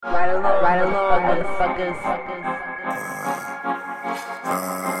Lord, motherfuckers.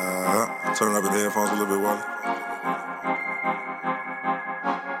 Turn up the headphones a little bit, Wally.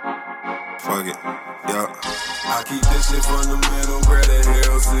 Fuck it, yeah. I keep this shit from the middle, grab that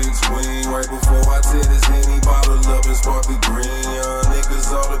L6 wing. Right before I tear this Henny bottle up and spark the green. Young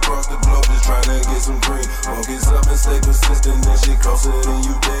niggas all across the globe just tryna get some green. Focus up and stay persistent, this shit closer than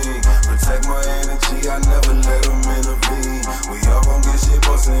you think. Protect my energy, I never let them intervene. We all gon' get shit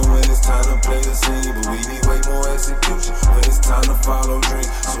bustin' when it's time to play the scene. But we need way more execution when it's time to follow dreams.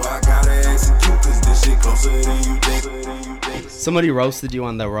 So I gotta execute, cause this shit closer than you think. Somebody roasted you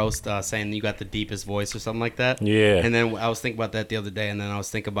on the roast saying you got the deepest voice or something like that. Yeah. And then I was thinking about that the other day, and then I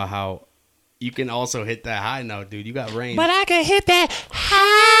was thinking about how you can also hit that high note, dude. You got range. But I can hit that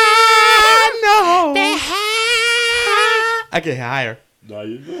high note. That high. I can hit higher. No,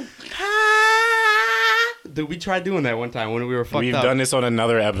 you do. Dude, we tried doing that one time when we were fucked We've up. done this on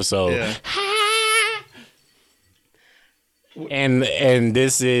another episode. Yeah. And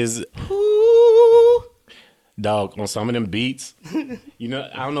this is dog on some of them beats. You know,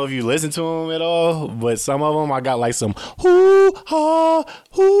 I don't know if you listen to them at all, but some of them I got like some hoo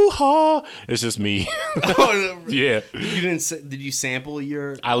ha. It's just me. Yeah. You didn't. Did you sample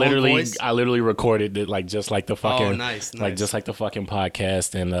your? I own literally voice? recorded it like just like the fucking Oh, nice. like just like the fucking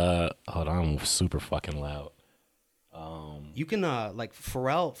podcast. And hold on, I'm super fucking loud. You can like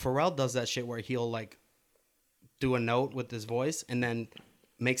Pharrell does that shit where he'll like do a note with his voice and then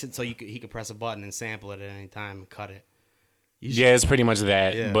makes it so he can press a button and sample it at any time and cut it. Yeah, it's pretty much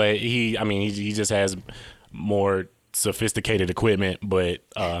that. Yeah. But he just has more sophisticated equipment, but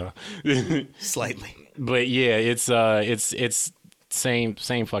Slightly. but yeah, it's same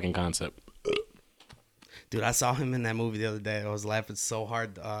fucking concept. Dude, I saw him in that movie the other day. I was laughing so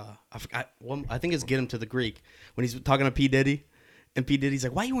hard. I think it's Get Him to the Greek when he's talking to P. Diddy, and P. Diddy's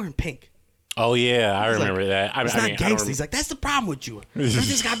like, "Why you wearing pink?" Oh yeah, I remember that. It's not gangster. He's like, "That's the problem with you.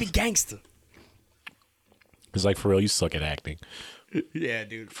 Everything's gotta be gangster." It's like, Pharrell, you suck at acting. Yeah,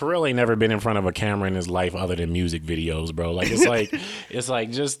 dude. Pharrell ain't never been in front of a camera in his life other than music videos, bro. Like it's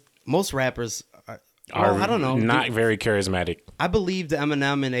like just Most rappers are are I don't know. not Dude, very charismatic. I believed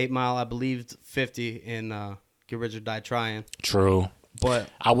Eminem in 8 Mile. I believed 50 in Get Rich or Die Trying. True. But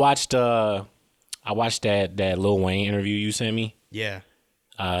I watched that Lil Wayne interview you sent me yeah,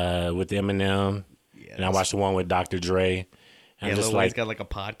 with Eminem, and I watched the one with Dr. Dre. And I'm Lil just Wayne's like, got like a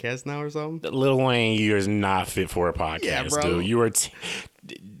podcast now or something. Lil Wayne, you is not fit for a podcast, Yeah, bro. dude. You are.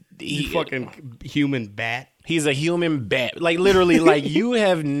 You fucking human bat. He's a human bat. Like, literally, like, you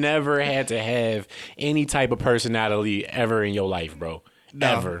have never had to have any type of personality ever in your life, bro.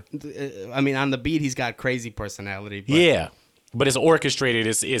 Ever. I mean, on the beat, he's got crazy personality. But Yeah. But it's orchestrated.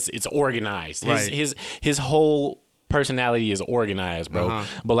 It's organized. Right. His whole personality is organized, bro. Uh-huh.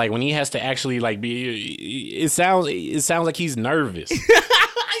 But, like, when he has to actually, like, it sounds like he's nervous.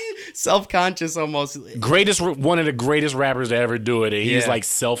 self-conscious almost. One of the greatest rappers to ever do it. And he's Yeah. like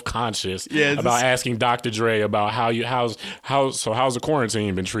self-conscious Yeah, about asking Dr. Dre about how's the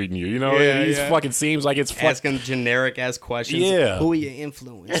quarantine been treating you? You know, Yeah, he's yeah. fucking seems like it's Asking generic ass questions. Yeah. Who are your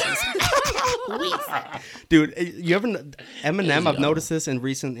influences? Dude, you ever Eminem? I've noticed this in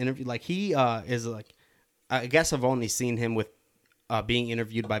recent interviews. Like he is like, I guess I've only seen him with being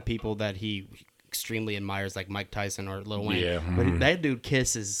interviewed by people that he extremely admires, like Mike Tyson or Lil Wayne. Yeah. But that dude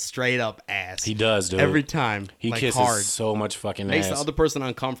kisses straight up ass. He does, dude. Every time. He like, kisses hard. so much fucking Makes ass. the other person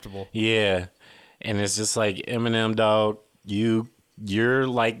uncomfortable. Yeah. And it's just like, Eminem, dog, you're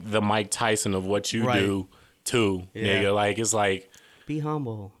like the Mike Tyson of what you Right. do too, Yeah. nigga. Like, it's like Be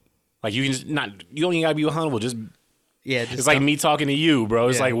humble. you can just you don't even gotta be humble. Just Yeah, just it's like me talking to you, bro.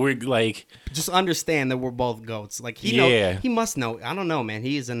 It's Yeah. like we're like just understand that we're both goats. Like he must know. I don't know, man.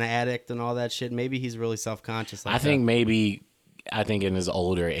 He's an addict and all that shit. Maybe he's really self-conscious. Like I think in his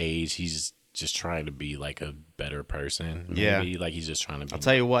older age he's just trying to be like a better person. Maybe. Yeah. Like he's just trying to be I'll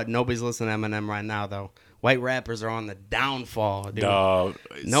tell you what. Nobody's listening to Eminem right now, though. White rappers are on the downfall, dude. dog.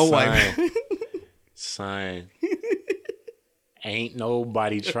 No son, white. son. Ain't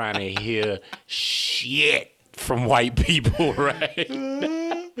nobody trying to hear shit from white people, right?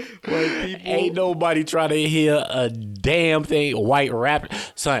 White people. Ain't nobody trying to hear a damn thing. White rapper,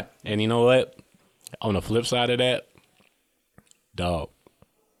 son. And you know what? On the flip side of that, dog,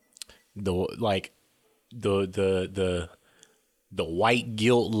 the white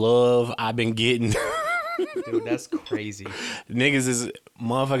guilt love I've been getting. Dude, that's crazy.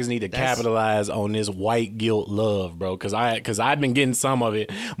 Motherfuckers need to capitalize on this white guilt love, bro. Cause I've been getting some of it.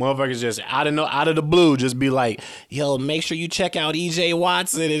 Motherfuckers just out of the blue just be like, yo, make sure you check out EJ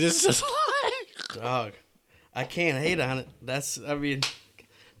Watson. And it's just like, Dog, I can't hate on it.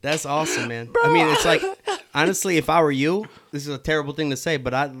 That's awesome, man. Bro. I mean, it's like, honestly, if I were you, this is a terrible thing to say,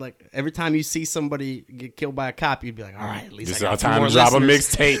 but I like every time you see somebody get killed by a cop, you'd be like, all right, at least this I got is our time to drop a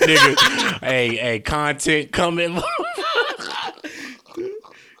mixtape, nigga. hey, content coming.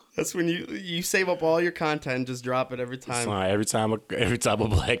 That's when you save up all your content and just drop it every time. Every time a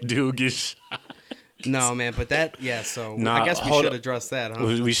black dude gets shot. No, man, but so I guess we should address that, huh?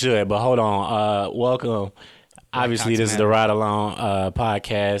 We should, but hold on. Welcome. Obviously, this is the Ride Along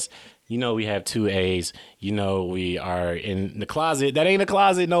podcast. You know we have 2 A's. You know we are in the closet. That ain't a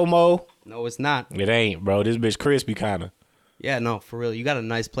closet no more. No, it's not. It ain't, bro. This bitch crispy kind of. Yeah, no, for real. You got a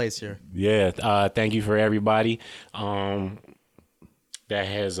nice place here. Yeah, thank you for everybody that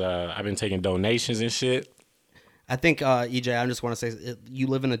has. I've been taking donations and shit. I think, EJ, I just want to say, you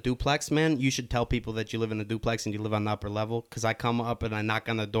live in a duplex, man. You should tell people that you live in a duplex and you live on the upper level. Because I come up and I knock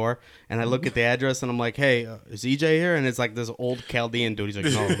on the door and I look at the address and I'm like, hey, is EJ here? And it's like this old Chaldean dude. He's like,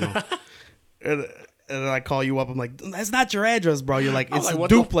 no. and then I call you up. I'm like, that's not your address, bro. You're like, it's a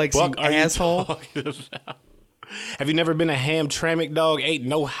duplex, you asshole. Have you never been a Hamtramck, dog? Ain't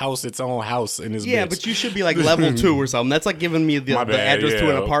no house its own house in this bitch. Yeah, but you should be like level 2 or something. That's like giving me the address to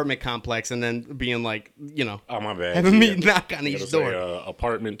an apartment complex and then being like, oh, my bad. Having me knock on each door.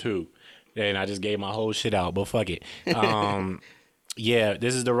 Apartment 2. And I just gave my whole shit out, but fuck it. Yeah,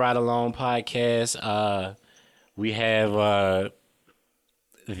 this is the Ride Along podcast. We have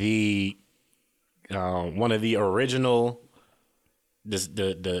the one of the original...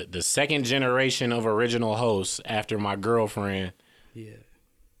 The second generation of original hosts after my girlfriend. Yeah.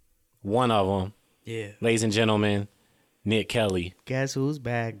 One of them. Yeah. Ladies and gentlemen, Nick Kelly. Guess who's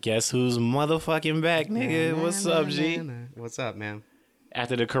back? Guess who's motherfucking back, nigga? What's up, G? What's up, man?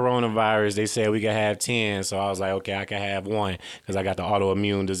 After the coronavirus, they said we could have 10. So I was like, okay, I can have 1 because I got the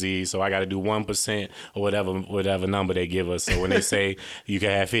autoimmune disease. So I got to do 1% or whatever number they give us. So when they say you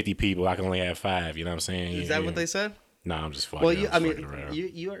can have 50 people, I can only have 5. You know what I'm saying? Is that what they said? No, I'm just fucking. Well,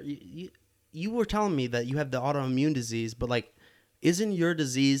 you were telling me that you have the autoimmune disease, but like, isn't your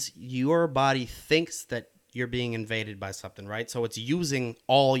disease your body thinks that you're being invaded by something, right? So it's using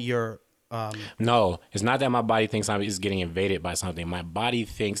all your. No, it's not that my body thinks I'm is getting invaded by something. My body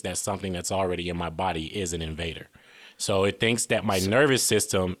thinks that something that's already in my body is an invader. So it thinks that my nervous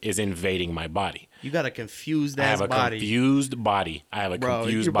system is invading my body. You got a confused ass body. I have a confused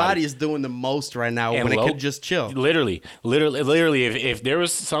body. Your body is doing the most right now when it could just chill. Literally. If there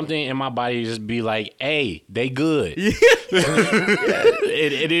was something in my body, just be like, "Hey, they good."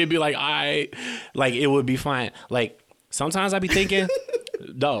 It'd be like, it would be fine. Like sometimes I be thinking,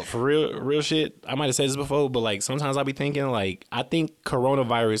 dog, for real shit. I might have said this before, but like sometimes I be thinking, like, I think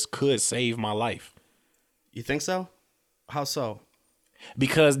coronavirus could save my life. You think so? How so?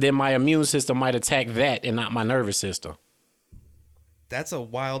 Because then my immune system might attack that and not my nervous system. That's a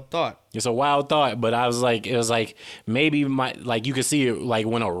wild thought. It's a wild thought, but it was like maybe you could see it like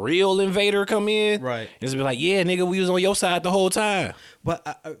when a real invader come in, right? It's be like, yeah, nigga, we was on your side the whole time.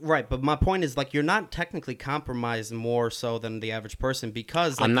 But right, but my point is like you're not technically compromised more so than the average person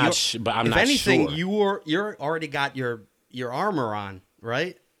because like, I'm not sure. If anything, you're already got your armor on,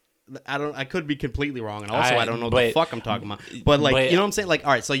 right? I could be completely wrong, and also I don't know what the fuck I'm talking about. But like, you know what I'm saying? Like,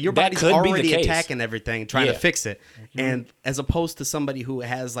 all right, so your body's already attacking everything, trying to fix it, and as opposed to somebody who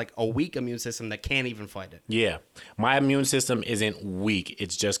has like a weak immune system that can't even fight it. Yeah, my immune system isn't weak;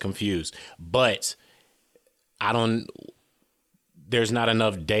 it's just confused. But there's not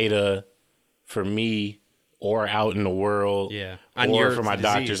enough data for me or out in the world, or for my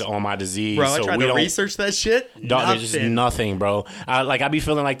doctors on my disease. Bro, I tried to research that shit. There's just nothing, bro. I be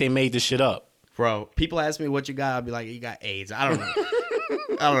feeling like they made this shit up. Bro, people ask me what you got, I'll be like, you got AIDS. I don't know.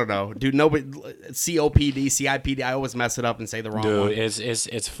 I don't know. Dude, nobody, COPD, CIPD, I always mess it up and say the wrong one. Dude,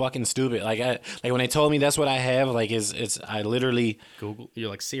 it's fucking stupid. Like when they told me that's what I have, like I literally Google, you're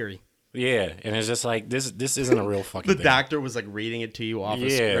like Siri. Yeah, and it's just like this isn't a real fucking thing. Doctor was like reading it to you off a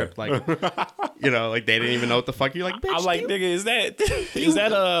script, like like they didn't even know what the fuck. You're like, bitch, I'm like, nigga, is that did you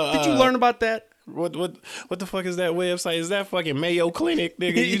learn about that? What the fuck is that website? Is that fucking Mayo Clinic,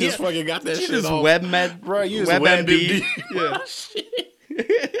 nigga? You just fucking got that shit on WebMed, bro. You WebMD. Yeah.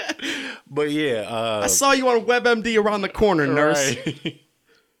 But yeah, I saw you on WebMD around the corner, nurse. Right.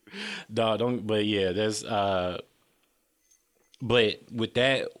 Dog, don't. But yeah, there's But with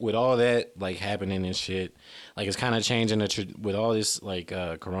all that like happening and shit, like it's kind of changing with all this like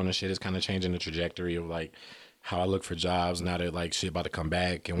corona shit, it's kind of changing the trajectory of like how I look for jobs now that like shit about to come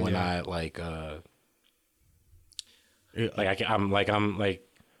back and whatnot. Like I'm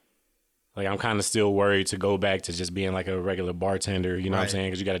Like, I'm kind of still worried to go back to just being like a regular bartender, you know what I'm saying?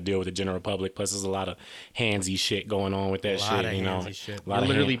 Because you got to deal with the general public. Plus, there's a lot of handsy shit going on with that shit, you know? Shit. You're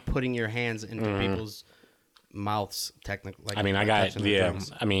literally putting your hands into people's mouths, technically. Like, I mean,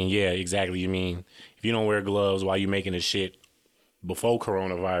 exactly. You mean, if you don't wear gloves while you're making the shit before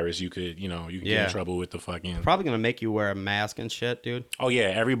coronavirus, you could get in trouble with the fucking... Probably going to make you wear a mask and shit, dude. Oh, yeah.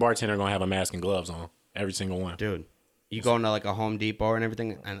 Every bartender going to have a mask and gloves on. Every single one. Dude. You go into like a Home Depot and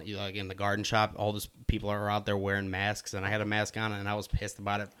everything, and you like in the garden shop, all these people are out there wearing masks, and I had a mask on, and I was pissed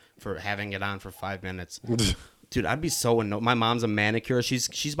about it for having it on for 5 minutes. Dude, I'd be so annoyed. My mom's a manicure.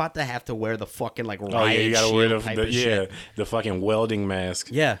 She's about to have to wear the fucking like riot you gotta wear shit. the fucking welding mask.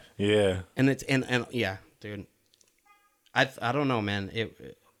 Yeah, yeah. And it's and yeah, dude. I don't know, man.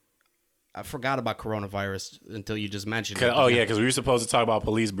 I forgot about coronavirus until you just mentioned it. Oh, yeah, because we were supposed to talk about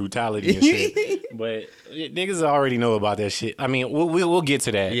police brutality and shit. But niggas already know about that shit. I mean, we'll get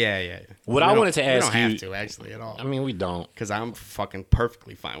to that. Yeah. What I wanted to ask you... We don't have to, actually, at all. I mean, we don't. Because I'm fucking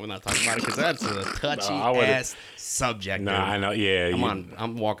perfectly fine with not talking about it, because that's a touchy-ass subject, Nah, I know, yeah.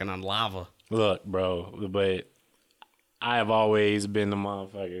 I'm walking on lava. Look, bro, but I have always been the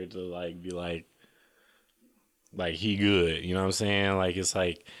motherfucker to, like, be like, he good, you know what I'm saying? Like, it's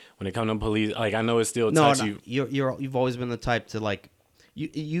like... When it comes to police, like, I know it's still touchy. No, you've always been the type to like,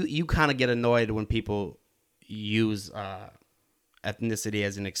 you kind of get annoyed when people use ethnicity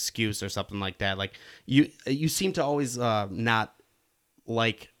as an excuse or something like that. Like you seem to always not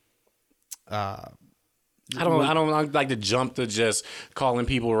like. I don't like to jump to just calling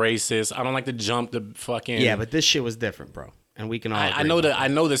people racist. I don't like to jump to fucking. Yeah, but this shit was different, bro. And we can all. I know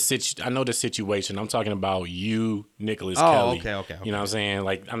the situation. I'm talking about you, Nicholas Kelly. Okay. You know what I'm saying?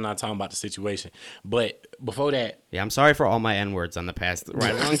 Like, I'm not talking about the situation. But before that, yeah, I'm sorry for all my N-words on the past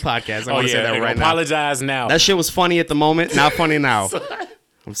Right Wrong podcast. I want to say that right now. Apologize now. That shit was funny at the moment, not funny now.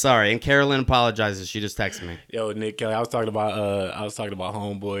 I'm sorry. And Carolyn apologizes. She just texted me. Yo, Nick Kelly, I was talking about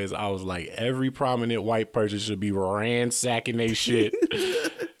homeboys. I was like, every prominent white person should be ransacking their shit.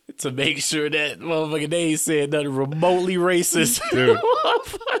 To make sure that motherfucking they ain't said nothing remotely racist. Dude.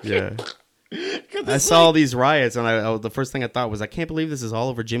 Yeah. I saw all these riots, and the first thing I thought was, I can't believe this is all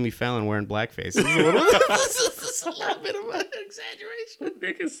over Jimmy Fallon wearing blackface. This is a little bit of an exaggeration.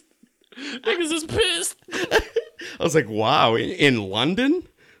 Niggas is pissed. I was like, wow, in London?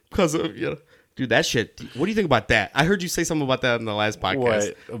 Because of, dude, that shit. What do you think about that? I heard you say something about that in the last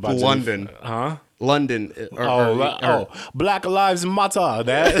podcast. What? About London. Huh? London. Black Lives Matter.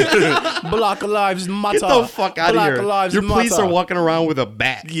 That Black Lives Matter. Get the fuck out of here. Your police are walking around with a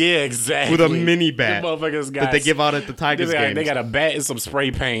bat. Yeah, exactly. With a mini bat. Motherfuckers that they give out at the Tigers games. They got a bat and some spray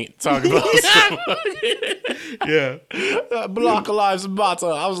paint. Talking about yeah. Black Lives Matter.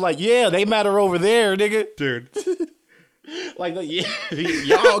 I was like, yeah, they matter over there, nigga. Dude. Like, yeah,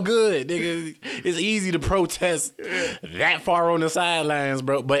 y'all good, nigga. It's easy to protest that far on the sidelines,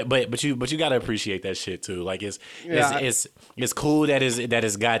 bro. But you gotta appreciate that shit too. Like, it's cool that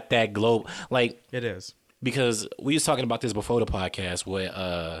it's got that globe. Like, it is, because we was talking about this before the podcast.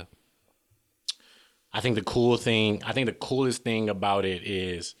 Where I think the coolest thing about it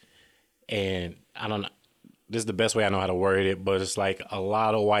is, and I don't know. This is the best way I know how to word it, but it's like a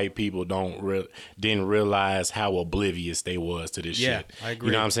lot of white people didn't realize how oblivious they was to this shit. Yeah, I agree.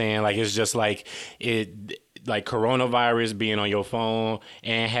 You know what I'm saying? Like, it's just like like coronavirus being on your phone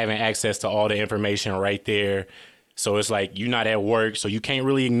and having access to all the information right there. So it's like you're not at work, so you can't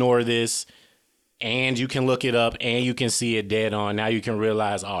really ignore this, and you can look it up and you can see it dead on. Now you can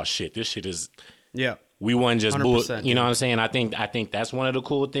realize, oh shit, this shit is. Yeah. We wasn't just bull. You know what I'm saying? I think that's one of the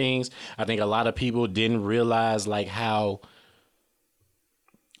cool things. I think a lot of people didn't realize like how,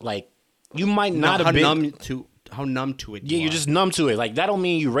 like, you might not have been how numb to it. Yeah, you're just numb to it. Like, that don't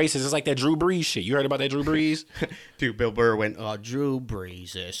mean you racist. It's like that Drew Brees shit. You heard about that Drew Brees? Dude, Bill Burr went, Drew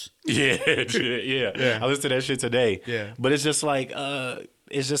Brees is. Yeah. I listened to that shit today. Yeah. But it's just like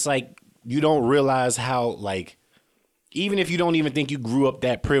you don't realize how, like, even if you don't even think you grew up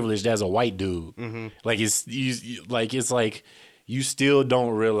that privileged as a white dude, like it's like you still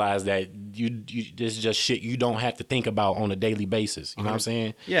don't realize that this is just shit you don't have to think about on a daily basis. You know what I'm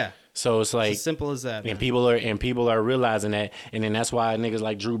saying? Yeah. So it's like it's as simple as that. And people are realizing that, and then that's why niggas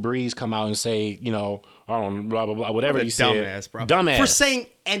like Drew Brees come out and say, I don't blah blah blah, whatever he said. Dumbass, bro. Dumbass for saying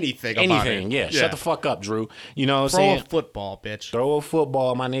anything about it. Yeah. Shut the fuck up, Drew. You know what I'm saying? saying? Throw a football, bitch. Throw a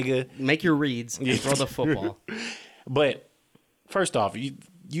football, my nigga. Make your reads and throw the football. But first off,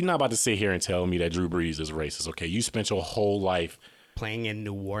 you're not about to sit here and tell me that Drew Brees is racist, okay? You spent your whole life playing in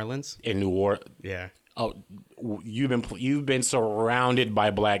New Orleans. In New Orleans. Yeah. Oh, you've been surrounded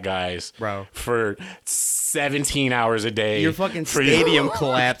by black guys, Bro. for 17 hours a day. Your fucking stadium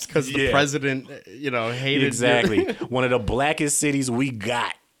collapsed because the president, hated exactly one of the blackest cities we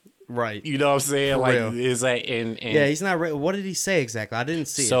got. Right. You know what I'm saying? For like real. it's like and Yeah, he's not. What did he say exactly? I didn't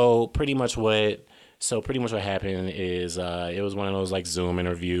see it. So pretty much what happened is it was one of those like Zoom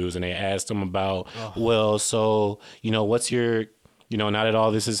interviews, and they asked him about, well, so what's your now that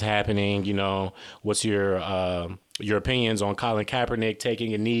all this is happening, what's your opinions on Colin Kaepernick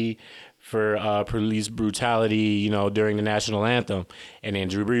taking a knee for police brutality, during the national anthem? And then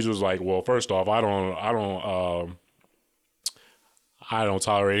Drew Brees was like, well, first off, I don't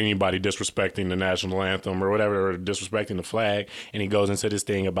tolerate anybody disrespecting the national anthem or whatever, or disrespecting the flag. And he goes into this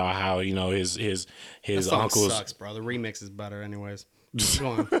thing about how, his that song uncles sucks, bro. The remix is better anyways. Go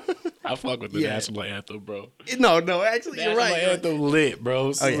on. I fuck with the national anthem, bro. No, actually, you're right. National anthem lit,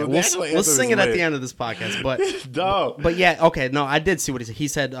 bro. Oh, yeah. We'll sing it at the end of this podcast, but Dog. But yeah, okay. No, I did see what he said. He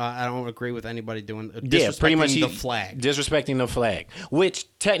said, "I don't agree with anybody doing disrespecting pretty much the flag." Disrespecting the flag, which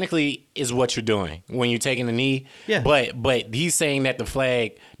technically is what you're doing when you're taking the knee. Yeah. But he's saying that the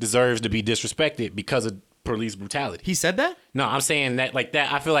flag deserves to be disrespected because of police brutality. He said that? No, I'm saying that like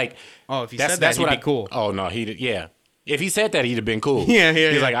that. I feel like if he said that, he'd be cool. Oh no, he did. Yeah. If he said that, he'd have been cool. Yeah.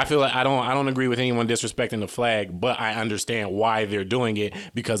 He's like, I feel like I don't agree with anyone disrespecting the flag, but I understand why they're doing it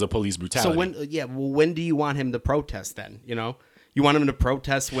because of police brutality. So when do you want him to protest then? You want him to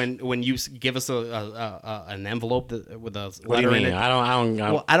protest when you give us an envelope with a letter what do you mean? in it?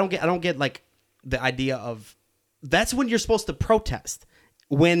 I don't get like the idea of that's when you're supposed to protest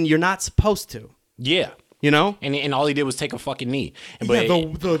when you're not supposed to. Yeah. And all he did was take a fucking knee. But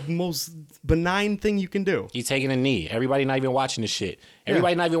the most benign thing you can do. He's taking a knee. Everybody not even watching this shit.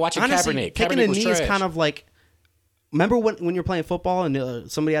 Everybody not even watching Honestly, Kaepernick. Taking Kaepernick a was knee trash. is kind of like. Remember when you're playing football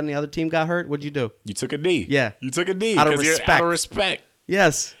and somebody on the other team got hurt? What'd you do? You took a knee. Yeah. You took a knee. Out of 'cause you're respect. Out of respect.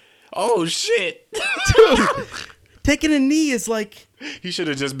 Yes. Oh, shit. Dude, taking a knee is like. He should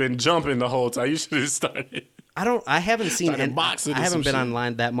have just been jumping the whole time. You should have started. I haven't seen. Boxing I haven't been shit.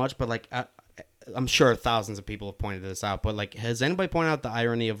 online that much, but like. I'm sure thousands of people have pointed this out, but like, has anybody pointed out the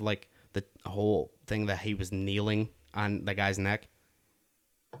irony of like the whole thing that he was kneeling on the guy's neck?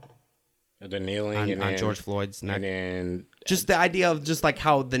 The kneeling on George Floyd's neck, and then just the idea of just like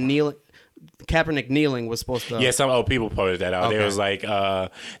how the Kaepernick kneeling was supposed to. Yeah, some people posted that out. Okay. There was like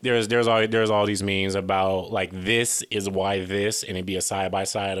there's all these memes about like this is why this, and it'd be a side by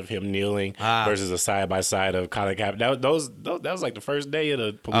side of him kneeling versus a side by side of Colin Kaepernick. That was like the first day of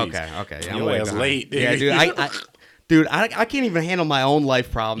the police. Okay, Yeah, your ass late. Yeah, dude, I can't even handle my own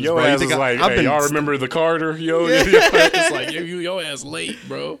life problems. Your bro. ass is like, hey, y'all remember the Carter? Yo, it's like your ass late,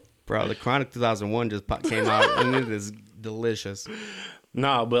 bro. Bro, the Chronic 2001 just came out and it is delicious.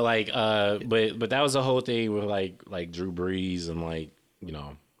 No, but like, but that was the whole thing with like Drew Brees and like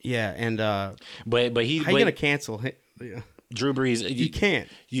Yeah, and but he. How you gonna cancel him? Yeah. Drew Brees? You can't.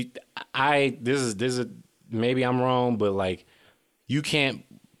 This is maybe I'm wrong, but like you can't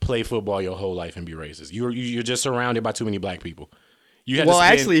play football your whole life and be racist. You're just surrounded by too many black people.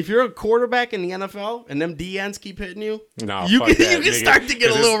 Actually, if you're a quarterback in the NFL and them DNs keep hitting you, no, you fuck that, can nigga. start to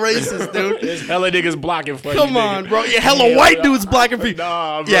get a little racist, dude. There's hella niggas blocking for Come you, on, nigga. bro. Yeah, hella white dudes blocking for you.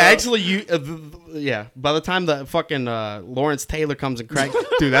 Nah, bro. Yeah, actually, by the time the fucking Lawrence Taylor comes and cracks,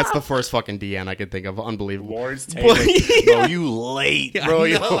 dude, that's the first fucking DN I can think of. Unbelievable. Lawrence Taylor, bro, you late, bro.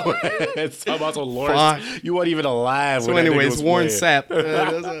 It's about to Lawrence. Fuck. You weren't even alive. So, when that nigga anyways, was Warren playing.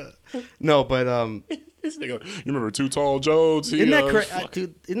 Sapp. No, but This nigga, you remember Too Tall Jones? Isn't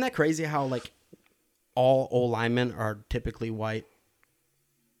that crazy how like all O linemen are typically white?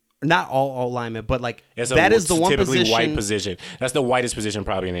 Not all O linemen, but like that is the one typically position. white position. That's the whitest position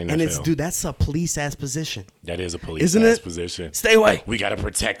probably in the NFL. And it's that's a police ass position. That is a police Isn't ass it? position. Stay away. We gotta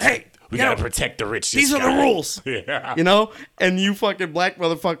protect. Hey, we gotta protect the rich. These are the rules. Yeah. And you fucking black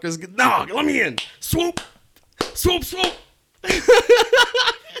motherfuckers. No, let me in. Swoop, swoop, swoop.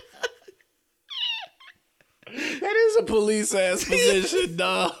 That is a police ass position,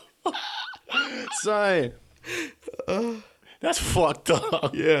 dog. Son, that's fucked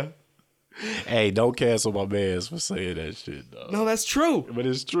up. Yeah. Hey, don't cancel my mans for saying that shit, dog. No, that's true. But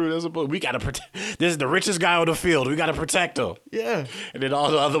it's true. We gotta protect. This is the richest guy on the field. We gotta protect him. Yeah. And then all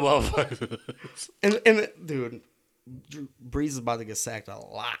the other motherfuckers. And dude, Breeze is about to get sacked a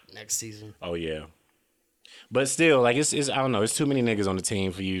lot next season. Oh yeah. But still, like it's I don't know. It's too many niggas on the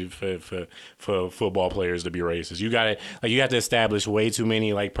team for you for football players to be racist. You got to you have to establish way too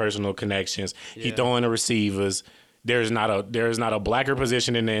many like personal connections. Yeah. He throwing the receivers. There's not a blacker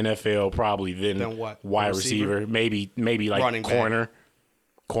position in the NFL probably than what? wide receiver. Maybe like running corner. Back.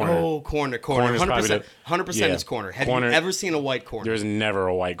 Corner. Oh, corner. Corner's probably 100%. the- 100% yeah. is corner. Have Corner- you ever seen a white corner? There's never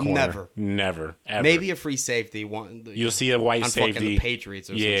a white corner. Never. Ever. Maybe a free safety. You'll see a white on safety. fucking the Patriots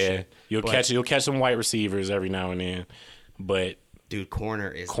or some yeah, shit. you'll But, catch some white receivers every now and then, but dude,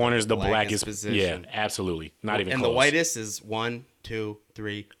 corner's the blackest position. Yeah, absolutely. Not even and close. the whitest is 1, 2,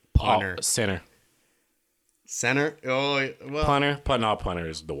 3 Oh, punter. center. Center. Oh well. Punter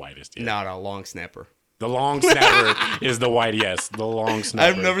is the whitest. Yeah. No, long snapper. The long snapper is the white. Yes, the long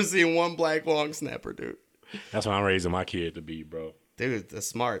snapper. I've never seen one black long snapper, dude. That's what I'm raising my kid to be, bro. Dude, that's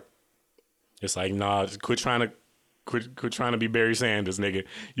smart. It's like, nah, just quit trying to be Barry Sanders, nigga.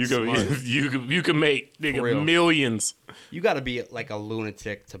 You Smart. you can make For real. nigga millions. You got to be like a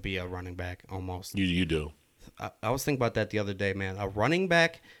lunatic to be a running back, almost. You do. I was thinking about that the other day, man. A running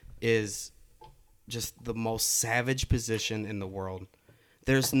back is just the most savage position in the world.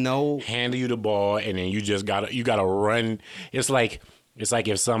 There's no Hand you the ball, and then you gotta run. It's like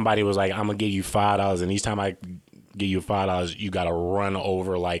if somebody was like, I'm gonna give you $5, and each time I give you $5, you gotta run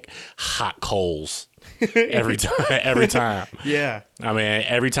over like hot coals every time. Yeah. I mean,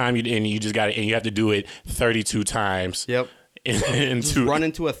 every time you have to do it 32 times. Yep. Just Run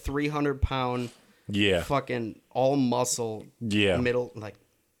into a 300-pound yeah. fucking all muscle Yeah. middle like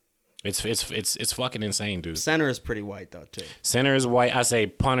It's fucking insane, dude. center is pretty white though too. Center is white. I say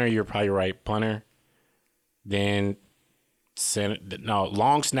punter. You're probably right. Punter. Then center. No,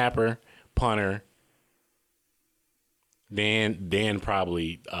 long snapper, punter. Then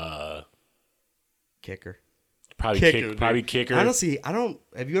probably Kicker. kicker. Honestly,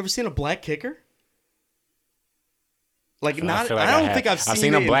 have you ever seen a black kicker? Like I feel like I don't have. think I've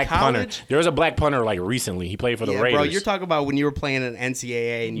seen a it black in punter. college. There was a black punter like recently. He played for the Yeah, Raiders. bro, you're talking about when you were playing in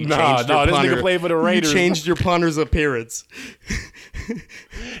NCAA and you No, changed your this punter. nigga played for the Raiders. You changed your punter's appearance.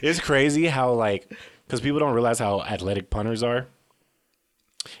 It's crazy how because people don't realize how athletic punters are.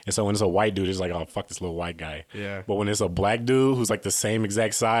 And so when it's a white dude, it's like, oh, fuck this little white guy. Yeah. But when it's a black dude who's like the same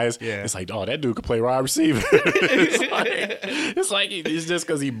exact size, Yeah. it's like, oh, that dude could play wide receiver. it's just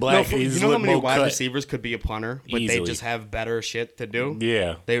because he's black. You know how many wide receivers could be a punter, but they Easily. just have better shit to do?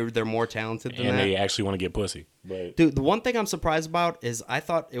 Yeah. They're more talented than And that. they actually want to get pussy. But Dude, the one thing I'm surprised about is I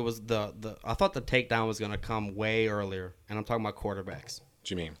thought it was the takedown was gonna come way earlier, and I'm talking about quarterbacks. what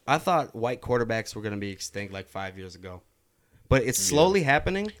you mean? I thought white quarterbacks were gonna be extinct like 5 years ago, but it's slowly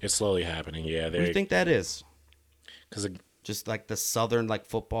happening. It's slowly happening. Yeah. What do you think that is? Because Just like the southern like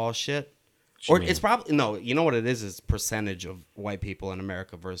football shit, you or mean? it's probably no. You know what it is? It's percentage of white people in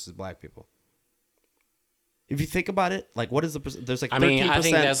America versus black people. If you think about it, like what is the there's like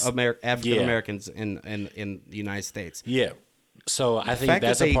 13% of African Americans in the United States. Yeah. So I The think fact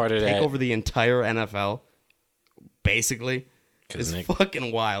that's that a part they of take that. over the entire NFL, basically, is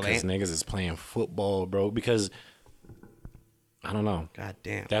fucking wild. Because Ain't? niggas is playing football, bro. Because I don't know. God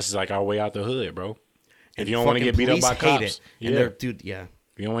damn. That's just like our way out the hood, bro. If And you don't want to fucking get beat up by police hate cops, it. And they're, dude, yeah.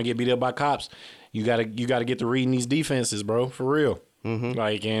 If you don't want to get beat up by cops, you gotta get to reading these defenses, bro, for real. Mm-hmm.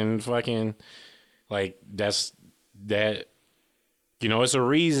 Like and fucking, like that's that. You know, it's a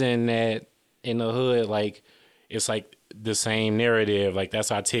reason that in the hood, like it's like the same narrative. Like that's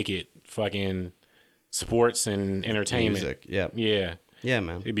our ticket, fucking sports and entertainment. Music, yeah. Yeah, Yeah,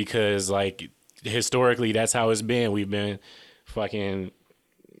 man. because like historically, that's how it's been. We've been fucking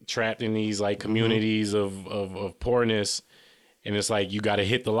trapped in these like communities of poorness, and it's like you got to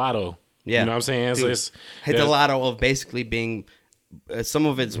hit the lotto. Yeah. You know what I'm saying? So Dude, it's hit the lotto of basically being some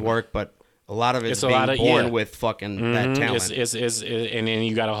of it's work, but a lot of it's a being lot of- born yeah. with fucking that talent. It's and then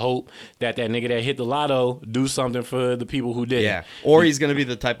you gotta hope that nigga that hit the lotto do something for the people who did. Yeah, or he's gonna be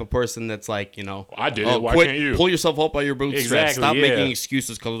the type of person that's like, you know, I did it, why can't you? Pull yourself up by your bootstraps. Exactly, Stop yeah. making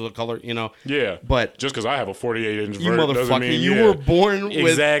excuses because of the color, you know. Yeah. But just because I have a 48-inch you vert doesn't motherfucker, mean you were born with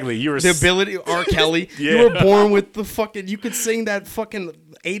exactly. You were the ability. R. Kelly, Yeah. you were born with the fucking. You could sing that fucking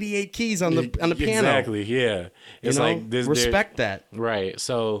 88 keys on the piano. Exactly. Yeah. It's You know, like this. respect that. Right.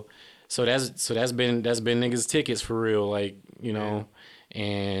 So that's been niggas' tickets for real. Like, you know,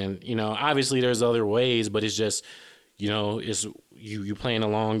 and you know, obviously there's other ways, but it's just, you know, it's you playing a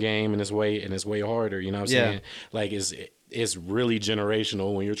long game and it's way harder. You know what I'm saying? Like it's really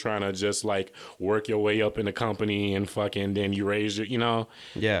generational when you're trying to just like work your way up in the company and fucking then you raise your, you know.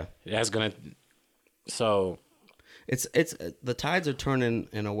 Yeah, That's gonna. So it's the tides are turning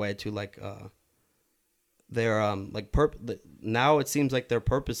in a way to like they're like now it seems like they're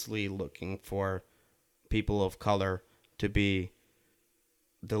purposely looking for people of color to be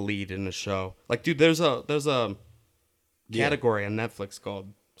the lead in the show. Like, dude, there's a category on Netflix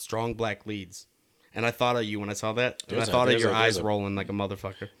called Strong Black Leads, and I thought of you when I saw that, and I thought of your eyes rolling like a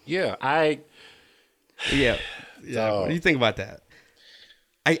motherfucker. yeah, Yeah. Oh. What do you think about that?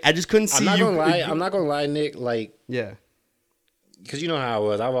 I just couldn't see I'm not you. gonna lie. I'm not gonna lie, Nick. Like, Yeah. because you know how I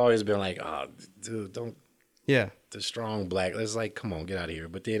was. I've always been like, oh, dude, don't. Yeah. The strong black. It's like, come on, get out of here.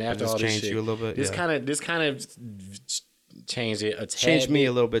 But then after just all this changed shit, you a little bit, this yeah. kind of changed it a tad. Changed me bit.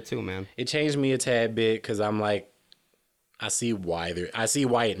 a little bit too, man. It changed me a tad bit because I'm like, I see why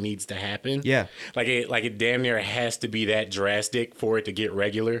it needs to happen. Yeah. Like it damn near has to be that drastic for it to get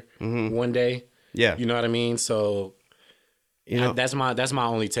regular one day. Yeah. You know what I mean? So You know, that's my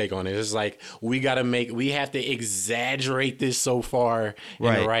only take on it. It's like we have to exaggerate this so far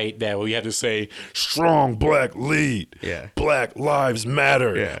in the right that we have to say strong black lead. Yeah. Black lives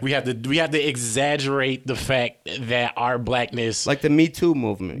matter. Yeah. We have to exaggerate the fact that our blackness, like the Me Too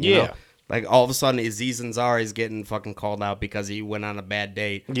movement. You Yeah. know? Like all of a sudden, Aziz Ansari is getting fucking called out because he went on a bad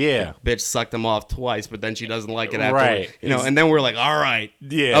date. Yeah. Bitch sucked him off twice, but then she doesn't like it after. Right. You know, and then we're like, all right.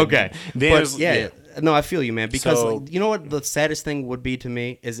 Yeah. Okay. There's- But yeah. No, I feel you, man. Because So- like, you know what the saddest thing would be to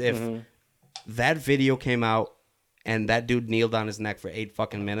me is if that video came out and that dude kneeled on his neck for 8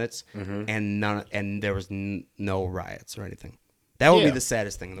 fucking minutes and there was no riots or anything. That would be Yeah. the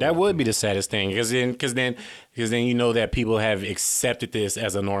saddest thing. In the that world. would be the saddest thing because then you know that people have accepted this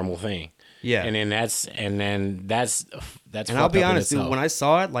as a normal thing. Yeah. And then that's And I'll be honest, dude, when I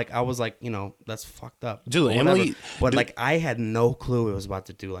saw it, like I was like, you know, that's fucked up. Dude, Or whatever. Emily- But dude- like I had no clue it was about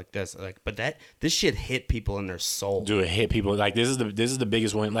to do like this. Like, but this shit hit people in their soul. do it hit people like this is the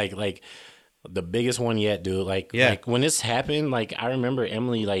biggest one like the biggest one yet, dude. Like when this happened, like I remember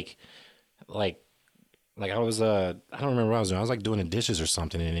Emily like I was I don't remember what I was doing. I was like doing the dishes or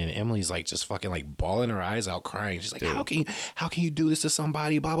something, and then Emily's like just fucking like bawling her eyes out, crying. She's like, how can you do this to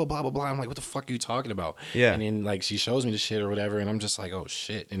somebody? Blah blah blah blah blah. I'm like, what the fuck are you talking about? Yeah. And then like she shows me the shit or whatever, and I'm just like, oh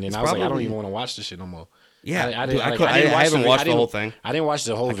shit. And then I was like, I don't even want to watch this shit no more. Yeah, I dude, didn't I haven't watched the whole thing. thing. I didn't watch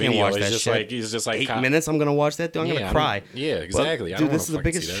the whole Can't video. watch It's that just shit. like 8 minutes. I'm gonna watch that. Dude, I'm Yeah, gonna I cry. mean, yeah, exactly. But, I dude, don't this is wanna the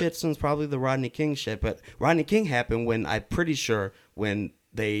fucking biggest see that. shit since probably the Rodney King shit. But Rodney King happened when I'm pretty sure when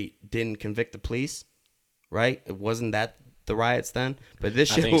they didn't convict the police, right? It wasn't that the riots then, but this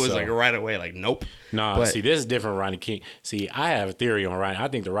shit think was so. like right away. Like, nope. No, But- see, this is different. Rodney King. See, I have a theory on Rodney. I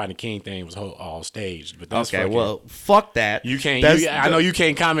think the Rodney King thing was all staged, but that's Okay, fucking, well, fuck that. you can't. That's- I know you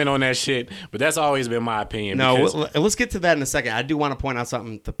can't comment on that shit, but that's always been my opinion. No, because- let's get to that in a second. I do want to point out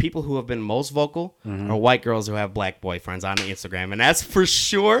something. The people who have been most vocal Mm-hmm. are white girls who have black boyfriends on Instagram, and that's for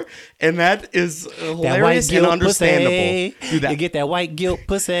sure. And that is hilarious and understandable. Dude, You get that white guilt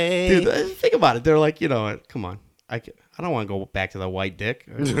pussy. dude, think about it. They're like, you know, come on. I don't want to go back to the white dick.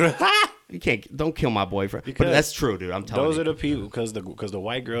 You can't. Don't kill my boyfriend. But Because that's true, dude. I'm telling Those you. are the people because the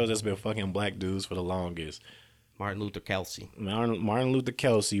white girls that's been fucking black dudes for the longest. Martin Luther Kelsey. Martin Luther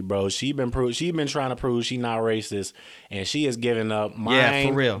Kelsey, bro. She been trying to prove she not racist, and she has given up Yeah, mind,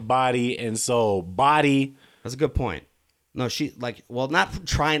 for real. body, and soul. Body. That's a good point. No, she like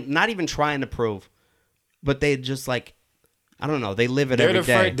not even trying to prove, but they just like, I don't know. They live it They're every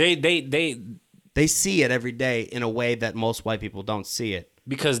the day. first. They see it every day in a way that most white people don't see it.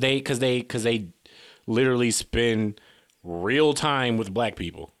 Because they literally spend real time with black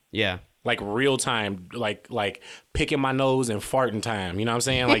people. Yeah. Like real time, like picking my nose and farting time. You know what I'm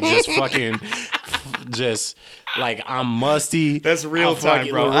saying? Like just fucking, just like I'm musty. That's real I'm time,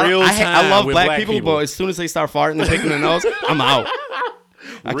 fucking bro. Real I time love with black people, but as soon as they start farting and picking their nose, I'm out.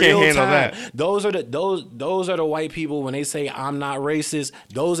 I can't handle that. Those are the white people. When they say I'm not racist,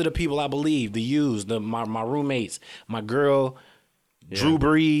 those are the people I believe. My roommates, my girl, Drew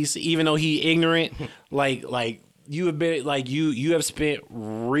Brees. Even though he ignorant, like you have been like you have spent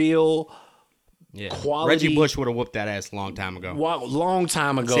real quality. Reggie Bush would have whooped that ass a long time ago. Long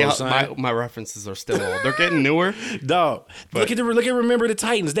time ago, See how son. my references are still old. They're getting newer. Dog, look at Remember the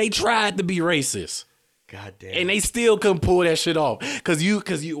Titans. They tried to be racist. God damn. And they still couldn't pull that shit off. Cause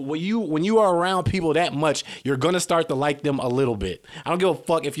when you are around people that much, you're gonna start to like them a little bit. I don't give a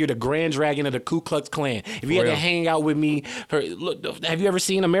fuck if you're the Grand Dragon of the Ku Klux Klan. If you had to hang out with me, look, have you ever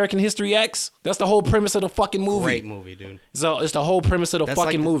seen American History X? That's the whole premise of the fucking movie. Great movie, dude. So it's the whole premise of the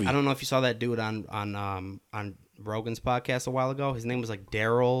fucking movie. I don't know if you saw that dude on Rogan's podcast a while ago. His name was like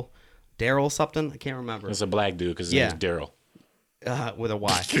Daryl something. I can't remember. It's a black dude because his name's Daryl. With a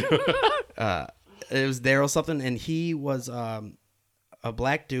Y. It was Daryl something, and he was a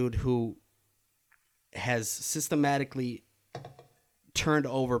black dude who has systematically turned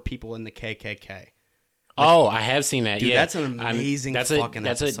over people in the KKK. Oh, I have seen that. Dude, yeah, that's an amazing fucking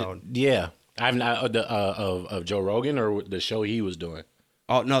episode. Yeah, I've not of Joe Rogan or the show he was doing.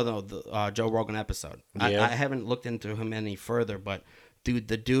 Oh no, the Joe Rogan episode. Yeah. I haven't looked into him any further, but dude,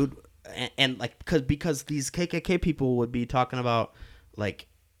 the dude, and like because these KKK people would be talking about like,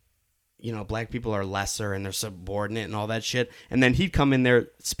 black people are lesser and they're subordinate and all that shit. And then he'd come in there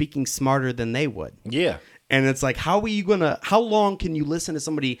speaking smarter than they would. Yeah. And it's like, how long can you listen to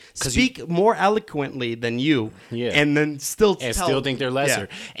somebody speak more eloquently than you and then still think they're lesser?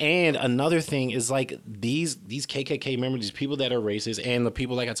 Yeah. And another thing is like these KKK members, these people that are racist, and the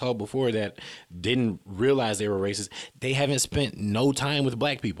people like I told before that didn't realize they were racist, they haven't spent no time with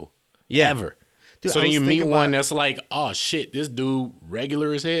black people. Yeah. Ever. Dude, so then you meet one that's like, oh shit, this dude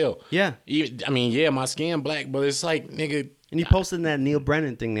regular as hell. Yeah. I mean, my skin black, but it's like, nigga. And he posted that Neil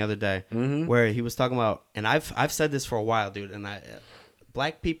Brennan thing the other day where he was talking about, and I've said this for a while, dude, and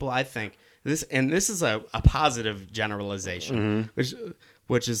black people, I think, this is a positive generalization,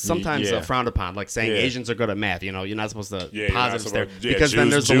 which is sometimes frowned upon, like saying Asians are good at math. You're not supposed to positive there because then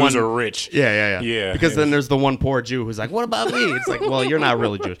there's the one are rich. Yeah. Because then there's the one poor Jew who's like, what about me? It's like, well, you're not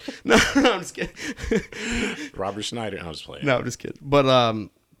really Jewish. No, I'm just kidding. Robert Schneider. I was playing. No, I'm just kidding. But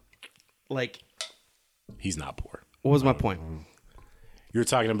like, he's not poor. What was my point? You were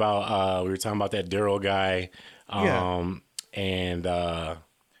talking about we were talking about that Daryl guy, and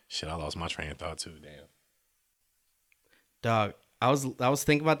shit, I lost my train of thought too. Damn, dog. I was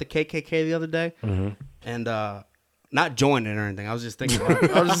thinking about the KKK the other day, and not joining or anything. I was just thinking about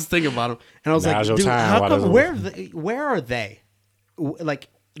them. And I was like, dude, how come? Where are they? Like,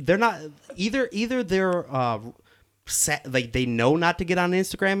 they're not either. They're like they know not to get on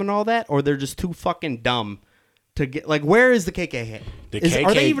Instagram and all that, or they're just too fucking dumb to get. Like, where is the KKK?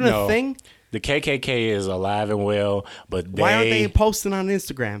 Are they even a thing? The KKK is alive and well, but why aren't they posting on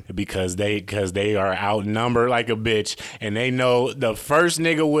Instagram? Because they are outnumbered like a bitch, and they know the first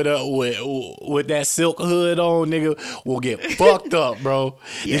nigga with that silk hood on, nigga, will get fucked up, bro.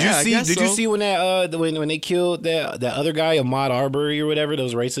 Did you see when that when they killed that other guy, Ahmaud Arbery or whatever,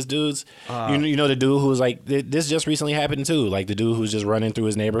 those racist dudes? You know the dude who was like, this just recently happened too, like the dude who's just running through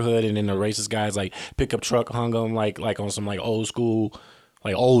his neighborhood, and then the racist guys like pickup truck hung him like on some like old school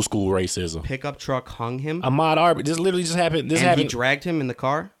racism. Pickup truck hung him? Ahmaud Arbery. This literally just happened. He dragged him in the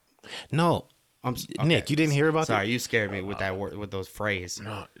car? No. Nick, you didn't hear about that? Sorry, you scared me with that word, with those phrase.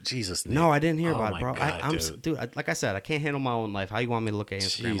 No, Jesus, Nick. No, I didn't hear about it, bro. God, dude, like I said, I can't handle my own life. How you want me to look at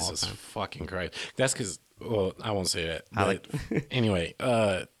Instagram all the time? Jesus fucking Christ. That's because, well, I won't say that. But anyway,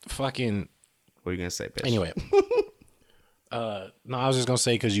 fucking. What are you going to say, bitch? Anyway. No, I was just going to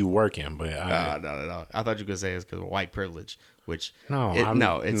say because you working, but. No. I thought you were going to say it's because of white privilege. Which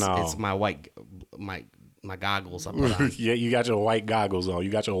it's my goggles I put on. Yeah, you got your white goggles on. You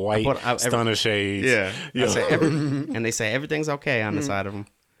got your white stunner shades. Yeah. And they say everything's okay on the side of them.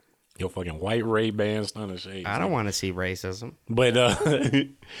 Your fucking white Ray-Ban stunner shades. I don't want to see racism. But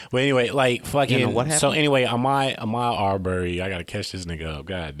anyway, like fucking. What happened? So anyway, Ahmaud Arbery, I gotta catch this nigga up.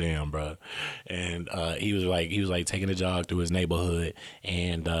 God damn, bro. And he was like taking a jog through his neighborhood,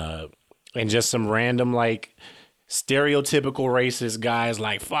 and just some random like stereotypical racist guys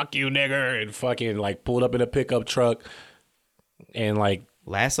like fuck you nigger and fucking like pulled up in a pickup truck and like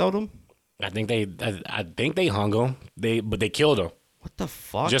lassoed him. I think they hung him. But they killed him. What the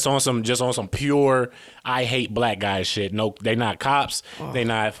fuck? Just on some pure I hate black guy shit. No, they not cops. Oh. They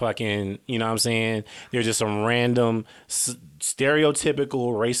not fucking, you know what I'm saying? They're just some random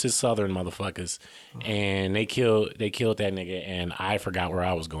stereotypical racist Southern motherfuckers. And they killed that nigga, and I forgot where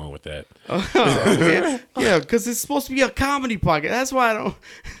I was going with that. Yeah, because it's supposed to be a comedy podcast. That's why I don't.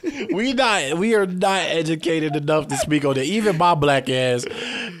 We are not educated enough to speak on it. Even my black ass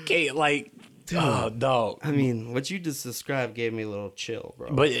can't like. Oh, dog. I mean, what you just described gave me a little chill,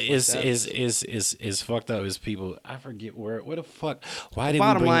 bro. But it's fucked up. Is people? I forget where the fuck. Why did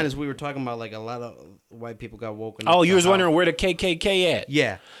bottom line is we were talking about like a lot of white people got woken up. Oh, you was wondering where the KKK at?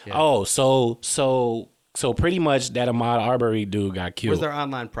 Yeah. Oh, so pretty much that Ahmaud Arbery dude got killed. Where's their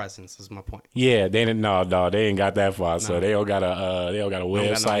online presence? Is my point. Yeah, they didn't. No, dog. They ain't got that far. No. So they don't got a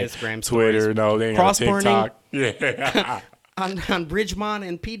website, Instagram, Twitter. Stories. No, they ain't got a TikTok. Yeah. On Bridgemont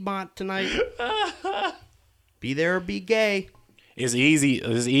and Piedmont tonight. Be there or be gay. It's easy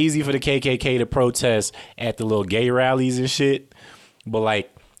for the KKK to protest at the little gay rallies and shit, but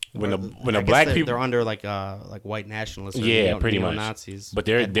like when the black people they're under like white nationalists. Or pretty much Nazis. But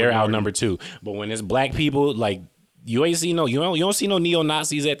they're outnumbered too. But when it's black people, like you don't see no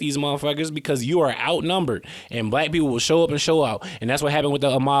neo-Nazis at these motherfuckers because you are outnumbered, and black people will show up and show out, and that's what happened with the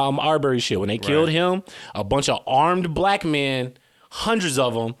Ahmaud Arbery shit. When they killed him, a bunch of armed black men, hundreds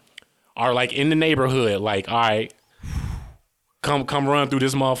of them, are like in the neighborhood, like, all right, come run through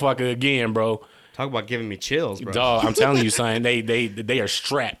this motherfucker again, bro. Talk about giving me chills, bro. Dog, I'm telling you, son, they are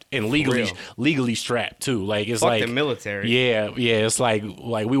strapped and legally strapped too. Like it's Fuck like the military. Yeah, it's like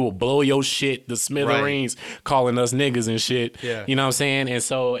we will blow your shit the smithereens, calling us niggas and shit. Yeah. You know what I'm saying? And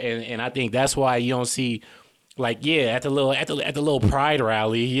so and I think that's why you don't see. Like at the little pride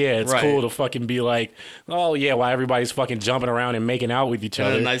rally, it's cool to fucking be like, oh yeah, while everybody's fucking jumping around and making out with each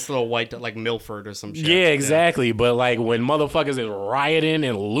other. A nice little white like Milford or some shit. Yeah, exactly. Yeah. But like when motherfuckers is rioting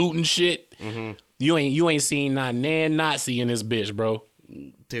and looting shit, you ain't seen not nan Nazi in this bitch, bro.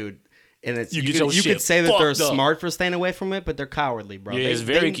 Dude. And it's you shit could say that they're up. smart for staying away from it, but they're cowardly, bro.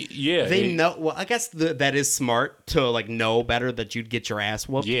 Yeah, they know. Well, I guess that is smart to like know better that you'd get your ass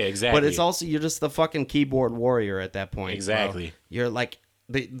whooped. Yeah, exactly. But it's also you're just the fucking keyboard warrior at that point. Exactly. Bro. You're like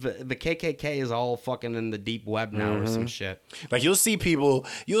the KKK is all fucking in the deep web now or some shit. Like you'll see people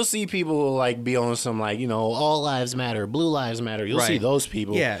like be on some like, you know, all lives matter, blue lives matter. You'll see those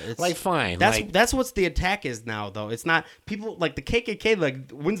people. Yeah, it's like fine. That's what the attack is now though. It's not people like the KKK.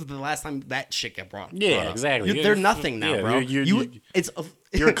 Like when's the last time that shit got brought? Yeah, exactly. They're nothing now, bro.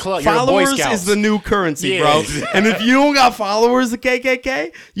 You're followers Boy Scouts. is the new currency, bro. And if you don't got followers, the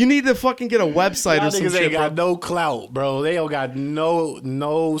KKK, you need to fucking get a website Y'all or some niggas shit. Ain't got bro. no clout, bro. They don't got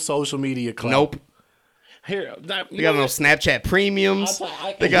no social media clout. Nope. Here, they got no Snapchat premiums.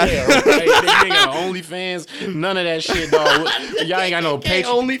 They got they ain't got OnlyFans. None of that shit, dog. Y'all ain't got no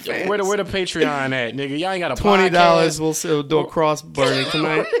Patreon. Where the Patreon at, nigga? Y'all ain't got a $20. We'll do a cross burning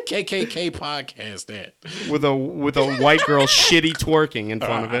tonight. KKK podcast that with a white girl shitty twerking in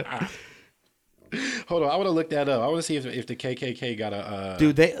front of it. Hold on, I want to look that up. I want to see if the KKK got a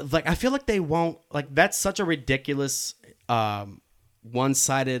dude. They like. I feel like they won't like. That's such a ridiculous.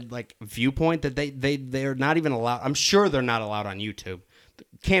 One-sided like viewpoint that they're not even allowed. I'm sure they're not allowed on YouTube.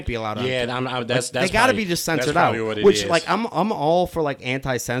 Can't be allowed on YouTube. That's they got to be just censored out. Which like I'm all for like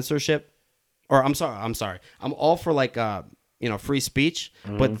anti-censorship, or I'm sorry. I'm all for like free speech,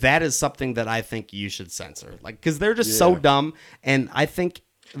 but that is something that I think you should censor. Like because they're just so dumb, and I think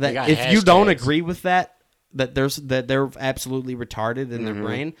that if you don't agree with that they're absolutely retarded in their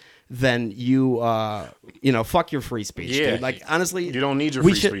brain, then you fuck your free speech. Yeah, dude. Like honestly, you don't need your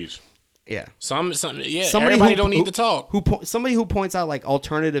free speech. Yeah, everybody don't need to talk. Somebody who points out like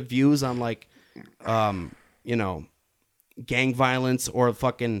alternative views on like, gang violence or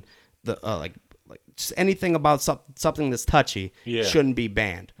fucking the like just anything about something that's touchy shouldn't be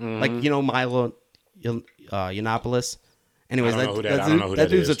banned. Like Milo Yiannopoulos. Anyways, that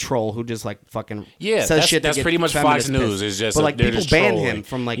dude's a troll who just like fucking says shit. That's pretty much Fox News. It's just, but like people ban trolling him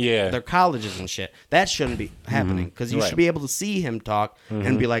from like their colleges and shit. That shouldn't be happening because you should be able to see him talk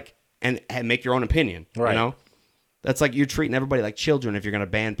and be like and make your own opinion. Right. You know, that's like you're treating everybody like children if you're gonna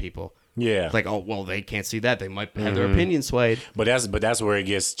ban people. Yeah, it's like oh well they can't see that they might have their opinion swayed. But that's where it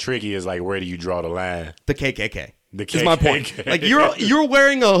gets tricky. Is like where do you draw the line? The KKK. Is my point. Like you're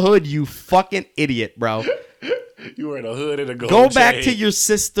wearing a hood, you fucking idiot, bro. You wearing a hood and a gold Go back chain. to your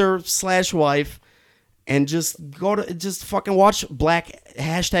sister/wife and just fucking watch Black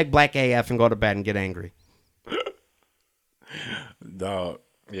AF and go to bed and get angry. Dog,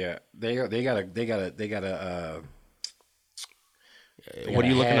 yeah, they gotta. What are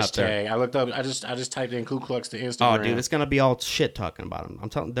you looking up there? I looked up. I just typed in Ku Klux to Instagram. Oh, dude, it's gonna be all shit talking about them. I'm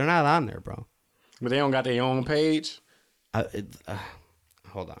telling, they're not on there, bro. But they don't got their own page.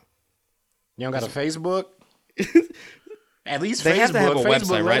 Hold on. You don't got a Facebook. At least they have to have a Facebook website,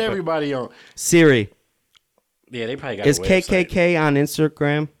 let right? Everybody on Siri. Yeah, they probably got. Is a website. KKK on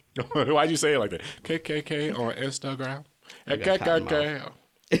Instagram? Why'd you say it like that? KKK on Instagram. KKK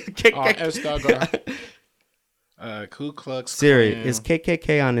on Instagram. Ku Klux Siri, Klan. is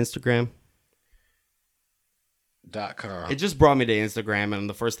KKK on Instagram? .com. It just brought me to Instagram, and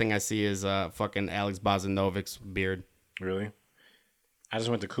the first thing I see is fucking Alex Bozanovic's beard. Really? I just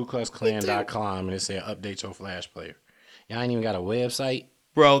went to KuKluxKlan.com and it said update your Flash player. Y'all ain't even got a website,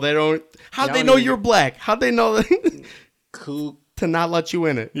 bro. They don't. How'd they know you're black? How'd they know that? To not let you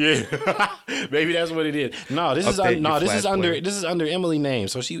in it? Yeah, maybe that's what it is. No, this is under Emily name.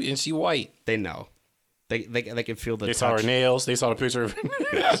 So she white. They know. They can feel the. They saw her nails. They saw the picture of.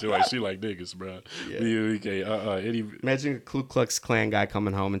 she like niggas, bro. Yeah. Imagine a Ku Klux Klan guy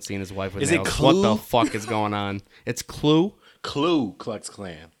coming home and seeing his wife with nails. Is it Clue? What the fuck is going on? It's Clue. Ku Klux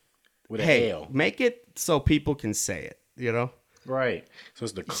Klan with an L. Make it so people can say it. You know. Right. So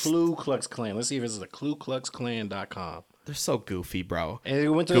it's the Ku Klux Klan. Let's see if it's the KuKluxKlan.com. They're so goofy, bro. And it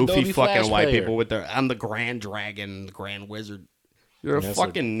went to goofy Adobe fucking Flash white player. people with their. I'm the Grand Dragon, the Grand Wizard. You're a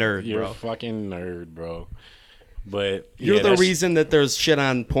fucking nerd, bro. You're a fucking nerd, bro. But you're the reason that there's shit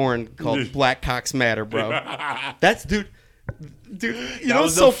on porn called Black Cocks Matter, bro. That's dude. Dude, you That know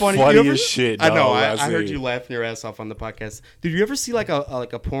was what's so the funny? funniest shit, I know. dog, I heard seen. you laughing your ass off on the podcast. Did you ever see like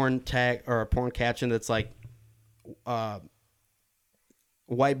a porn tag or a porn caption that's like,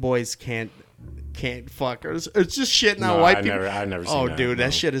 white boys can't fuck, or it's just shitting on white people? I've never seen Oh, that. dude, no.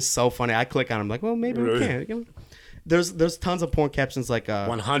 that shit is so funny. I click on them like, well, maybe we can. You know? There's tons of porn captions like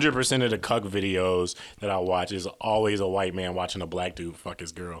 100% of the cuck videos that I watch is always a white man watching a black dude fuck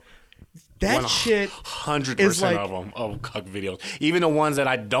his girl. that shit. 100% like- of them of cuck videos. Even the ones that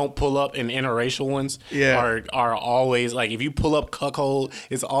I don't pull up in interracial ones Yeah. are always like, if you pull up cuckold,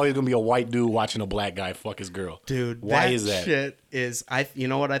 it's always gonna be a white dude watching a black guy fuck his girl. Dude, why is that? Shit is you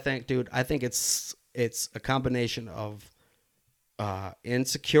know what I think, dude? I think it's a combination of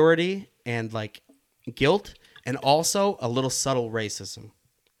insecurity and like guilt, and also a little subtle racism.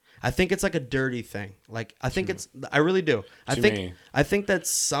 I think it's like a dirty thing. Like I think I really do. I you think mean? I think that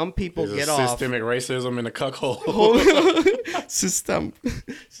some people There's get a off systemic racism in the cuckold.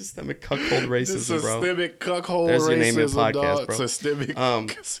 systemic cuckold racism, bro. Systemic cuckold There's your name of your racism, podcast, dog. bro.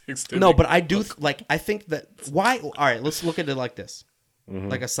 Systemic. No, but I do like. I think that why. All right, let's look at it like this,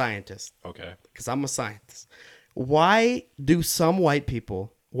 like a scientist, Okay. because I'm a scientist. Why do some white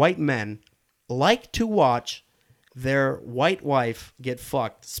people, white men, like to watch their white wife get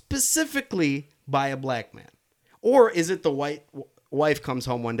fucked specifically by a black man? Or is it the white wife comes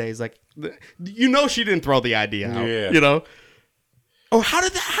home one day, is like, you know, she didn't throw the idea out, Yeah. you know? Or how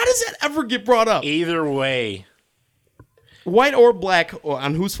does that ever get brought up? Either way, White or black, or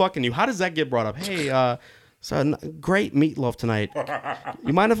on who's fucking you? How does that get brought up? Hey, so great meatloaf tonight.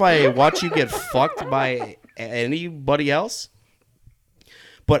 You mind if I watch you get fucked by anybody else?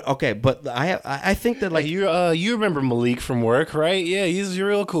 But okay, but I think that like you remember Malik from work, right? Yeah, he's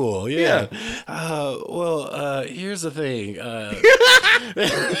real cool. Yeah. Here's the thing.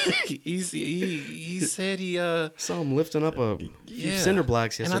 He said he saw him lifting up a few cinder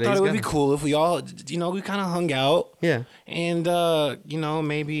blocks yesterday. and I thought it would be cool if we all, we kind of hung out. Yeah. And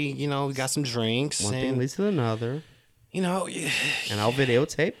maybe we got some drinks. One and thing leads to another, and and I'll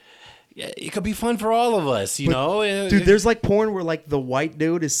videotape. yeah, it could be fun for all of us. Dude, there's like porn where like the white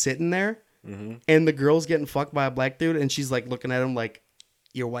dude is sitting there, and the girl's getting fucked by a black dude, and she's like looking at him like,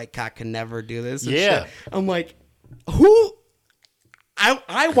 your white cock can never do this. And Yeah. shit. I'm like, who?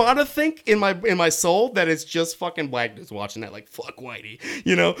 I want to think in my soul that it's just fucking black dudes watching that, like, fuck Whitey,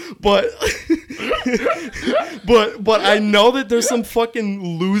 you know. But but I know that there's some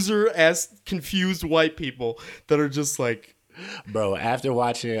fucking loser ass confused white people that are just like, Bro, after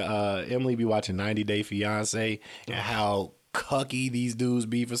watching Emily be watching 90 Day Fiance and how cucky these dudes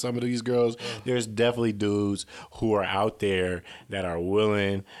be for some of these girls, there's definitely dudes who are out there that are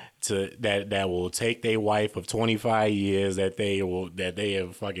willing to that will take their wife of 25 years that they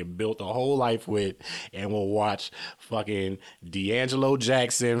have fucking built a whole life with, and will watch fucking D'Angelo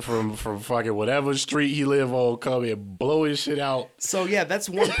Jackson from fucking whatever street he live on come and blow his shit out. so yeah, that's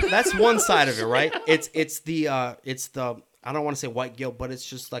one side of it, right? It's the I don't want to say white guilt, but it's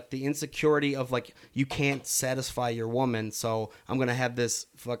just like the insecurity of like, you can't satisfy your woman, so I'm gonna have this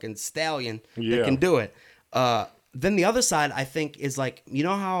fucking stallion that can do it. Then the other side, I think, is like, you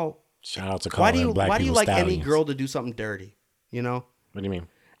know how Shout out to why calling do black you people like any stallions. girl to do something dirty? You know, What do you mean?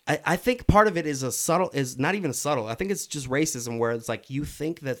 I think part of it is is not even subtle. I think it's just racism, where it's like, you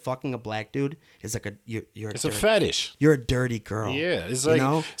think that fucking a black dude is like It's a fetish. you're a dirty girl. Yeah, it's you like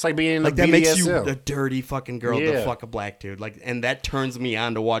know? it's like being in Like the that BDSM. makes you a dirty fucking girl to Yeah. fuck a black dude. Like, and that turns me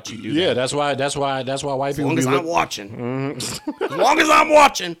on to watch you do Yeah, that. that's why white As people long be as I'm look- watching. As long as I'm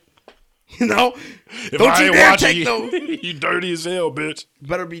watching. You know? If Don't I you ain't dare watching, take those. you dirty as hell, bitch.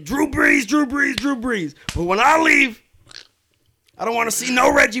 Better be Drew Brees. But when I leave, I don't want to see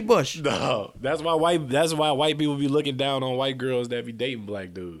no Reggie Bush. No, that's why white people be looking down on white girls that be dating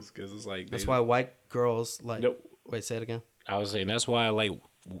black dudes, because it's like That's why white girls like... Nope. Wait, say it again. I was saying that's why like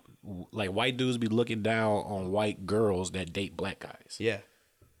white dudes be looking down on white girls that date black guys. Yeah.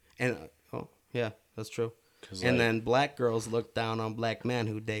 And, yeah, that's true. 'Cause, And like- then black girls look down on black men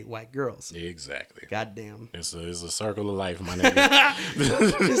who date white girls. Exactly. Goddamn. It's a circle of life, my nigga.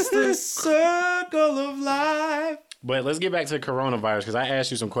 It's the circle of life. But let's get back to coronavirus, because I asked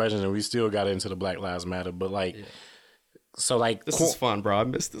you some questions and we still got into the Black Lives Matter. But like, so like, This is fun, bro. I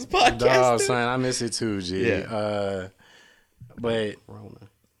missed this podcast. dog, dude. son, I miss it too, G. Yeah. But Rona.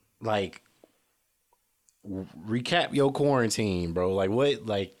 like, recap your quarantine, bro. Like what,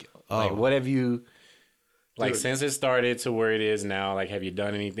 like what have you, like, Dude. since it started to where it is now? Like, have you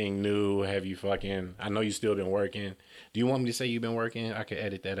done anything new? Have you fucking? I know you still been working. Do you want me to say you've been working? I could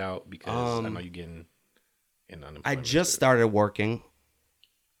edit that out because I know you getting in unemployment. I just started working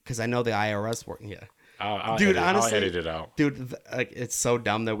because I know the IRS working. Yeah. Dude, honestly, I'll edit it out. Dude, like, it's so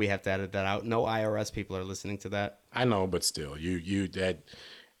dumb that we have to edit that out. No IRS people are listening to that. I know, but still, you that.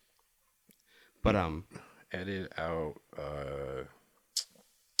 But edit out.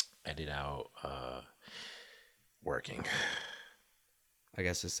 Edit out. Working. I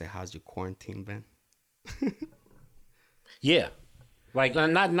guess just say, how's your quarantine been? Yeah. Like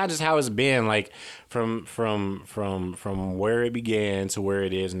not just how it's been, like from where it began to where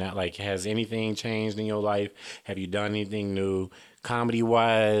it is now. Like, has anything changed in your life? Have you done anything new, comedy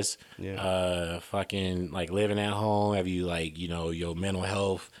wise? Yeah. Fucking like living at home. Have you like your mental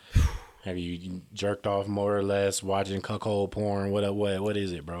health? Have you jerked off more or less? Watching cuckold porn? What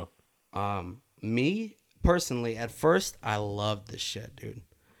is it, bro? Me personally, at first, I loved this shit, dude.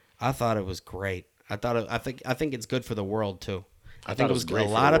 I thought it was great. I think it's good for the world too. I think it was great. A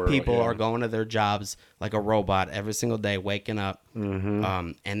lot of people are going to their jobs like a robot every single day, waking up.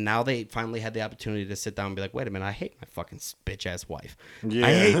 Mm-hmm. And now they finally had the opportunity to sit down and be like, wait a minute, I hate my fucking bitch ass wife. Yeah.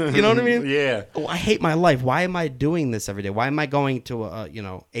 I hate, you know what I mean? Yeah. Oh, I hate my life. Why am I doing this every day? Why am I going to a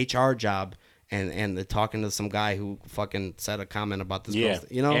HR job and talking to some guy who fucking said a comment about this girl?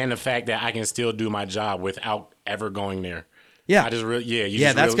 You know? And the fact that I can still do my job without ever going there. Yeah. I just really,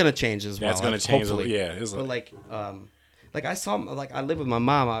 that's gonna change as well. That's gonna change. Hopefully. Yeah. But like I saw, like I live with my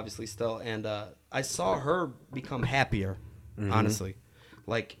mom obviously still, and I saw her become happier. Mm-hmm. Honestly,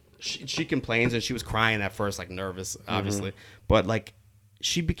 like she complains and she was crying at first, like nervous, obviously, but like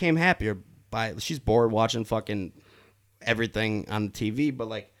she became happier she's bored watching fucking everything on the TV, but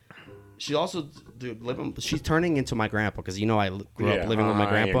like she also, dude, she's turning into my grandpa because I grew up living with my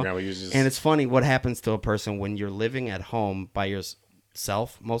grandpa, and it's funny what happens to a person when you're living at home by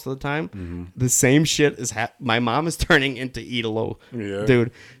yourself most of the time. Mm-hmm. The same shit is my mom is turning into Idolo. Yeah.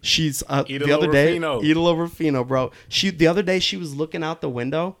 Dude, she's the other day Idolo Rufino, bro. The other day she was looking out the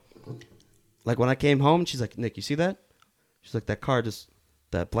window, like when I came home, she's like, Nick, you see that? She's like, that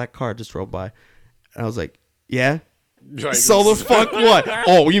black car just drove by. And I was like, yeah. Like, so the fuck what?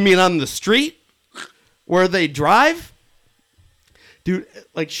 Oh, you mean on the street where they drive? Dude,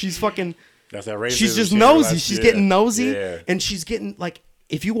 like she's fucking. That's that racism. She's just nosy. She's getting nosy, and she's getting like.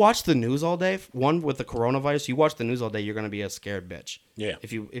 If you watch the news all day, one with the coronavirus, you watch the news all day, you're gonna be a scared bitch. Yeah.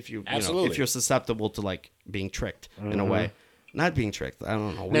 If you if you're susceptible to like being tricked in a way, not being tricked. I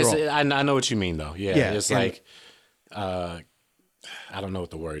don't know. I know what you mean though. Yeah. It's like, I don't know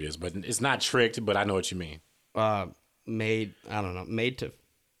what the word is, but it's not tricked. But I know what you mean. Made to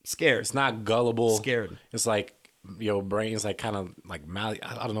scared. It's not gullible. Scared. It's like your brain's like kind of like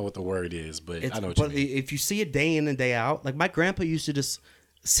I don't know what the word is, but I know what you mean. But if you see it day in and day out, like my grandpa used to just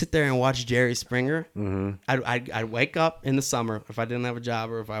sit there and watch Jerry Springer. Mm-hmm. I'd wake up in the summer if I didn't have a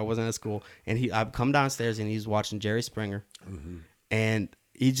job or if I wasn't at school, and I'd come downstairs and he's watching Jerry Springer, and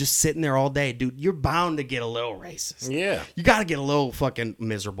he's just sitting there all day, dude. You're bound to get a little racist. Yeah, you got to get a little fucking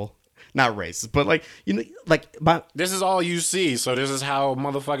miserable. Not racist, but like this is all you see. So this is how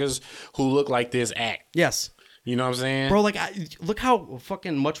motherfuckers who look like this act. Yes, you know what I'm saying, bro. Like, look how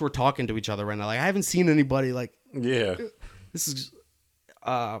fucking much we're talking to each other right now. Like, I haven't seen anybody like. Yeah. This is,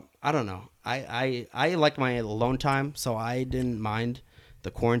 I don't know. I like my alone time, so I didn't mind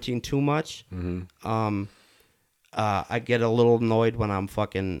the quarantine too much. Mm-hmm. I get a little annoyed when I'm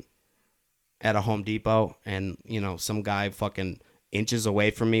fucking at a Home Depot and some guy fucking inches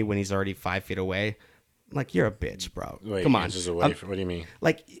away from me when he's already 5 feet away. Like, you're a bitch, bro. Wait, come on. Inches away from, what do you mean?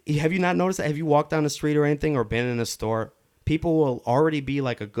 Like, have you not noticed that? Have you walked down the street or anything or been in a store? People will already be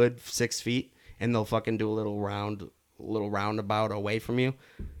like a good 6 feet and they'll fucking do a little roundabout away from you.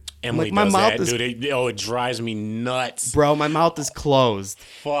 Emily does that, dude. It drives me nuts. Bro, my mouth is closed.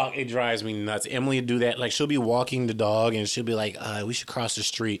 Fuck, it drives me nuts. Emily would do that. Like, she'll be walking the dog, and she'll be like, we should cross the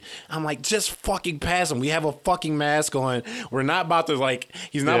street. I'm like, just fucking pass him. We have a fucking mask on. We're not about to, like,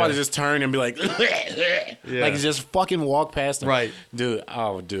 he's not about to just turn and be like, like, just fucking walk past him. Right. Dude,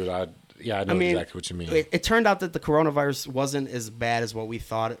 I know exactly what you mean. It turned out that the coronavirus wasn't as bad as what we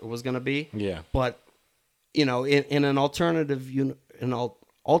thought it was going to be. Yeah. But, in an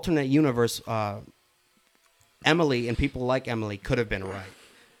alternate universe, Emily and people like Emily could have been right.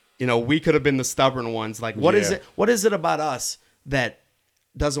 We could have been the stubborn ones. Like, what is it? What is it about us that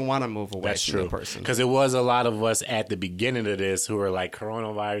doesn't want to move away from the person? Because it was a lot of us at the beginning of this who were like,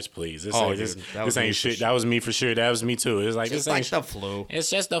 coronavirus, please. This ain't shit. That was me for sure. That was me too. It was like, this ain't the flu. It's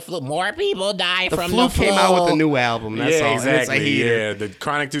just the flu. More people die from the flu. The flu came out with a new album. That's all. Exactly. Yeah, the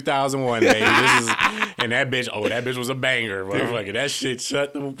Chronic 2001, baby. And that bitch was a banger, motherfucker. That shit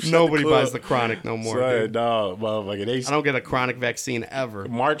shut Nobody buys the Chronic no more. Dude. Dog, motherfucker. I don't get a Chronic vaccine ever.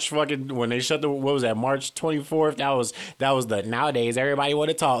 March fucking when they shut what was that? March 24th. That was the nowadays everybody want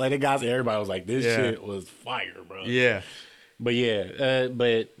to talk. Let it guys. Everybody was like, this Yeah. shit was fire, bro. Yeah. But yeah,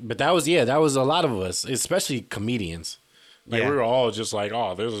 but that was a lot of us, especially comedians. Like Yeah. we were all just like,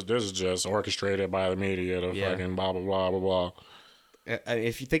 oh, this is just orchestrated by the media to Yeah. fucking blah blah blah blah blah.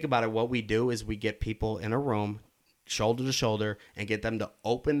 If you think about it, what we do is we get people in a room, shoulder to shoulder, and get them to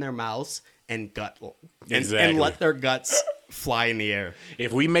open their mouths and Exactly. let their guts fly in the air.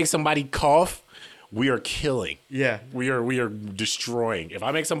 If we make somebody cough, we are killing. Yeah. We are destroying. If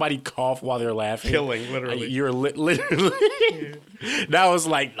I make somebody cough while they're laughing, Killing, literally. You're literally. That was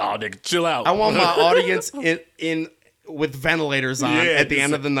like, oh, nigga, chill out. I want my audience in with ventilators on Yeah, at the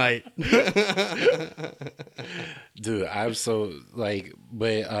end of the night. Dude, I'm so like,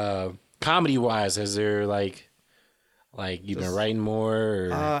 but comedy wise, has there like you've been writing more?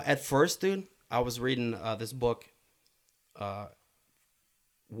 Or? At first, dude, I was reading this book,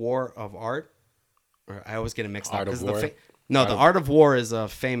 War of Art. Or I always get it mixed Art up. of 'cause War? The Art of War is a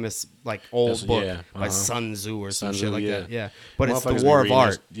famous like old That's- book yeah, by uh-huh. Sun Tzu or some Sun shit Tzu, like yeah. that. Yeah, but it's the Motherfuckers War been of reading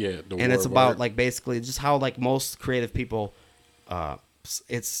Art. this- yeah, the and War it's of about Art. like basically just how like most creative people,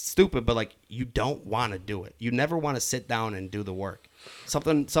 it's stupid, but like you don't want to do it. You never want to sit down and do the work.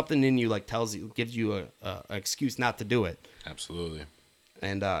 Something in you like gives you a excuse not to do it. Absolutely.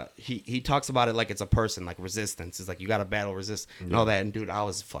 And he talks about it like it's a person, like resistance. It's like you got to battle resist and all that. And dude, I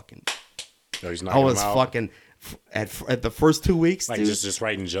was fucking. No, he's I knocking was them out. fucking at the first 2 weeks, Like dude. just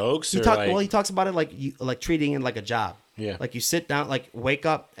writing jokes. He Or he talks about it like like treating it like a job. Yeah. Like you sit down, like wake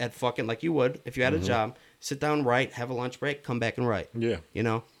up at fucking like you would if you had a job. Sit down, write, have a lunch break, come back and write. Yeah. You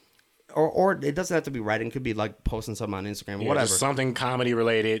know, or it doesn't have to be writing. It could be like posting something on Instagram or Yeah, whatever. just something comedy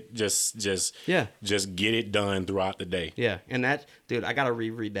related. Just Yeah. Just get it done throughout the day. Yeah, and that, dude, I gotta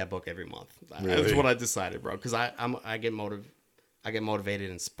reread that book every month. That's Really? what I decided, bro. Because I get motivated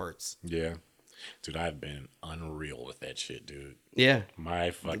in spurts. Yeah. Dude, I've been unreal with that shit, dude. Yeah,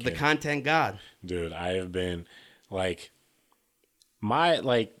 My fucking the content god. dude, I have been like my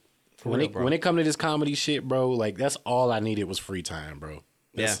like when real, it bro. when it come to this comedy shit, bro, like that's all I needed was free time, bro.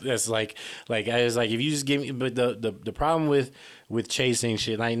 That's like I was like if you just give me, but the problem with chasing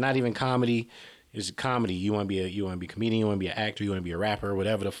shit, like not even comedy is comedy. You want to be a comedian, you want to be an actor, you want to be a rapper,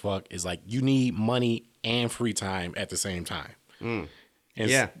 whatever the fuck, is like you need money and free time at the same time. And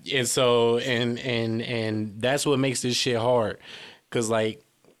Yeah. and so and that's what makes this shit hard, cause like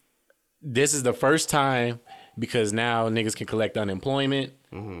this is the first time, because now niggas can collect unemployment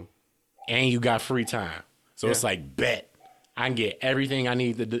and you got free time, so it's like bet I can get everything I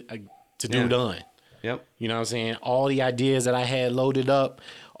need to do done. Yep. You know what I'm saying? All the ideas that I had loaded up,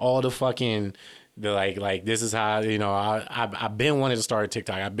 all the fucking like this is how, you know, I've been wanting to start a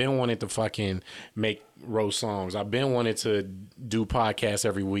TikTok. I've been wanting to fucking make roast songs. I've been wanting to do podcasts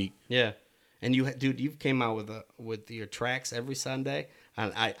every week. Yeah, and you came out with your tracks every Sunday.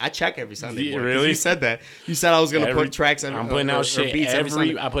 And I check every Sunday. Yeah, boy, 'cause really? You said that. You said I was gonna put tracks. I'm putting out shit beats every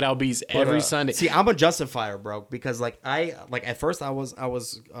Sunday. I put out beats every Sunday. See, I'm a justifier, bro, because like at first I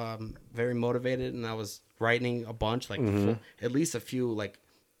was very motivated and I was writing a bunch, like at least a few like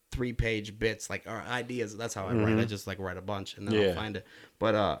 3-page bits, like or ideas. That's how I write. I just like write a bunch and then I'll find it.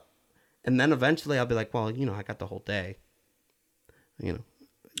 But and then eventually I'll be like, well, you know, I got the whole day. You know.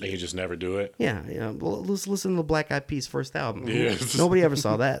 And you just never do it. Yeah, yeah. Well, let's listen to the Black Eyed Peas' first album. Yeah. Nobody ever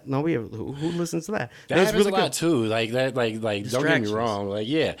saw that. Nobody ever, who listens to that? That happens a lot too. Like that, like don't get me Distractions. wrong. Like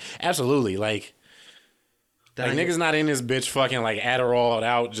yeah, absolutely. Like niggas not in this bitch fucking like Adderall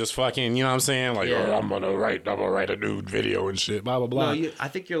out, just fucking, you know what I'm saying? Like, Yeah. oh, I'm gonna write a new video and shit, blah blah blah. No, I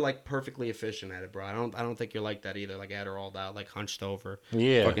think you're like perfectly efficient at it, bro. I don't think you're like that either. Like Adderall out, like hunched over.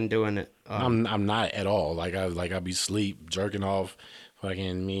 Yeah. fucking doing it. I'm not at all. I be sleep, jerking off,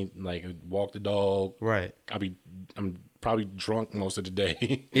 fucking me, like walk the dog. Right. I'm probably drunk most of the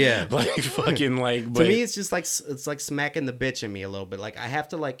day. Yeah. like fucking like. But To me, it's just like it's like smacking the bitch in me a little bit. Like I have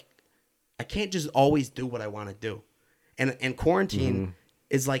to like, I can't just always do what I want to do, and quarantine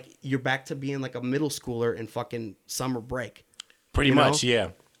is like you're back to being like a middle schooler in fucking summer break. pretty you know? much, yeah.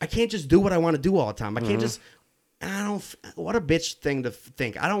 I can't just do what I want to do all the time. I can't just. I don't. What a bitch thing to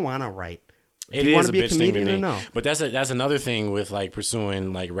think. I don't want to write. It Do you is want a to be a bitch thing to comedian me. or no? But that's another thing with like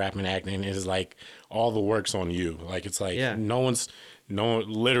pursuing like rap and acting is like all the work's on you. Like it's like Yeah.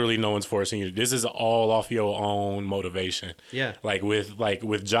 literally no one's forcing you. This is all off your own motivation. Yeah. Like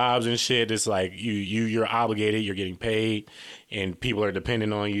with jobs and shit, it's like you're obligated, you're getting paid, and people are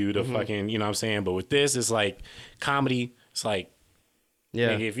depending on you to fucking, you know what I'm saying? But with this, it's like comedy, it's like Yeah.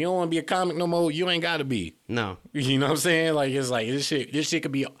 nigga, if you don't want to be a comic no more, you ain't gotta be. No. You know what I'm saying? Like it's like this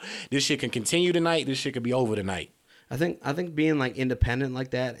shit can continue tonight. This shit could be over tonight. I think being like independent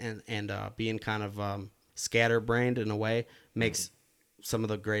like that and being kind of scatterbrained in a way makes some of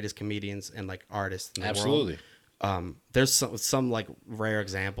the greatest comedians and like artists in the Absolutely. world. There's some like rare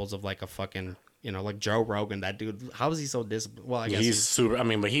examples of like a fucking, you know, like Joe Rogan. That dude, how is he so disciplined? Well, I guess He's super. I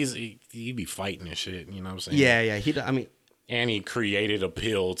mean, but he be fighting and shit. You know what I'm saying? yeah. I mean, And he created a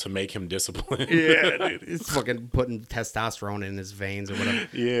pill to make him disciplined. yeah, dude, it's fucking putting testosterone in his veins or whatever.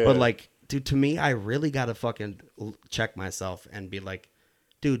 Yeah. But like, dude, to me, I really gotta fucking check myself and be like,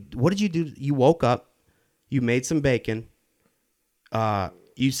 dude, what did you do? You woke up, you made some bacon.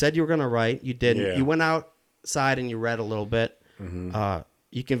 You said you were gonna write, you didn't. Yeah. You went outside and you read a little bit.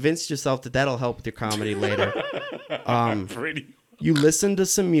 You convinced yourself that that'll help with your comedy later. Pretty. You listened to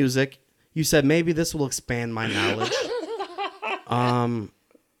some music. You said maybe this will expand my knowledge.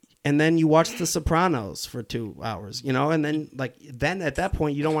 And then you watched The Sopranos for 2 hours, you know, and then at that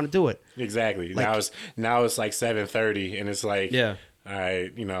point you don't want to do it. Exactly. Like- now it's like 7:30, and it's like, Yeah. all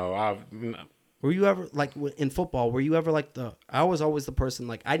right, you know, Were you ever like in football? Were you ever like I was always the person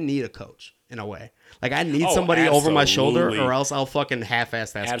like I need a coach in a way. Like I need somebody over my shoulder, absolutely. or else I'll fucking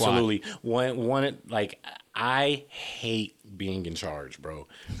half-ass that squad. absolutely one like I hate being in charge, bro.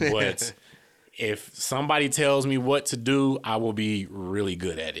 But if somebody tells me what to do, I will be really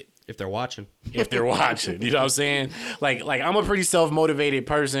good at it. If they're watching. If they're watching, you know what I'm saying? Like I'm a pretty self-motivated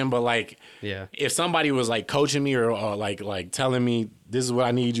person, but like, Yeah. if somebody was like coaching me or like telling me this is what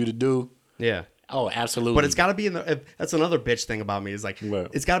I need you to do, Yeah. oh, absolutely. But it's got to be in the. That's another bitch thing about me is like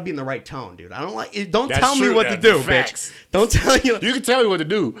What? it's got to be in the right tone, dude. I don't like. Don't That's tell me true. what to That's do, facts. bitch. Don't tell you. You can tell me what to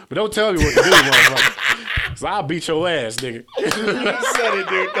do, but don't tell me what to do, motherfucker. So I'll beat your ass, nigga. You said it,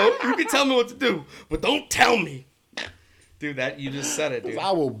 dude. You can tell me what to do, but don't tell me, dude. That you just said it, dude.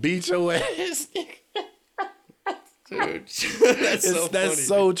 I will beat your ass, nigga. Dude, that's so That's funny,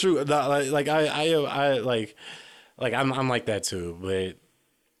 so true. No, like I like I'm like that too, but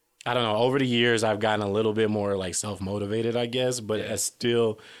I don't know. Over the years, I've gotten a little bit more like self motivated, I guess. But Yeah.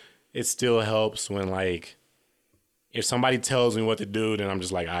 it still helps when like if somebody tells me what to do, then I'm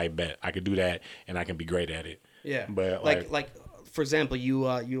just like, I bet I could do that and I can be great at it. Yeah, But like for example, you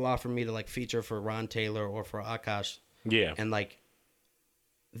offered me to like feature for Ron Taylor or for Akash, yeah, and like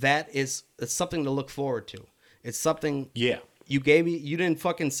it's something to look forward to. It's something yeah. you gave me. You didn't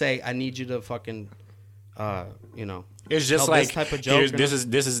fucking say I need you to fucking, you know. It's just tell like this type of joke. here's- or this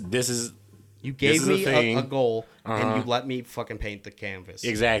nothing. is You gave is the me thing. a goal, and Uh-huh. you let me fucking paint the canvas.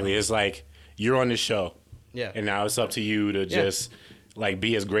 exactly. It's like you're on this show, Yeah. and now it's up to you to just like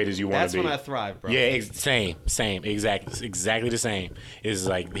be as great as you want That's to be. when I thrive, bro. Yeah, same, exactly the same. It's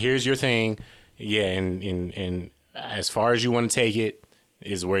like here's your thing, yeah, and as far as you want to take it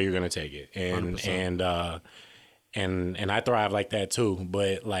is where you're gonna take it, and 100%. and I thrive like that too.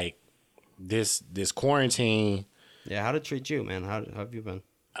 But like this quarantine, Yeah, how to treat you, man? How have you been?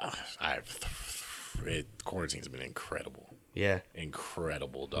 quarantine's been incredible. Yeah.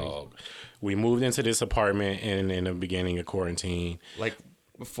 Incredible, dog. We moved into this apartment in the beginning of quarantine, Like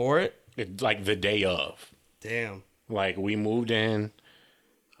before it? like the day of. Damn. Like we moved in.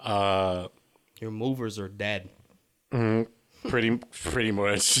 Your movers are dead. Pretty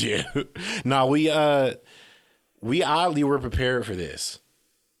much, yeah. No, we oddly were prepared for this.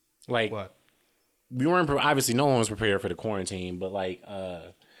 Like What? we weren't obviously no one was prepared for the quarantine, but like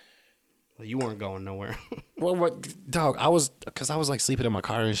You weren't going nowhere. well, what dog? I was like sleeping in my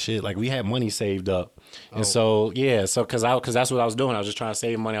car and shit. Like we had money saved up, and so yeah, so because that's what I was doing. I was just trying to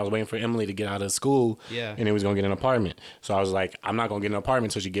save money. I was waiting for Emily to get out of school, Yeah. and then we was gonna get an apartment. So I was like, I'm not gonna get an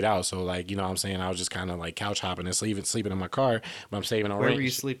apartment until she get out. So like, you know what I'm saying? I was just kind of like couch hopping and sleeping in my car, but I'm saving on Where rent. were you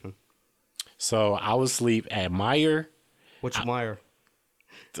sleeping? So I was sleep at Meyer. Which Meyer?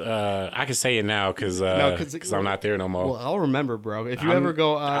 I can say it now because 'cause I'm not there no more. Well, I'll remember, bro. If you I'm- ever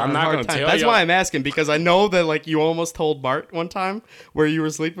go I'm on not hard gonna times. tell That's y'all. why I'm asking, because I know that like you almost told Bart one time where you were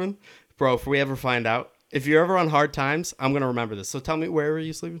sleeping. Bro, if we ever find out, if you're ever on hard times, I'm gonna remember this. So tell me, where were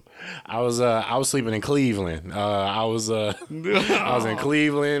you sleeping? I was sleeping in Cleveland. I was in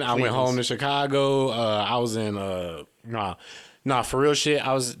Cleveland. I went home to Chicago. I was in nah, for real shit.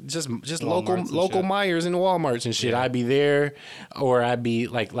 I was just local Walmarts and shit. Myers and Walmarts and shit. I'd be there, or I'd be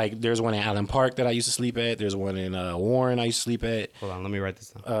like there's one in Allen Park that I used to sleep at. There's one in Warren I used to sleep at. Hold on, let me write this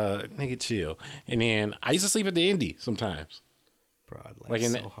down. Nigga, chill. And then I used to sleep at the Indy sometimes. Bro, I'd laugh like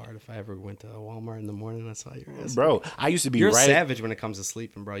in so the- hard if I ever went to Walmart in the morning and I saw your ass. Bro, I used to be You're right. savage when it comes to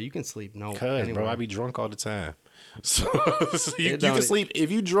sleeping, bro. You can sleep Cause, anywhere. bro, I be drunk all the time. So, you don't- can sleep if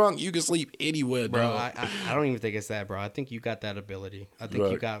you drunk. You can sleep anywhere, Bro, dog. I don't even think it's that, bro. I think you got that ability. I think you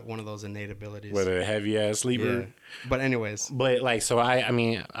Right. got one of those innate abilities. With a heavy ass sleeper. Yeah. But anyways, But like, so I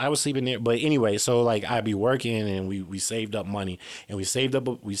mean, I was sleeping there. But anyway, so like, I'd be working, and we saved up money, and we saved up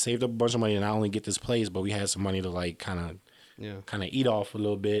a bunch of money to not only get this place, but we had some money to like kind of kind of eat off a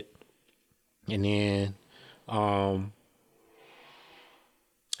little bit, and then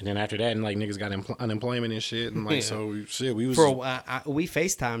after that, and like niggas got unemployment and shit, and like so we was we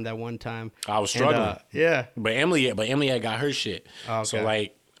FaceTimed at one time. I was struggling, but Emily had got her shit, so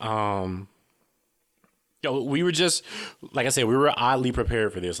like we were just, like I said, we were oddly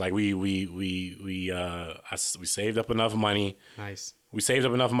prepared for this. Like we saved up enough money. Nice. We saved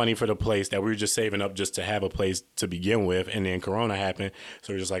up enough money for the place that we were just saving up just to have a place to begin with, and then Corona happened,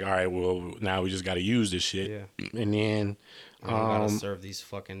 so we're just like, all right, well now we just got to use this shit. Yeah. And then I gotta serve these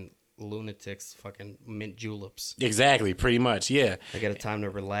fucking lunatics fucking mint juleps. Exactly, pretty much, yeah. I get a time to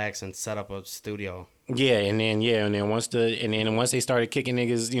relax and set up a studio. Yeah, and then once they started kicking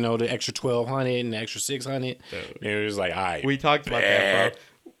niggas, you know, the extra 1,200 and the extra 600, it was like, all right. We talked about that, bro.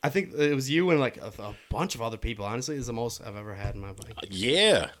 I think it was you and like a bunch of other people. Honestly, it's the most I've ever had in my life.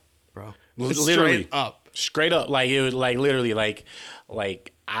 Yeah, bro. Literally straight up. Like it was like literally like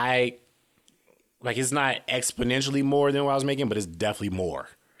it's not exponentially more than what I was making, but it's definitely more.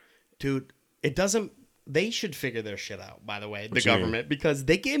 Dude, it doesn't. They should figure their shit out. By the way, the government, because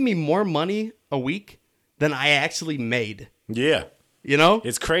they gave me more money a week than I actually made. Yeah. You know?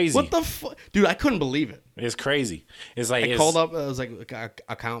 It's crazy. What the fuck? Dude, I couldn't believe it. It's crazy. It's like... I called up, it was like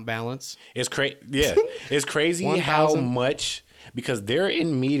account balance. It's crazy. Yeah. It's crazy how much... Because they're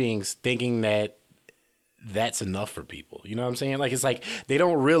in meetings thinking that that's enough for people. You know what I'm saying? Like, it's like they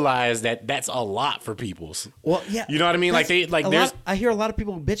don't realize that that's a lot for people. Well, yeah. You know what I mean? Like, there's... I hear a lot of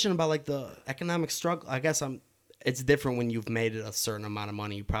people bitching about, like, the economic struggle. I guess it's different when you've made it a certain amount of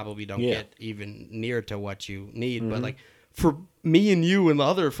money. You probably don't get even near to what you need. But, like... For me and you and the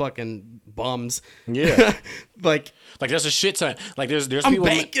other fucking bums, like there's a shit ton. Like there's I'm people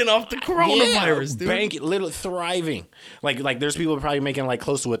banking off the coronavirus, dude. Literally thriving. Like there's people probably making like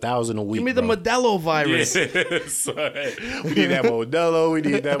close to 1,000 a week. Give me the Modelo virus. We need that Modelo. We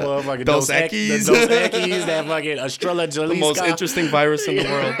need that motherfucking Dos Equis. Dos Equis. That fucking Estrella Jalisco. The most interesting virus in the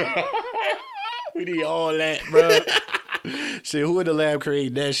world. We need all that, bro. Shit, who in the lab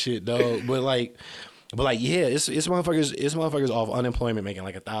create that shit, dog? But yeah, it's motherfuckers off unemployment making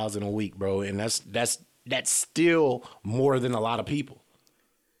like 1,000 a week, bro, and that's still more than a lot of people.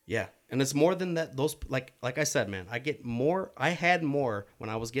 Yeah, and it's more than that. Those like I said, man, I had more when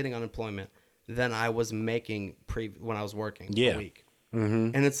I was getting unemployment than I was making when I was working a week.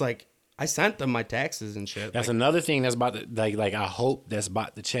 Mm-hmm. And it's like I sent them my taxes and shit. That's another thing that's about to like I hope that's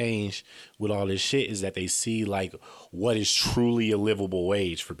about to change with all this shit is that they see like what is truly a livable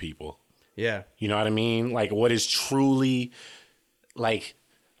wage for people. Yeah. You know what I mean? Like what is truly like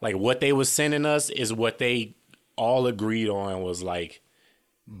what they was sending us is what they all agreed on was like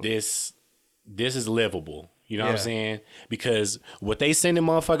this is livable. You know what I'm saying? Because what they sending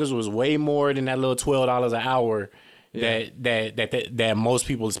motherfuckers was way more than that little $12 an hour that most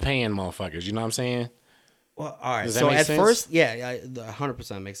people is paying motherfuckers. You know what I'm saying? Well, all right. So at first,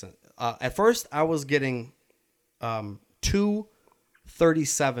 100% makes sense. At first I was getting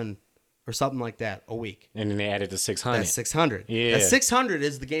 $237 or something like that a week. And then they added the 600. That's 600. Yeah. That 600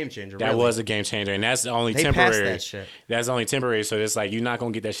 is the game changer. That was a game changer. And that's only temporary. Passed that shit. That's only temporary. So it's like, you're not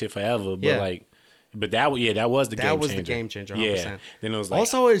going to get that shit forever. But that was the game changer. That was the game changer. 100%. Yeah. Then it was like,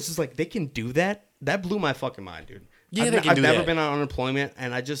 also, it's just like, they can do that. That blew my fucking mind, dude. Yeah, I've never been on unemployment,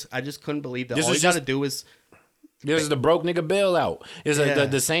 and I just couldn't believe that. All you got to do is... This is the broke nigga bailout. It's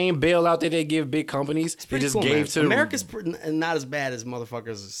the same bailout that they give big companies. They just gave to America's not as bad as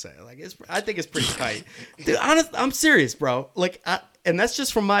motherfuckers say. Like I think it's pretty tight. Dude, I'm serious, bro. Like, and that's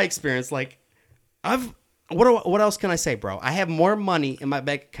just from my experience. Like, what else can I say, bro? I have more money in my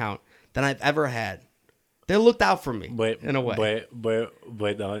bank account than I've ever had. They looked out for me, in a way.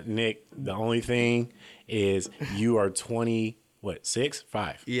 But Nick, the only thing is you are 20. What, 6?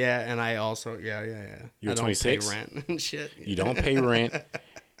 5? Yeah, and I also, yeah. You're 26? I don't pay rent and shit. You don't pay rent.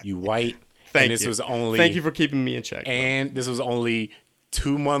 You white. Thank you for keeping me in check. And this was only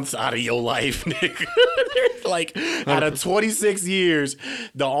 2 months out of your life, nigga. Like, out of 26 years,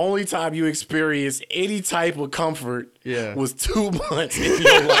 the only time you experienced any type of comfort was 2 months in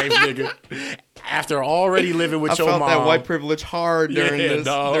your life, nigga. After already living with your mom. I felt that white privilege hard during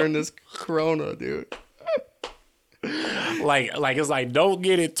this corona, dude. Like it's like, don't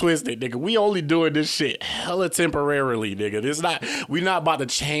get it twisted, nigga. We only doing this shit hella temporarily, nigga. We're not about to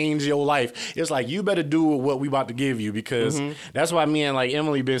change your life. It's like, you better do what we about to give you, because that's why me and like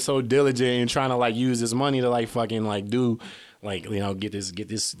Emily been so diligent in trying to like use this money to like fucking like do like, you know, get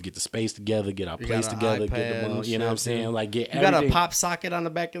the space together, get our place together, get the money, you know what I'm saying? Like, get everything. You got a pop socket on the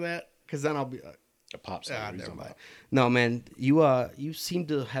back of that? Because then I'll be a pop socket. No, man, you seem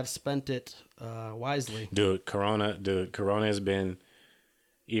to have spent it wisely. Dude, Corona has been,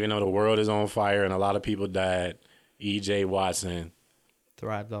 even though the world is on fire and a lot of people died, EJ Watson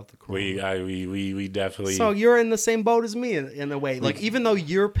Thrived off the corona. we definitely. So you're in the same boat as me in a way. Like even though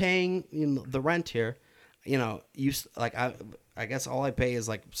you're paying the rent here, you like I guess all I pay is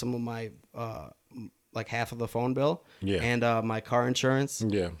like some of my like half of the phone bill. Yeah. And my car insurance.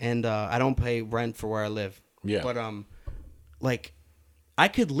 Yeah. And I don't pay rent for where I live. Yeah. But like I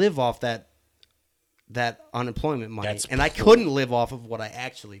could live off that unemployment money, and I couldn't live off of what I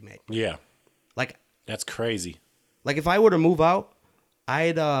actually make. Yeah. Like That's crazy. Like if I were to move out,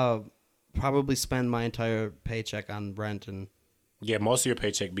 I'd probably spend my entire paycheck on rent and. Yeah, most of your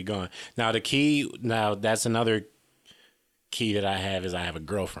paycheck be gone. Now that's another key that I have is I have a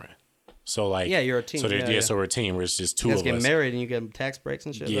girlfriend. So like you're a team. So so we're a team. We're just two of us. You guys get married and you get tax breaks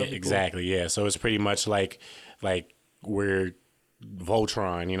and shit. Yeah, exactly. Cool. Yeah, so it's pretty much like we're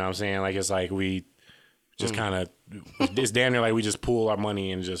Voltron. You know what I'm saying? Like it's like we just kind of it's damn near like we just pool our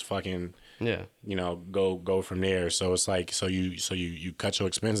money and just fucking go from there. So it's like so you cut your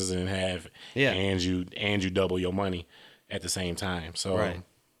expenses in half and you double your money at the same time. So right.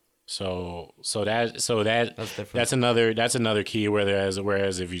 So that's another key. Whereas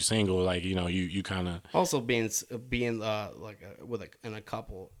if you're single, like you kind of also being like in a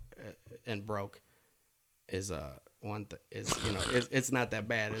couple and broke is one is it's not that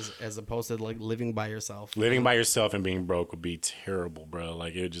bad as opposed to like living by yourself. Living by yourself and being broke would be terrible, bro.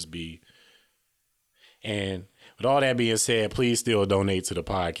 Like it would just be. And with all that being said, please still donate to the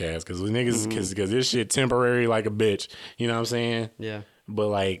podcast because niggas because this shit temporary like a bitch. You know what I'm saying? Yeah. But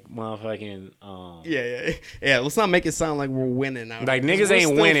like motherfucking yeah. Let's not make it sound like we're winning now. Like niggas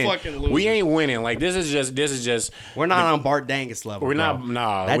ain't winning. We ain't winning. Like this is just. We're not on Bart Dangus level. We're not.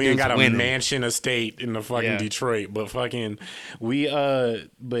 Nah, that we ain't got a mansion estate in the fucking Yeah. Detroit. But fucking we But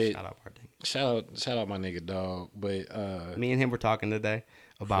shout out Bart Dangus. Shout out my nigga dog. But me and him were talking today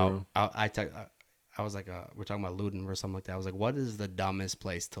about. I was like, we're talking about looting or something like that. I was like, what is the dumbest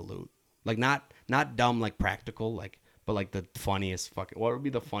place to loot? Like not dumb like practical like. But like the funniest fucking, what would be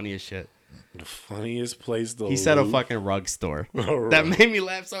the funniest shit? The funniest place to He said a fucking rug store. That made me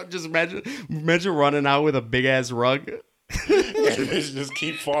laugh. So just imagine running out with a big ass rug. That bitch just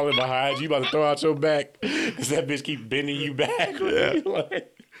keep falling behind you. You about to throw out your back because that bitch keep bending you back. Yeah.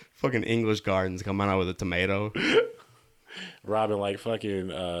 Like, fucking English Gardens coming out with a tomato. Robbing like fucking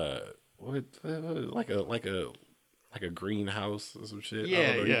like a greenhouse or some shit.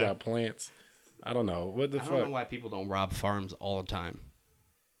 Yeah, You got plants. I don't know. What the fuck? I don't know why people don't rob farms all the time.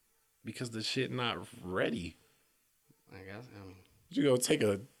 Because the shit not ready. I guess. You go take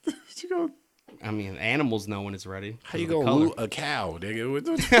a. You go. I mean, animals know when it's ready. How you gonna loot a cow, nigga?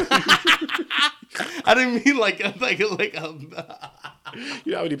 I didn't mean like a.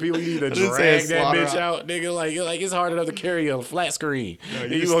 You know how many people you need to drag that bitch out, nigga? Like it's hard enough to carry a flat screen. No,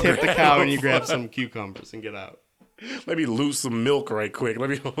 you just tip the cow and you grab some cucumbers and get out. Let me loot some milk right quick.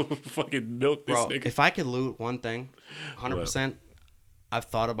 Let me fucking milk this nigga. If I could loot one thing, 100%,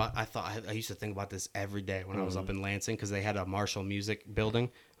 I used to think about this every day when I was up in Lansing because they had a Marshall Music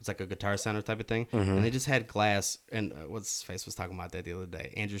building. It's like a guitar center type of thing. And they just had glass. And what's his face was talking about that the other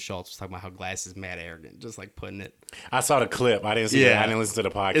day. Andrew Schultz was talking about how glass is mad arrogant. Just like putting it. I saw the clip. I didn't see that. I didn't listen to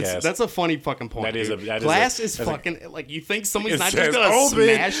the podcast. That's a funny fucking point. Glass is fucking like you think somebody's not just says, going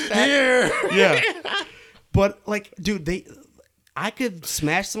to smash that? Here. Yeah. But like, dude, I could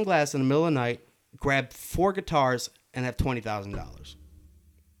smash some glass in the middle of the night, grab 4 guitars, and have $20,000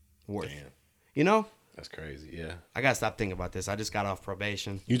 worth. Damn. You know? That's crazy. Yeah. I gotta stop thinking about this. I just got off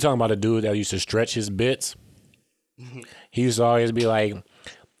probation. You talking about a dude that used to stretch his bits? He used to always be like,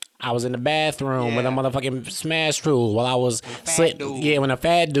 I was in the bathroom with a motherfucking smash tool while I was sitting. Yeah, when a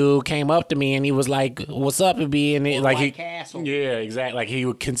fat dude came up to me and he was like, "What's up, B?" And it, like he, Castle. Yeah, exactly. Like he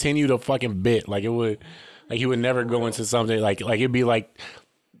would continue to fucking bit. Like it would. Like he would never go into something like it'd be like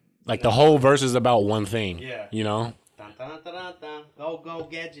the whole verse is about one thing. Yeah. You know? Dun, dun, dun, dun, dun. Go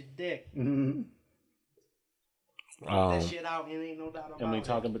get your dick. That shit out and ain't no doubt about it. And we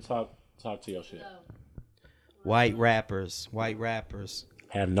talk to your shit. White rappers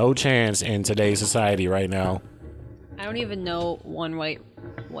have no chance in today's society right now. I don't even know one white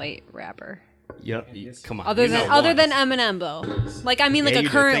rapper. Yep. Come on. Other than Eminem though. Like I mean like a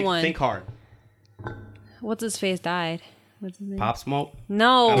current one. Think hard. What's his face died? What's his name? Pop Smoke?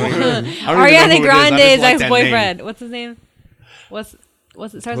 No. Ariana Grande's ex-boyfriend. What's his name? What's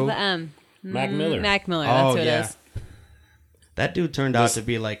it starts with the M? Mac Miller. Mac Miller. That's who it is. That dude turned out to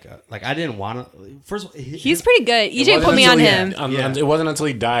be like I didn't want to. First, of all, He's pretty good. EJ wasn't put me until- on yeah. him. Yeah. It wasn't until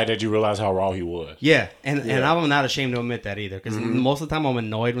he died that you realized how raw he was. Yeah, and I'm not ashamed to admit that either, because most of the time I'm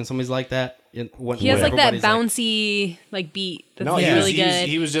annoyed when somebody's like that. He has like that bouncy like beat that's No, like, he really was, good.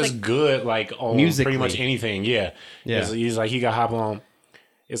 he was just good, like on Musically. pretty much anything. Yeah. He's like he got hop on.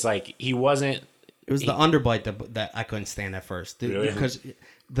 It's like he wasn't. It was the underbite that I couldn't stand at first, dude, Really? because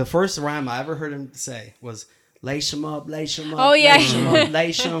the first rhyme I ever heard him say was "Lace 'em up, lace 'em up, Oh, yeah. lace 'em up,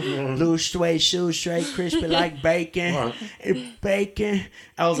 lace 'em, blue suede shoes, straight crispy like bacon, bacon."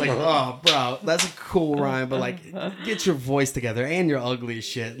 I was like, "Oh, bro, that's a cool rhyme, but like, get your voice together, and you're ugly as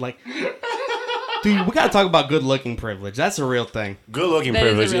shit." Like, dude, we gotta talk about good looking privilege. That's a real thing. Good looking That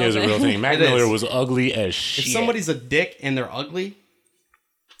is a privilege real is a real thing. thing. Mac It is. Miller was ugly as shit. If somebody's a dick and they're ugly,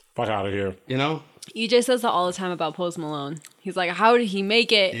 fuck out of here. you know, EJ says that all the time about Post Malone. He's like, how did he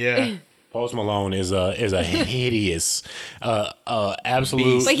make it? yeah. Post Malone is a hideous,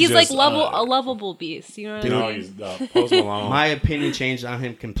 absolute. But he's just, like a lovable beast. You know what I No, mean? he's Post Malone. My opinion changed on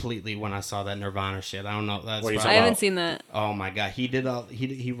him completely when I saw that Nirvana shit. I don't know. That's What are you I probably- haven't seen that. Oh my god, he did.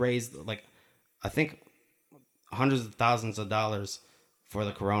 He raised like, I think, hundreds of thousands of dollars for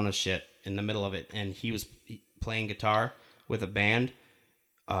the Corona shit in the middle of it, and he was playing guitar with a band,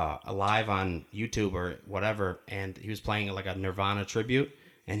 live on YouTube or whatever, and he was playing like a Nirvana tribute,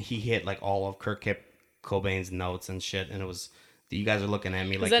 and he hit like all of Kurt Cobain's notes and shit, and it was. You guys are looking at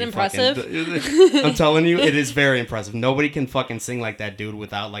me like that you impressive? fucking- I'm telling you, it is very impressive. Nobody can fucking sing like that dude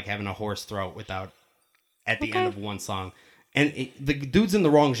without like having a hoarse throat without at the end of one song. And the dude's in the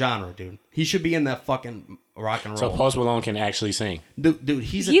wrong genre, dude. He should be in that fucking rock and So roll. Post Malone can actually sing. Dude,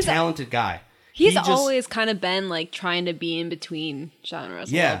 he's a He's- talented guy. He's He just- always kind of been like trying to be in between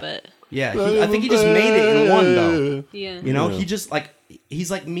genres a little bit. Yeah, I think he just made it in one though. Yeah. You know, he just like he's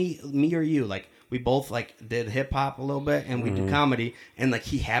like me or you. Like we both like did hip hop a little bit, and we do comedy, and like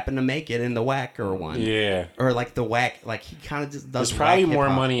he happened to make it in the Whacker one. Yeah. Or like the Whack, like he kind of just does. There's probably whack more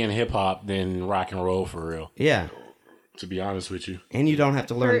hip-hop. money in hip hop than rock and roll for real. Yeah, To be honest with you. and you don't have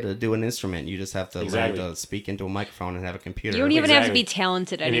to learn For- to do an instrument. You just have to Exactly. learn to speak into a microphone and have a computer. You don't even have to Exactly. be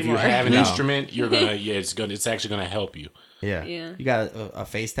talented And if anymore. you have an No. instrument, you're gonna it's actually gonna help you. Yeah. Yeah. You got a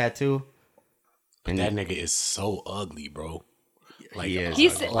face tattoo. And That nigga is so ugly, bro. Like He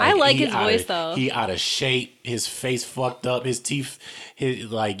is. I like he his outta- voice, though. He out of shape. His face fucked up. His teeth,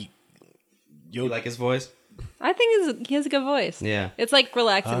 his like. you like his voice? I think he has a good voice. Yeah. It's like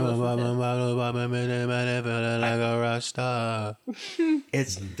relaxing. to listen to.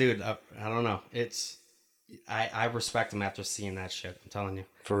 It's dude. I don't know. It's I respect him after seeing that shit. I'm telling you.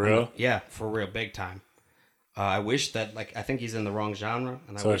 For real? Yeah, for real, big time. I wish that like I think he's in the wrong genre.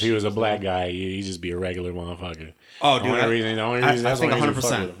 And I So if wish he was a black guy, he'd just be a regular motherfucker. oh The dude, only reason, I that's the think only reason 100%.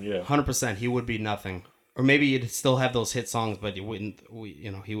 fuck with him. Yeah. 100%. He would be nothing, or maybe he'd still have those hit songs, but he wouldn't.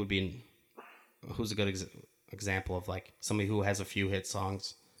 He would be. Who's a good example of like somebody who has a few hit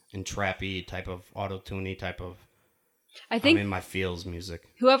songs and trappy type of auto-tuney type of. I I'm think in my feels music.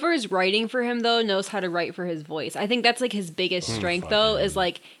 whoever is writing for him though knows how to write for his voice. I think that's like his biggest strength though is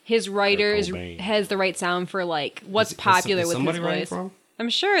like his writers Cobain. has the right sound for like what's Is popular with somebody his writing voice. for him? I'm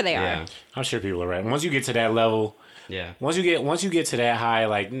sure they Yeah, are. I'm sure people are right. Once you get to that level, yeah. once you get to that high,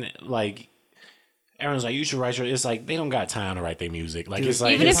 like everyone's like, you should write your. It's like they don't got time to write their music. Like it's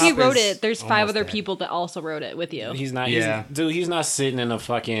like Even if you hip-hop wrote is it, there's 5 almost other dead. people that also wrote it with you. he's not. Yeah. He's not sitting in a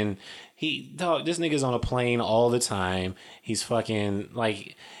fucking. This nigga's on a plane all the time. He's fucking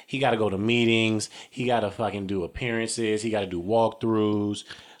like he got to go to meetings. He got to fucking do appearances. He got to do walkthroughs.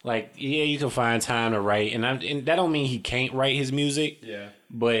 Like yeah, you can find time to write, and that don't mean he can't write his music. Yeah.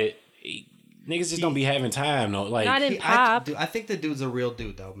 But niggas just don't be having time though. Like Not in pop. I think the dude's a real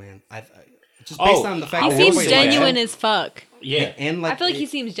dude thode, man. Just Oh, based on the fact He that seems everybody likes genuine him. as fuck. yeah. and like I feel like he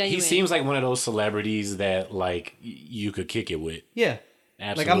seems genuine. He seems like one of those celebrities that like you could kick it with. yeah.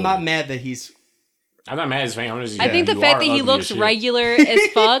 Absolutely. Like I'm not mad that he's I'm not mad at his fan. I'm just, I think the you fact are that he ugly looks as shit. regular as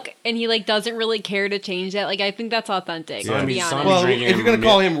fuck and he like doesn't really care to change that, like I think that's authentic. Yeah. To be Some- honest. well. drinking If you're gonna mid-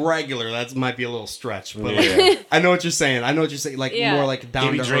 call him regular, that might be a little stretch. But Yeah. like, I know what you're saying. Like Yeah. more like He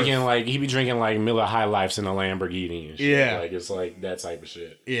down be to drinking earth. like Miller High Lifes in a Lamborghini and shit. Yeah. Like it's like that type of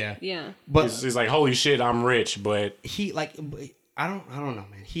shit. Yeah. Yeah. But It's like holy shit, I'm rich, but he like I don't know,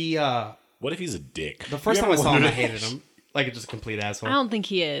 man. He what if he's a dick? the first You time I ever saw him, I wondered hated that? him. Like just a complete asshole. I don't think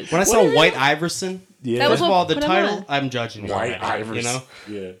he is. When I saw White Iverson, Yeah. That was first of what all, the put him title, on. I'm judging you White already, Iverson.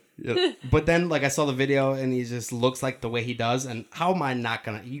 you know. Yeah. But then, like, I saw the video, and he just looks like the way he does. And how am I not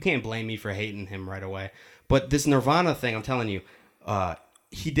gonna? You can't blame me for hating him right away. But this Nirvana thing, I'm telling you,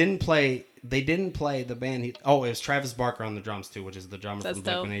 he didn't play. They didn't play the band. It was Travis Barker on the drums too, which is the drummer That's from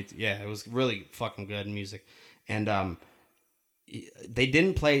dope. Blink-182. Yeah, it was really fucking good music. And they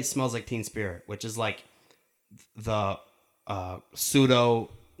didn't play "Smells Like Teen Spirit," which is like the pseudo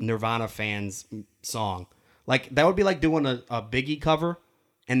Nirvana fans song. Like that would be like doing a Biggie cover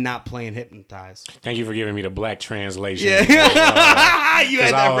and not playing "Hypnotize." Thank you for giving me the black translation. Yeah, you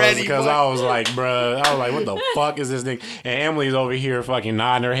had that ready. Because I was like, bruh, what the fuck is this thing? And Emily's over here fucking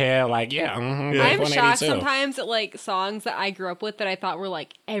nodding her head like, yeah. I'm shocked sometimes at like songs that I grew up with that I thought were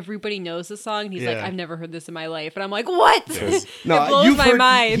like everybody knows the song. And he's like, I've never heard this in my life, and I'm like, what? It blows my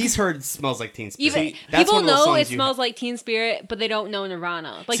mind. He's heard "Smells Like Teen Spirit." Even people know it smells like Teen Spirit, but they don't know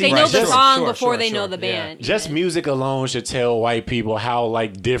Nirvana. Like they know the song before they know the band. Yeah. Just music alone should tell white people how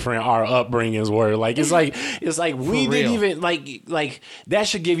like different our upbringings were. Like it's like we didn't even like that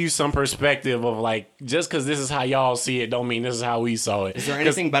should give you some perspective of like just because this is how y'all see it don't mean this is how we saw it. Is there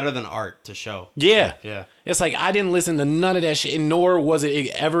anything better than art to show? Yeah. It's like I didn't listen to none of that shit, nor was it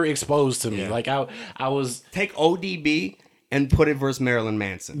ever exposed to me. Like I was take ODB and put it versus Marilyn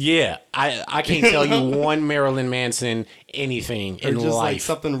Manson. Yeah, I can't tell you one Marilyn Manson anything in just life. Like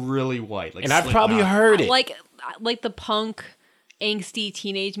something really white. Like and I've probably heard it. Like the punk angsty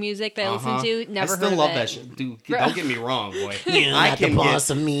teenage music that I listen to. Never heard of it. I still love that shit. Dude, don't get me wrong, boy. I can boss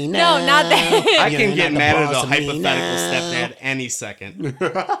of me now. No, not that. I can get mad at a hypothetical stepdad any second.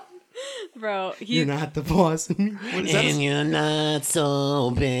 Bro, you're not the boss of me. What is and you're not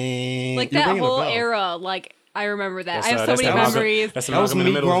so big. Like that whole era, like I remember that. I have so many memories. That was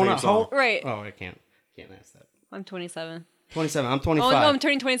me growing up. Right. Oh, I can't ask that. I'm 27. 27. I'm 25. Oh, no, I'm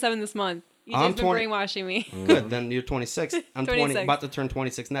turning 27 this month. You guys been brainwashing me. Good. Then you're 26. I'm 26. About to turn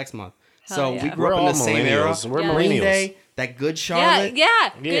 26 next month. Hell so yeah. we grew up in the same era. We're Green millennials. Day, that Good Charlotte. Yeah.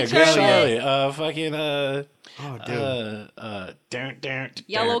 Good Charlotte. Fucking oh, dude.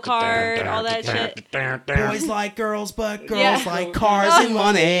 Yellow Card, all that shit. Boys like girls, but girls like cars and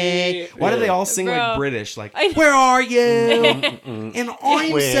money. Why do they all sing like British? Like, where are you? And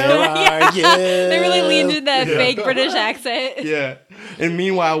I'm where are you? They really leaned into that fake British accent. Yeah. And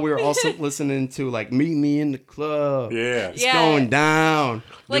meanwhile, we were also listening to like "Meet Me in the Club." Yeah. It's going down.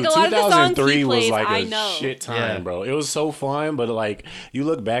 Like dude, a lot of the songs he plays, was like I a know. shit time, bro. It was so fun, but like you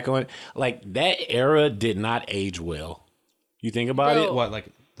look back on it, like that era did not age well. You think about it? What, like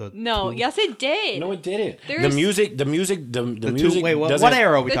yes, it did. No, it didn't. There's... The music. Wait, what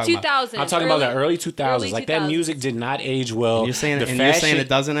era are we talking about? The 2000s. I'm talking about the early 2000s. Like that music did not age well. You're saying it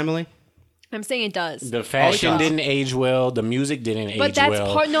doesn't, Emily? I'm saying it does. The fashion didn't age well. The music didn't age well. But that's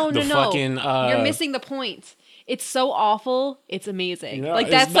part. No. Fucking, you're missing the point. It's so awful. It's amazing. No, like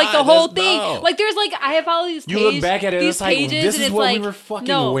that's like the whole thing. No. Like there's like I have all these pages. You look back at it, it's like this is what we were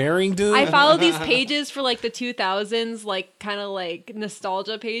fucking wearing, dude. I follow these pages for like the 2000s, like kind of like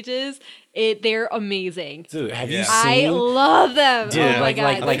nostalgia pages. They're amazing. Dude, have you seen? I love them. Dude, oh my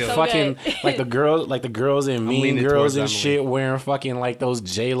god, like so fucking good. like the girls in Mean Girls and shit wearing fucking like those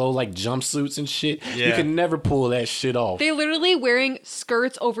J-Lo like jumpsuits and shit. Yeah. You can never pull that shit off. They're literally wearing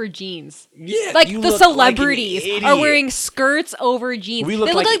skirts over jeans. Yeah, like the celebrities are wearing skirts over jeans. They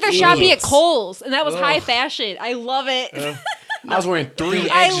look like they're shopping at Kohl's, and that was high fashion. I love it. I was wearing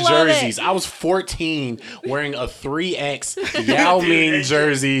 3X jerseys. I was 14 wearing a 3X Yao Ming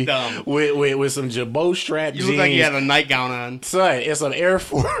jersey with some Jabot strap jeans. You look like you had a nightgown on. Son, it's an Air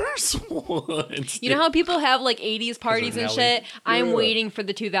Force One. You know how people have like 80s parties and shit? I'm waiting for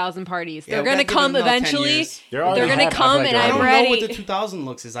the 2000 parties. They're going to give come it about 10 eventually. years. They're going to come and I'm ready. I don't know what the 2000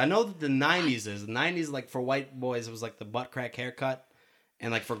 looks is. I know that the 90s is. The 90s, like for white boys, it was like the butt crack haircut.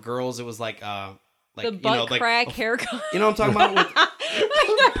 And like for girls, it was like the butt crack haircut. You know what I'm talking about?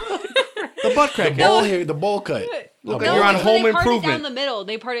 The butt crack hair. The bowl cut. Look, you're on Home they Improvement. Part it down the middle.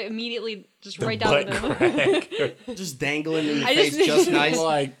 They part it immediately, just right down the middle. Just dangling in your face, just nice.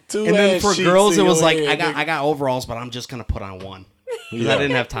 Like and then for girls, it was like I got overalls, but I'm just gonna put on one. Because I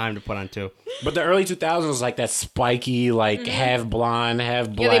didn't have time to put on two. But the early 2000s was like that spiky, like half blonde, half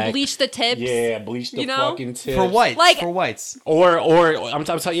black. Yeah, they bleached the tips. Yeah, bleached the fucking tips. For whites. Like, for whites. Or I'm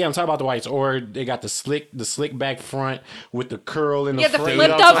talking about the whites. Or they got the slick back front with the curl in the front. Yeah, the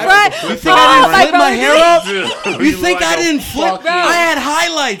flipped up front. You think I didn't flip my hair up? You think I didn't flip? I had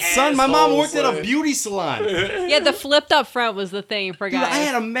highlights, son. My mom worked at a beauty salon. Yeah, the flipped up front was the thing for guys. Dude, I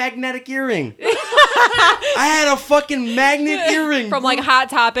had a magnetic earring. I had a fucking magnet earring. From like Hot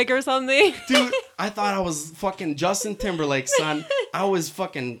Topic or something. Dude, I thought I was fucking Justin Timberlake, son. I was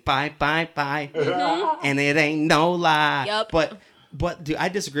fucking bye. And it ain't no lie. Yep. But dude, I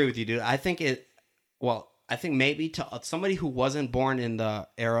disagree with you, dude. I think maybe to somebody who wasn't born in the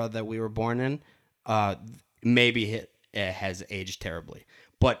era that we were born in, maybe it has aged terribly.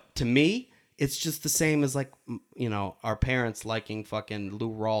 But to me, it's just the same as like, you know, our parents liking fucking Lou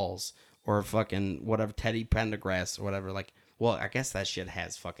Rawls or fucking whatever, Teddy Pendergrass or whatever. Like, Well, I guess that shit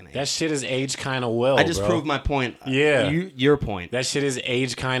has fucking aged. That shit is aged kind of well, I just bro. proved my point. Yeah. Your point. That shit is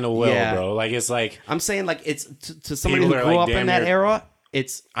aged kind of well, bro. Like, it's like... I'm saying, like, it's to somebody who grew up in that era,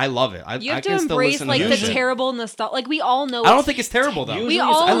 I love it. You have to embrace, like, the terrible nostalgia. Like, we all know... I don't think it's terrible, though. We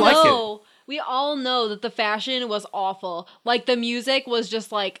all know that the fashion was awful. Like, the music was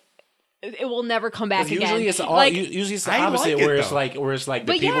just, like... It will never come back again. Usually it's the opposite, where it's like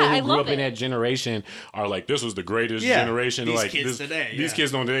the people who grew up in that generation are like, this was the greatest generation. These like kids today, these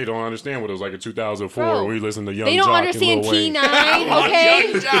kids today don't understand what it was like in 2004 when we listened to Young Jock. They don't understand T9,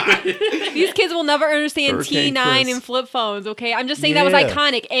 okay? These kids will never understand T9 and flip phones, okay? I'm just saying that was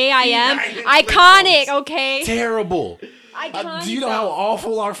iconic. AIM, iconic, okay? Terrible. Iconic. Do you know how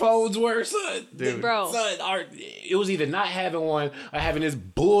awful our phones were, son? Dude. Bro. Son, it was either not having one or having this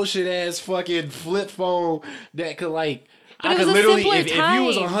bullshit ass fucking flip phone that could like... But I could literally, if you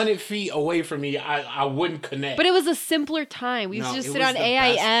was 100 feet away from me, I wouldn't connect. But it was a simpler time. We used to just sit on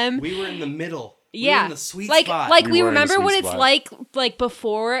AIM. We were in the middle. Yeah, we were in the sweet spot. Like we remember what it's like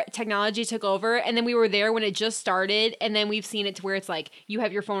before technology took over, and then we were there when it just started, and then we've seen it to where it's like you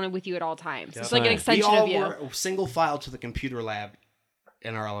have your phone with you at all times. It's like an extension of you. We all were single file to the computer lab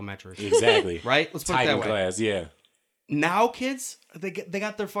in our elementary. Exactly. Right? Let's put it that way. Class, yeah. Now kids, they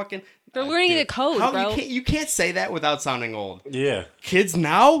got their fucking... They're learning the code, bro. You can't say that without sounding old. Yeah. Kids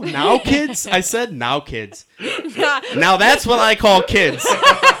now kids. I said now kids. Now that's what I call kids.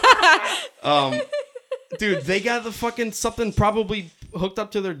 Dude, they got the fucking something probably hooked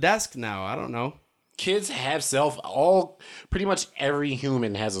up to their desk now. I don't know. Kids have pretty much every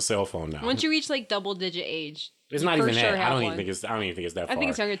human has a cell phone now. Once you reach like double digit age. It's not even that. I don't even think it's that far. I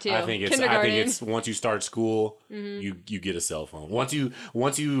think it's younger too. I think it's once you start school, you get a cell phone. Once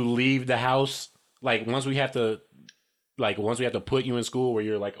you leave the house, like once we have to put you in school where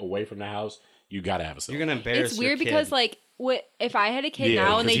you're like away from the house, you gotta have a cell phone. You're gonna embarrass. It's weird your kid. because like if I had a kid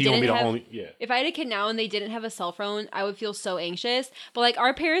now and they didn't have if I had a kid now and they didn't have a cell phone, I would feel so anxious. But like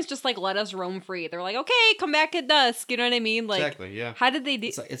our parents just like let us roam free. They're like, okay, come back at dusk. You know what I mean? Like exactly. Yeah. How did they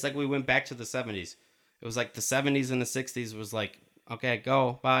do? It's like we went back to the 70s. It was like the 70s and the 60s was like, okay,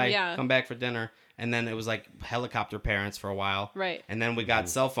 go, bye, come back for dinner. And then it was like helicopter parents for a while. Right. And then we got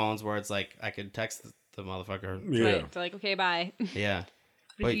cell phones where it's like I could text the motherfucker. Yeah. Right. They're like, okay, bye. Yeah.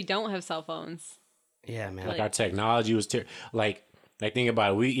 But if you don't have cell phones. Yeah, man. Like our technology was like think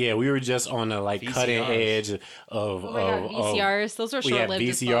about it. We were just on the like VCRs. Cutting edge of VCRs. Those were short lived. We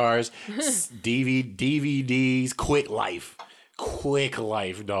had VCRs, DVDs, Quick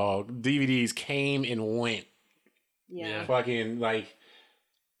life, dog. DVDs came and went. Yeah. Fucking like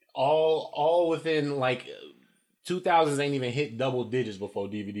all within like 2000s ain't even hit double digits before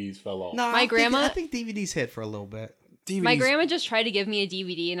DVDs fell off. No, I think DVDs hit for a little bit. DVDs. My grandma just tried to give me a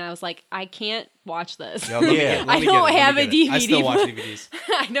DVD, and I was like, I can't watch this. Yeah, I don't have a DVD. I still watch DVDs.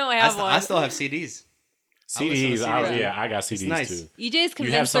 I don't have one. I still have CDs. CDs, I got CDs nice. too. EJ's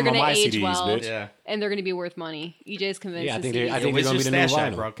convinced they're going to age CDs, well, bitch. And they're going to be worth money. EJ's convinced. Yeah, I think they're going to be the new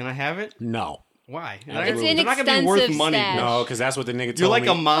vinyl. Bro, can I have it? No. Why? It's an not gonna be worth money. Stash. No, because that's what the nigga told me. You're like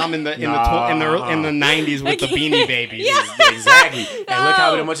a mom in the 90s with the Beanie Babies. Exactly. And look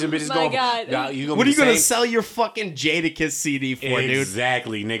how much the bitches going. What are you gonna sell your fucking Jadakiss CD for, dude?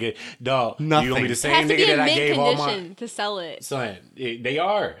 Exactly, nigga. Dog, nothing. You gonna be the same nigga that I gave all my to sell it. Son, they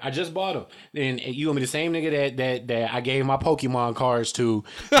are. I just bought them. And you gonna be the same nigga that I gave my Pokemon cards to.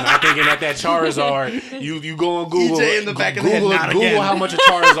 Not thinking that Charizard. You go on Google. EJ in the back of the head, not Google again. how much a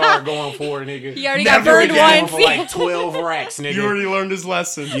Charizard going for, nigga. He already got burned once. For like 12 racks, nigga. You already learned his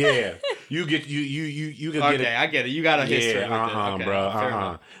lesson. Yeah. You can get it. Okay, I get it. You got a history. Yeah, okay,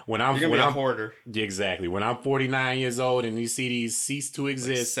 bro. When I'm a hoarder. Exactly. When I'm 49 years old and these CDs cease to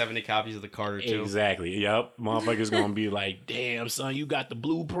exist. Like 70 copies of the Carter too. Exactly. Yep. Motherfuckers gonna be like, damn, son, you got the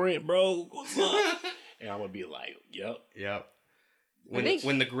blueprint, bro. What's up? And I'm gonna be like, yep.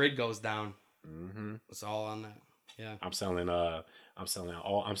 When the grid goes down, it's all on that. Yeah. I'm selling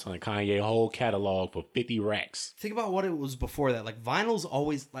Kanye whole catalog for 50 racks. Think about what it was before that. Like vinyl's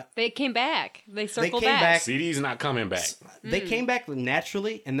always they came back. They circled back. CD's not coming back. They came back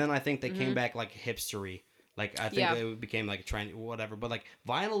naturally, and then I think they came back like hipstery. Like I think it became like a trend, whatever. But like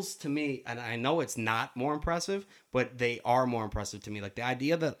vinyls to me, and I know it's not more impressive, but they are more impressive to me. Like the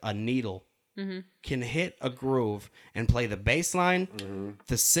idea that a needle can hit a groove and play the bass line,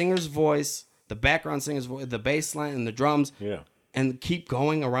 the singer's voice, the background singer's voice, the bass line, and the drums. Yeah. And keep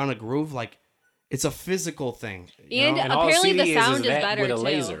going around a groove, like it's a physical thing. And apparently the sound is better with a too.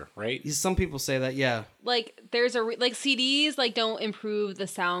 laser, right? Some people say that, yeah. Like there's like CDs like don't improve the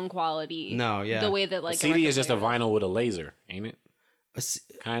sound quality. No, yeah. The way that like a CD is just a vinyl with a laser, ain't it?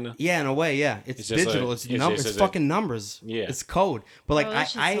 Kind of. Yeah, in a way, yeah. It's digital. It's fucking numbers. Yeah. It's code. But like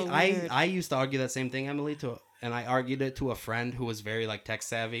I I used to argue that same thing, Emily, and I argued it to a friend who was very like tech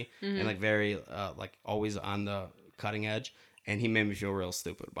savvy and like very like always on the cutting edge, and he made me feel real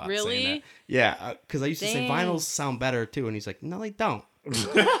stupid about saying that. Yeah, because I used to say vinyls sound better too, and he's like, no, they don't.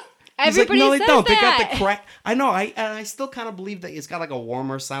 Everybody no, they says don't. That. They got the crack. I know. I still kind of believe that it's got like a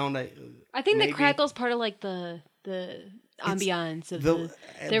warmer sound. I think maybe. The crackle's part of like the ambiance of the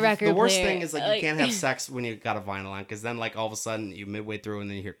record. The worst player. thing is like you can't have sex when you got a vinyl on, because then like all of a sudden you midway through and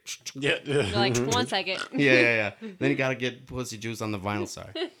then you hear. Yeah. You're like 1 second. Yeah. Then you gotta get pussy juice on the vinyl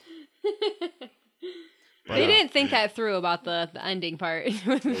side. They didn't think that through about the ending part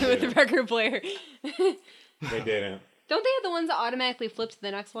with the record player. They didn't. Don't they have the ones that automatically flip to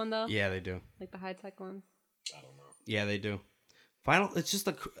the next one though? Yeah, they do. Like the high-tech ones? I don't know. Yeah, they do. Vinyl, it's just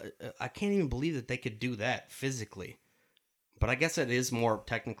I can't even believe that they could do that physically. But I guess it is more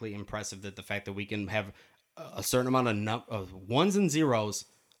technically impressive that the fact that we can have a certain amount of ones and zeros,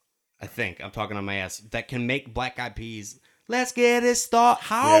 I think, I'm talking on my ass, that can make Black Eyed Peas. Let's get it started.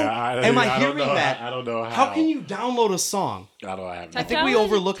 How am I hearing that? I don't know how. How can you download a song? I don't have. I think we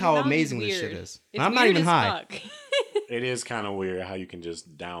overlook how amazing this shit is. I'm not even high. It is kind of weird how you can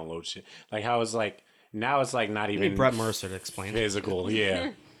just download shit. Like how it's like now it's like not even Brett Mercer to explain physical.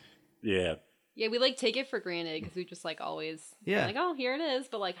 Yeah. Yeah, we like take it for granted because we just like always like, oh, here it is.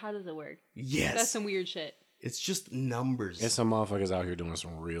 But like, how does it work? Yes, that's some weird shit. It's just numbers. It's some motherfuckers out here doing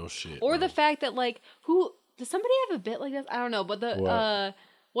some real shit. Or the fact that like does somebody have a bit like this? I don't know, but the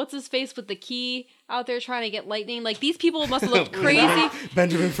what's his face with the key out there trying to get lightning? Like these people must have looked crazy.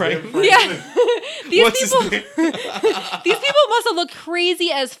 Benjamin Franklin. Yeah. These people must have looked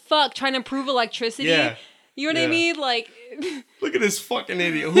crazy as fuck trying to prove electricity. Yeah. You know what I mean? Like, look at this fucking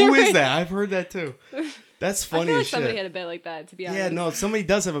idiot. Who is that? I've heard that too. That's funny I feel like as shit. Somebody had a bit like that, to be honest. Yeah, no, somebody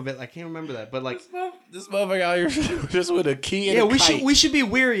does have a bit. I can't remember that, but like this motherfucker out here just with a key and a kite. we should be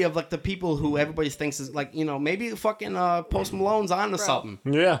weary of like the people who everybody thinks is like, you know, maybe fucking Post Malone's onto something.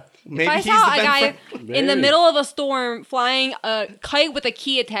 Yeah, maybe if I saw a guy in the middle of a storm flying a kite with a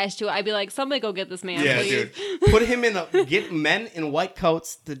key attached to it, I'd be like, somebody go get this man, please. Dude, put him get men in white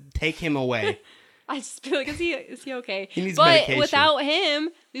coats to take him away. I just feel like, is he okay? He needs medication. But without him,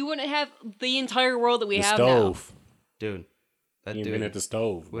 we wouldn't have the entire world that we have stove. Now. Dude, that dude invented the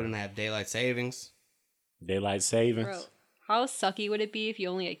stove. We wouldn't have daylight savings. Daylight savings. Bro, how sucky would it be if you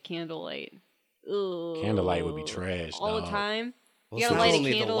only had candlelight? Ugh. Candlelight would be trash all the time. Well, you gotta light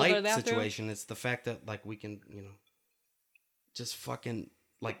only a candle the light over the bathroom? situation. It's the fact that like we can, you know, just fucking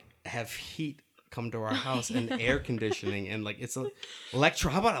like have heat come to our house and air conditioning and like it's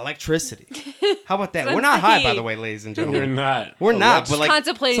how about electricity? How about that? We're not high, by the way, ladies and gentlemen. We're not. But like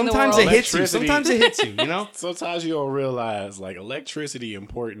contemplating sometimes the world. it hits you. Sometimes it hits you. You know. Sometimes you don't realize like electricity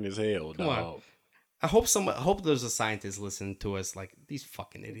important as hell, dog. I hope there's a scientist listening to us. Like these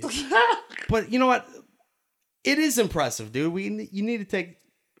fucking idiots. But you know what? It is impressive, dude. You need to take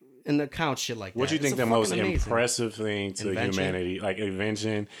into account shit like that. What do you think the most impressive thing to humanity, like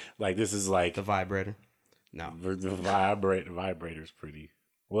invention? Like this is like the vibrator. No, the vibrator's pretty.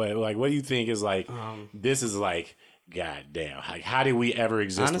 What do you think is like? This is like, goddamn. Like, how did we ever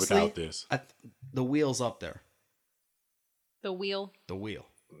exist without this? The wheel's up there. The wheel. The wheel.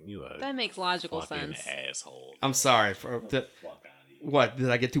 That makes logical sense. Asshole. I'm sorry for the. What, did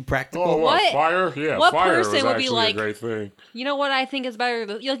I get too practical? Oh, what? Fire? Yeah, what fire person would be like, a great thing. You know what I think is better?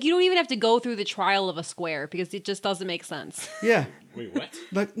 Like, you don't even have to go through the trial of a square because it just doesn't make sense. Yeah. Wait, what?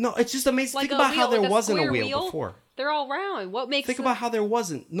 Like, no, it's just amazing. Like think about how there wasn't a wheel before. They're all round. What makes Think about how there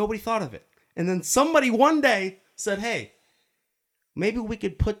wasn't. Nobody thought of it. And then somebody one day said, hey, maybe we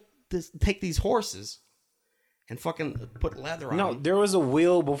could take these horses and fucking put leather on them. No, there was a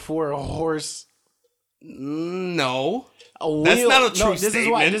wheel before a horse. No. Wheel, that's not a true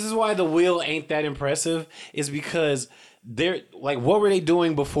statement. This is why the wheel ain't that impressive. Is because they're like, what were they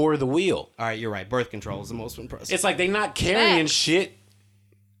doing before the wheel? All right, you're right. Birth control is the most impressive. It's like they not carrying shit.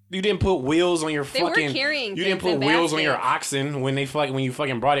 You didn't put wheels on your fucking. Were carrying. You didn't put wheels on your oxen when you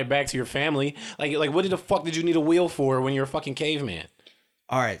fucking brought it back to your family. Like what the fuck did you need a wheel for when you're a fucking caveman?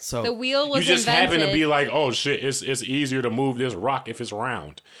 All right, so the wheel was you just invented. happen to be like, oh shit, it's easier to move this rock if it's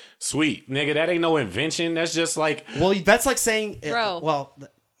round. Sweet, nigga, that ain't no invention. That's just like, well, that's like saying, bro. Well,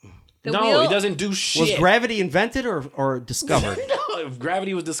 no, it doesn't do shit. Was gravity invented or discovered? No,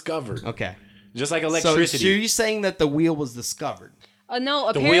 gravity was discovered. Okay, just like electricity. So you're saying that the wheel was discovered? No,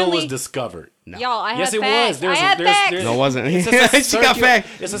 apparently the wheel was discovered. No. Y'all, I had facts. Yes, it was. I had facts. No, it wasn't. She got facts.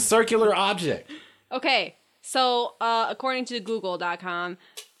 It's a circular object. Okay, so according to Google.com,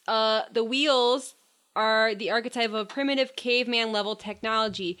 the wheels are the archetype of primitive caveman-level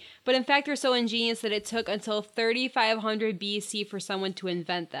technology, but in fact they're so ingenious that it took until 3500 BC for someone to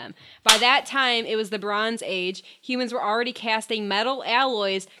invent them. By that time, it was the Bronze Age. Humans were already casting metal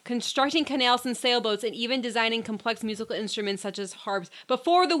alloys, constructing canals and sailboats, and even designing complex musical instruments such as harps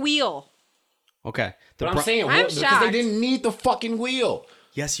before the wheel. Okay. But I'm saying, because they didn't need the fucking wheel.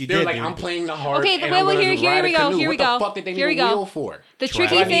 Yes, you did. They're like, I'm playing the harp. Okay, and here we go. What the fuck did they need a wheel for? The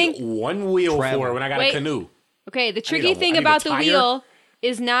tricky thing. I need one wheel for when I got a canoe. Okay, the tricky thing about the wheel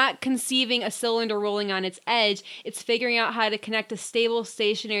is not conceiving a cylinder rolling on its edge. It's figuring out how to connect a stable,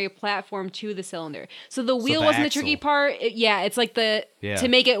 stationary platform to the cylinder. So the wheel wasn't the tricky part. It's like to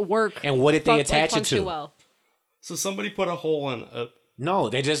make it work. And what did they attach it to? Well. So somebody put a hole in a... No,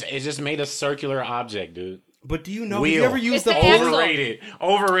 it just made a circular object, dude. But do you know? Wheel. Have you ever used the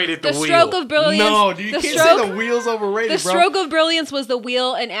Overrated the wheel. The stroke of brilliance. No, dude, you can't say the wheel's overrated, The stroke of brilliance was the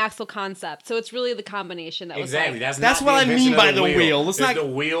wheel and axle concept. So it's really the combination that was exactly. Like, that's what I mean by the wheel. Let's not the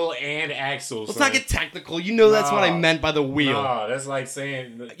wheel and axle. Let's not get technical. You know that's what I meant by the wheel. No, that's like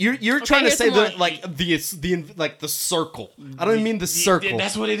saying you're trying to say the circle. I don't mean the circle.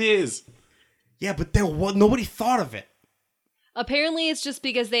 That's what it is. Yeah, but nobody thought of it. Apparently, it's just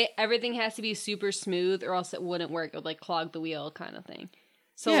because everything has to be super smooth, or else it wouldn't work. It would like clog the wheel, kind of thing.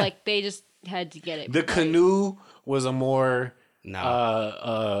 So like they just had to get it. The canoe was a more the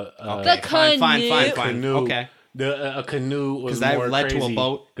canoe. Fine. Canoe. Okay. A canoe was that more led crazy, to a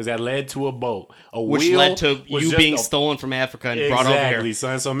boat. Because that led to a boat. Which led to you being stolen from Africa and brought over here. Exactly,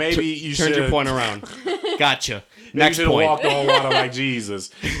 son. So maybe you should turn your point around. Gotcha. Next point. You should have walked on water like Jesus.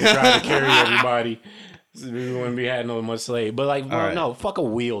 Trying to carry everybody. We wouldn't be had no much slave, but like, no, fuck a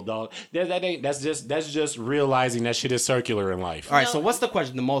wheel, dog. That's just realizing that shit is circular in life. All right, so what's the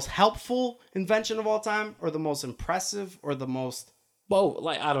question? The most helpful invention of all time, or the most impressive, or the most? Well,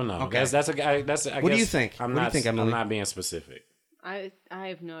 like I don't know. Okay, that's a guy. What do you think? I'm not being specific. I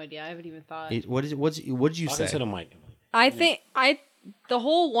have no idea. I haven't even thought. What did you say? To the mic. I think the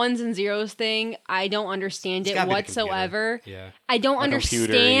whole ones and zeros thing, I don't understand it whatsoever. Yeah. I don't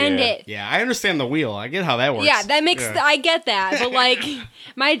understand it. Yeah, I understand the wheel. I get how that works. Yeah, that makes I get that. But like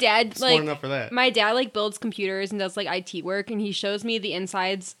my dad smart enough for that. My dad like builds computers and does like IT work, and he shows me the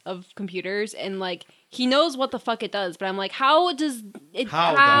insides of computers, and like he knows what the fuck it does, but I'm like, how does it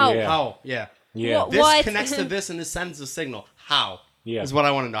How? Yeah. Yeah. This connects to this and this sends a signal. How? Yeah. Is what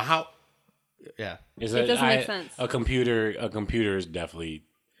I want to know. How? Yeah. It doesn't make sense. A computer is definitely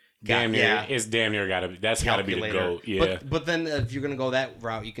damn near. It's damn near gotta be. That's gotta be the goat. Yeah. But then if you're gonna go that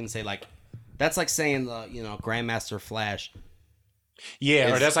route, you can say like, that's like saying Grandmaster Flash.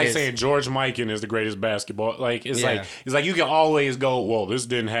 Yeah, or that's like saying George Mikan is the greatest basketball. Like it's like you can always go, well, this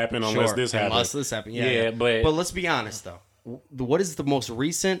didn't happen unless this happened. Unless this happened. Yeah. But let's be honest though. What is the most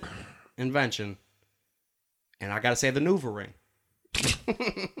recent invention? And I gotta say the Nouveau ring.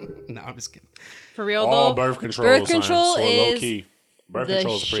 No, I'm just kidding. For real all though, birth control. Birth control is low key. Birth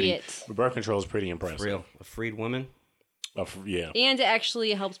control is pretty. Birth control is pretty impressive. Real, a freed woman. Yeah, and it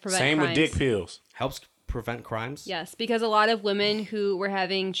actually helps prevent. Same crimes. with dick pills. Helps prevent crimes. Yes, because a lot of women who were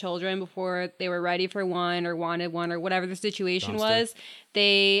having children before they were ready for one or wanted one or whatever the situation was,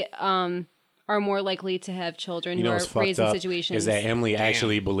 they are more likely to have children who are raised in situations. Is that Emily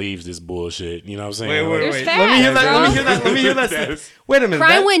actually believes this bullshit? You know what I'm saying? Wait. Let me hear that. Wait a minute.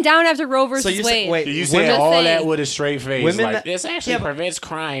 Crime went down after Roe versus Wade. Wait, you said all that with a straight face. This actually prevents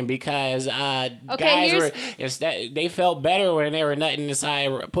crime because guys they felt better when they were nutting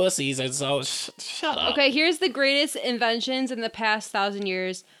inside pussies, and so shut up. Okay, here's the greatest inventions in the past 1,000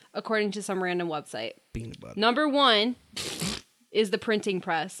 years, according to some random website. Number 1 is the printing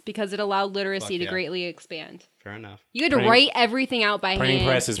press, because it allowed literacy to greatly expand. Fair enough. You had to write everything out by hand. Printing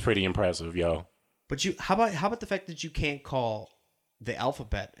press is pretty impressive, yo. But how about the fact that you can't call the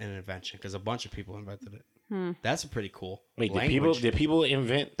alphabet an invention because a bunch of people invented it? That's a pretty cool. Wait, did people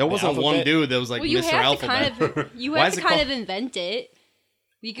invent? There wasn't one dude that was like Mr. Alphabet. You have to kind of invent it.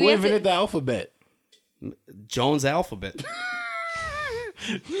 Who invented the alphabet? Jones Alphabet.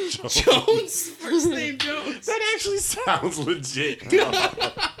 Jones, first name Jones. That actually sounds legit.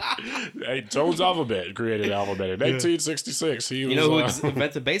 Hey, Jones Alphabet created the alphabet in 1866. You know who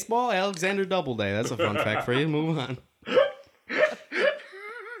invented baseball? Alexander Doubleday. That's a fun fact for you. Move on.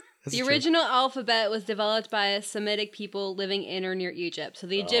 The original alphabet was developed by Semitic people living in or near Egypt. So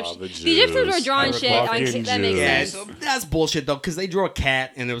the Egyptians were drawing shit on that makes sense. So that's bullshit though, because they drew a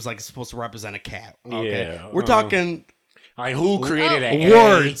cat and it was like supposed to represent a cat. Okay, we're talking. Like who created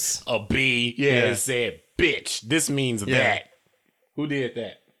words? A B, and said, "Bitch, this means that." Who did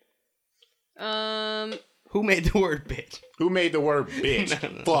that? Who made the word bitch? Who made the word bitch?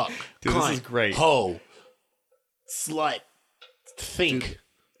 Fuck. Dude, cunt, this is great. Hoe. Slut. Think.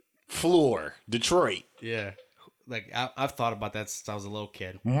 Floor. Detroit. Yeah. Like, I've thought about that since I was a little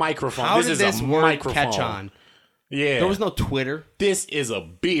kid. Microphone. How this did is this a word microphone. catch on? Yeah. There was no Twitter. This is a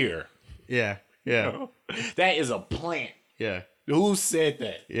beer. Yeah. Yeah. That is a plant. Yeah. Who said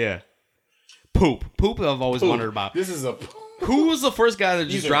that? Yeah. Poop. Poop I've always wondered about. This is a... Who was the first guy to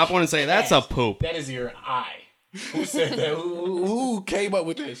just These are drop one and say, that's a poop? That is your eye. Who said that? Who came up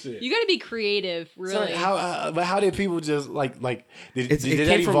with that shit? You got to be creative, really. So but how did people just like did It that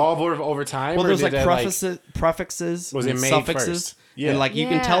came from- evolve over time? Well, or there's did like that, prefixes Was it and made suffixes. first? Yeah. And like you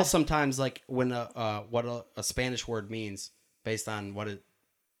can Yeah. tell sometimes like when what a Spanish word means based on what it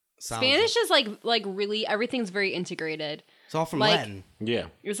sounds Spanish like. is like really everything's very integrated. It's all from like- Latin. Yeah.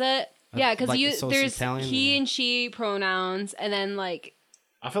 Is it? Yeah, because like, so it's there's Italian, he yeah. and she pronouns, and then like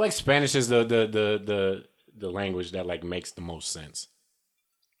I feel like Spanish is the language that like makes the most sense.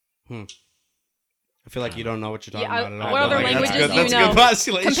 I feel like you don't know what you're talking Yeah, about at all. what other Like, that's languages good- do you that's know? good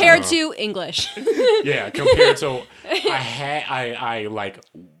postulation. compared to English. Yeah, compared to I like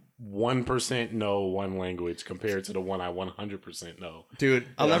 1% know one language compared to the one I 100% know. Dude,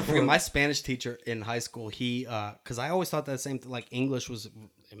 I'll never forget my Spanish teacher in high school. He, because I always thought that same thing, like English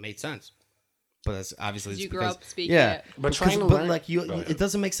it made sense. But that's obviously it's You grew because- up speaking yeah. it. But Because- trying to but learn- like Go ahead. it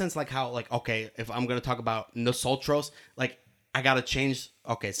doesn't make sense. Like how, like okay, if I'm gonna talk about nosotros, like I gotta change.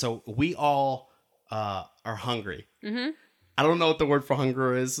 Okay, so we all are hungry. Mm-hmm. I don't know what the word for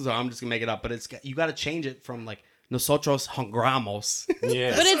hunger is, so I'm just gonna make it up. But you got to change it from like nosotros hungramos.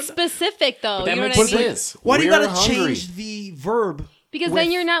 Yeah. But it's specific though. that You know makes what I mean? sense. Why do you We're got to hungry. change the verb? Because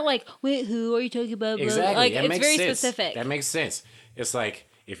then you're not like, wait, who are you talking about? blah?" Exactly. Like that it's makes very sense. specific. That makes sense. It's like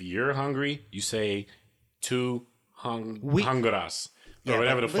if you're hungry, you say two hungeras. Or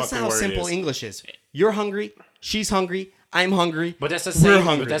whatever the That's fucking how word simple is. English is. You're hungry. She's hungry. I'm hungry. But that's the We're same.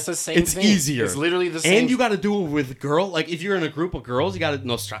 hungry. But that's the same It's thing. easier. It's literally the same. And you got to do it with girl. Like if you're in a group of girls, you got to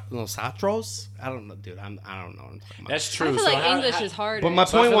nosotros. I don't know, dude. I don't know. What I'm talking about. That's true. I feel So like how- English how- is harder. But my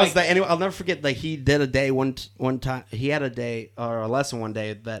So I point feel was like- that anyway. I'll never forget. Like he did a day one time. He had a day or a lesson one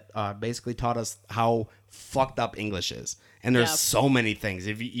day that basically taught us how fucked up English is. And there's Yeah. so many things.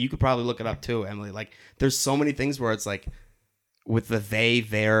 If you could probably look it up too, Emily. Like there's so many things where it's like with the they,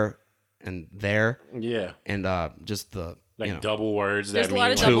 their, and there, Yeah. and just the Like you know, double words There's that a lot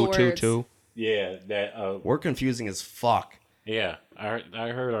mean of like, double two, words. two. Yeah, that We're confusing as fuck. yeah. I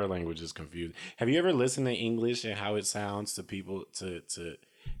heard our language is confused. Have you ever listened to English and how it sounds to people to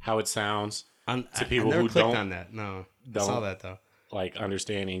how it sounds to people I never who clicked don't on that. No, I don't- saw that though. like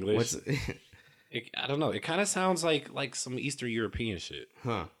understand English? What's I don't know. It kind of sounds like some Eastern European shit.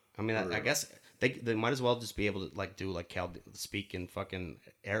 huh? I mean, I guess they might as well just be able to like do like speak in fucking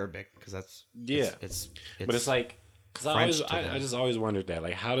Arabic because that's Yeah. It's But it's like because French to I them. just always wondered that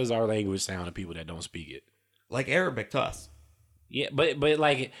like how does our language sound to people that don't speak it? like Arabic to us. Yeah, but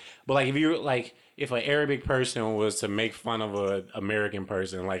like if you like if an Arabic person was to make fun of a American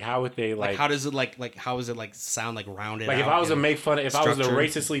person, like how would they Like how does it like how is it like sound like rounded? like if out, I was to you know? make fun of, if I was to structure.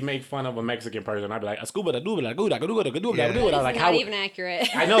 racistly make fun of a Mexican person, I'd be like scuba da dooba da goo da goo da goo da Yeah. goo da. It's Like not how even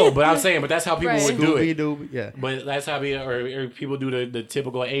accurate. I know, but I'm saying, but that's how people Right. would do it. Scooby-Doo, yeah. But that's how or people do the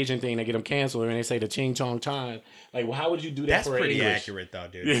typical Asian thing. They get them canceled and they say the ching chong chong. Like, well, how would you do that That's for pretty English? accurate though,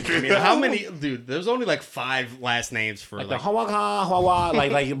 dude. I mean, how many, dude? There's only like 5 last names for Like like. the hawa hawa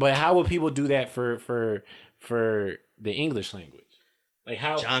like. But how would people do that for the English language? Like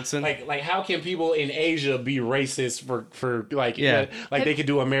how Johnson? Like how can people in Asia be racist for like Yeah. like they could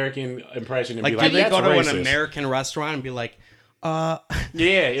do American impression and like, be do like they that's go to racist. an American restaurant and be like, Yeah,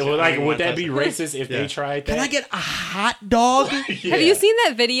 it would like don't would want that that. be racist if they tried that? can I get a hot dog? Yeah. Have you seen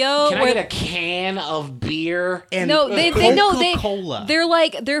that video? Can I where get a can of beer? And no, they Coca-Cola. they're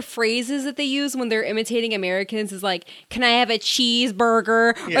like their phrases that they use when they're imitating Americans is like, "Can I have a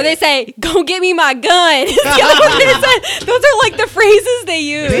cheeseburger?" Yeah. Or they say, "Go get me my gun." You know what they say? Those are like the phrases they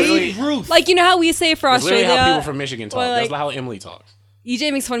use. Babe Ruth. Like you know how we say for It's literally Australia. how people from Michigan talk. or, like- That's how Emily talks.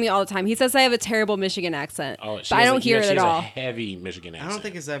 EJ makes fun of me all the time. He says I have a terrible Michigan accent, Oh, but I don't hear it she at has all. A heavy Michigan accent. I don't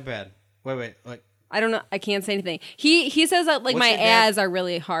think it's that bad. Wait, like I don't know. I can't say anything. He says that like What's my your dad? ads are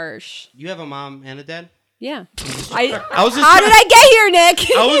really harsh. you have a mom and a dad? Yeah. I was just How did I get here,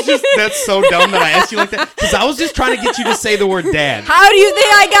 Nick? I was just that's so dumb that I asked you like that because I was just trying to get you to say the word dad. How do you think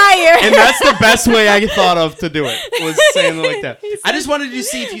I got here? And that's the best way I thought of to do it was saying it like that. I just wanted to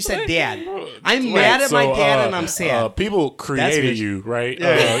see if you said dad. I'm mad at my dad and I'm sad. People created rich. you, right?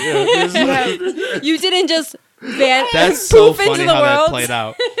 You didn't just That's so poof into funny the how that world. played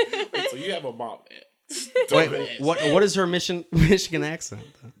out. so you have a mom. Wait, what is her Michigan accent?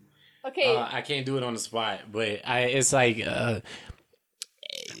 Okay. I can't do it on the spot, but it's like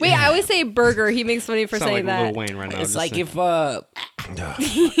Wait, I always say burger. He makes funny for Sound saying like that. Lil Wayne right now. it's just like saying. if I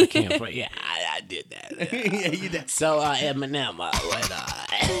can't. Yeah, I did that. Yeah, you did. So Eminem,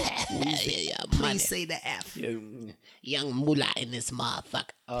 money. Say the F. Young moolah in this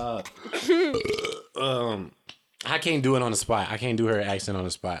motherfucker. I can't do it on the spot. I can't do her accent on the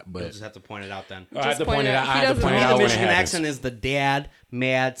spot, You but just have to point it out then. I have to point it out. I He have to doesn't point it know out The when it Michigan happens. accent is the dad,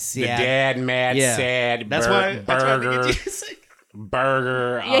 mad, sad. The dad, mad, Yeah. sad, That's why. burger, That's why I think it's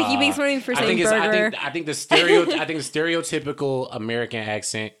burger. Yeah, he makes funny for saying burger. I think the stereotypical American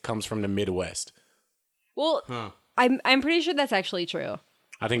accent comes from the Midwest. Well, Huh. I'm pretty sure that's actually true.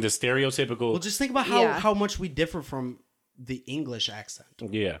 I think the stereotypical. Well, just think about how much we differ from the English accent.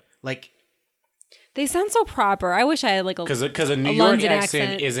 Yeah, Like, They sound so proper. I wish I had like a because a New York London accent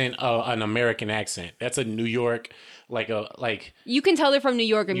accent. isn't an American accent. That's a New York You can tell they're from New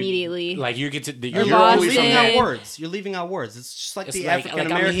York immediately. like you get to the, Or you're Boston. leaving out words. You're leaving out words. It's just like It's the like- African I'm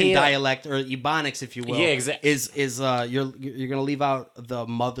American here- dialect or Ebonics, if you will. Yeah, exactly. Is you're gonna leave out the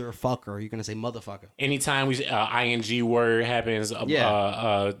motherfucker. You're gonna say motherfucker. Anytime we ing word happens,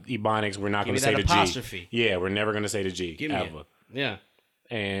 Ebonics, we're not Give going me to say that the apostrophe. G. Yeah, we're never going to say the G Give me ever. it. Yeah.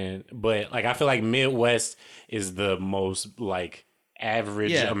 But like I feel like Midwest is the most like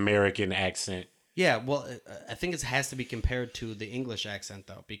average Yeah. American accent. Yeah, well, I think it has to be compared to the English accent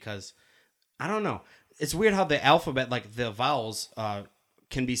though, because I don't know. It's weird how the alphabet, like the vowels,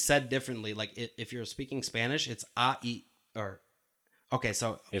 can be said differently. Like if you're speaking Spanish, it's a e or okay.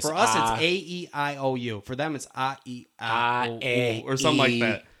 So It's for us, a- it's a e i o u. For them, it's a e i o A, u or something like E.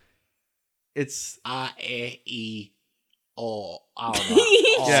 that. It's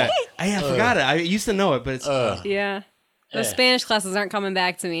yeah. I forgot it. I used to know it, but it's yeah. Those Spanish classes aren't coming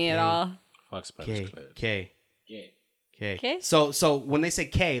back to me at all. Fuck Spanish K. class. K. So when they say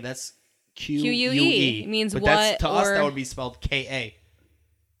K, that's Q U Q-U-E. E. Means but what That's, to us, or- that would be spelled K A.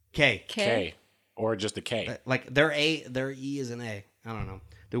 K. K. Or just a K. Like their E is an A. I don't know.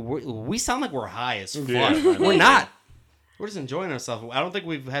 Dude, we sound like we're high as fuck. Yeah. We're not. We're just enjoying ourselves. I don't think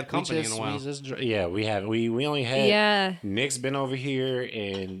we've had company in a while. Yeah, we have. We only had. Yeah. Nick's been over here,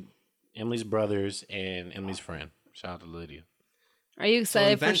 and Emily's brothers, and Emily's friend. Shout out to Lydia. Are you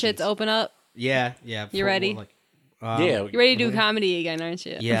excited for shit inventions. to open up? Yeah. You ready? Yeah, You're ready to do comedy again, aren't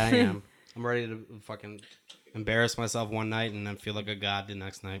you? Yeah, I am. I'm ready to fucking embarrass myself one night and then feel like a god the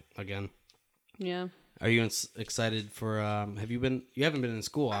next night again. Yeah. Are you excited for? You haven't been in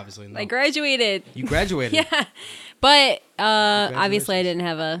school, obviously. No. I graduated. You graduated. Yeah. But obviously I didn't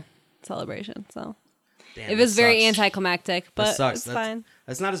have a celebration, so Damn, it was that very sucks. anticlimactic, That but sucks. it's fine.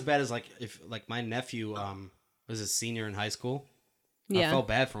 That's not as bad as like if like my nephew was a senior in high school. I Yeah. felt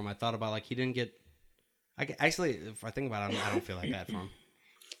bad for him. I thought about like he didn't get. Actually, if I think about it, I don't feel like bad for him.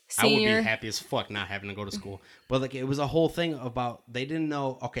 I would Senior. be happy as fuck not having to go to school. But like it was a whole thing about they didn't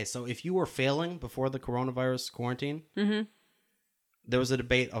know. Okay, so if you were failing before the coronavirus quarantine, there was a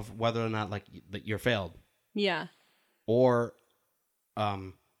debate of whether or not like that you're failed Yeah. or,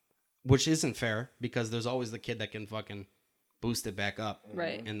 which isn't fair because there's always the kid that can fucking boost it back up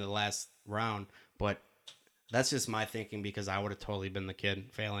Right. in the last round. But that's just my thinking because I would have totally been the kid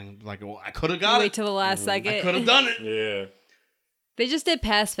failing. Like, well, I could have got Wait it. till the last I could second. have done it. Yeah. They just did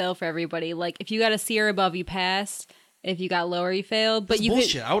pass fail for everybody. Like if you got a C or above, you passed. If you got lower, you failed. But That's you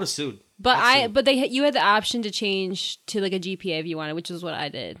bullshit. could. I would have sued. But I'd sue. but you had the option to change to like a GPA if you wanted, which is what I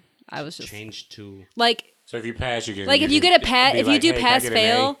did. I was just Change to. like So if you pass, you can. if you get a pass, be if you like, do hey, can I pass get an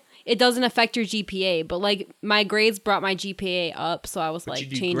fail, it doesn't affect your GPA. But like my grades brought my GPA up, so I was But like, you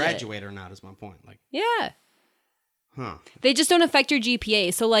do change graduate or not is my point. Like, it. Yeah. huh? They just don't affect your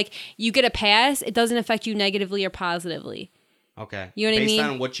GPA. So like you get a pass, it doesn't affect you negatively or positively. Okay. You know what I Based mean?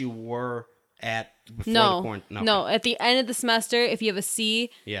 on what you were at before the No, quarantine. no. At the end of the semester, if you have a C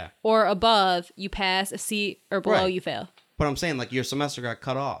Yeah. or above, you pass. A C or below, Right. you fail. But I'm saying like your semester got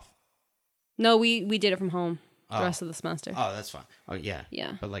cut off. No, we did it from home the Oh. rest of the semester. Oh, that's fine. Oh yeah.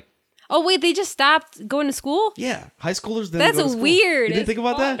 Yeah. But like, Oh wait, they just stopped going to school? yeah, high schoolers didn't That's go to school. weird You didn't as think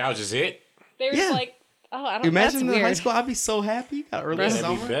about that? That was just it. They were Yeah. just like, oh, I don't. Imagine that's in weird. high school, I'd be so happy. Got early That's- That'd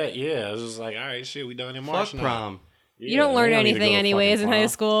be summer. bet. Yeah, I was just like, all right, shit, we done in March Fuck now. prom. You don't learn we need to anything go to anyways fucking in high prom.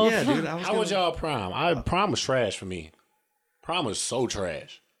 school. Yeah, dude. I was How was y'all prom? Prom was trash for me. Prom was so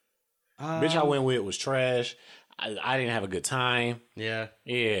trash. Bitch I went with was trash. I didn't have a good time. Yeah.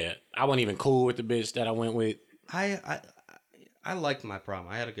 Yeah, I wasn't even cool with the bitch that I went with. I liked my prom.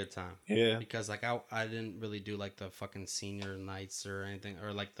 I had a good time. Yeah. Because like I didn't really do like the fucking senior nights or anything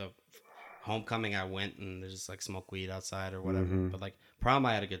or like the homecoming. I went and just like smoke weed outside or whatever. But like prom,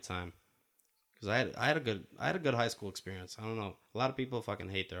 I had a good time. because I had a good high school experience. I don't know. A lot of people fucking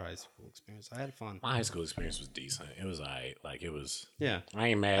hate their high school experience. I had fun. My high school experience was decent. It was alright. Like it was. Yeah, I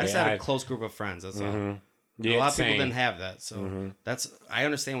ain't mad. I just had a close group of friends. That's all. Yeah, a lot of same. people didn't have that, so I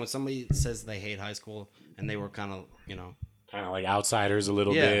understand when somebody says they hate high school and they were kind of kind of like outsiders a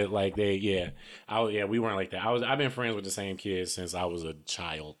little Yeah. bit. Like we weren't like that. I've been friends with the same kids since I was a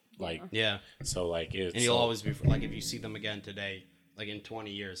child. Like yeah, so like it's and you'll always be like if you see them again today, like in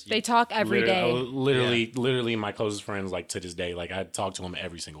 20 years, They talk every day. literally my closest friends like to this day. Like I talk to them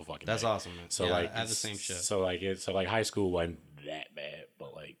every single fucking That's day. awesome, man. So Yeah, like I have the same shit. So like high school wasn't that bad,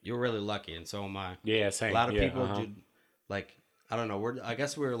 but like You're really lucky, and so am I. yeah, same. A lot of Yeah, people do. Like I don't know. I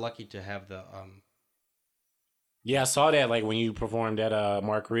guess we're lucky to have the Yeah, I saw that like when you performed at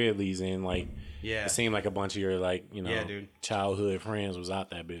Mark Ridley's and like yeah. it seemed like a bunch of your like Yeah, dude. childhood friends was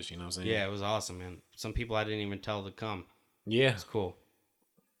out that bitch. You know what I'm saying? Yeah, it was awesome, man. Some people I didn't even tell to come. Yeah, It's cool.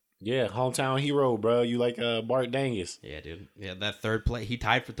 yeah. Hometown hero, bro. You like Bart Dangus? Yeah, dude. Yeah, that third place. He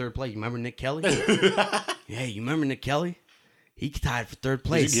tied for third place. You remember Nick Kelly? Yeah, you remember Nick Kelly? He tied for third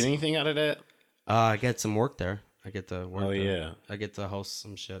place. Did you get anything out of that? I get some work there. I get to work. Oh, there. yeah. I get to host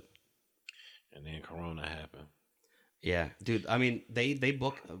some shit. And then Corona happened. Yeah, dude. I mean, they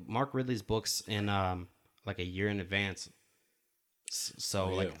book Mark Ridley's books in like a year in advance. So Oh,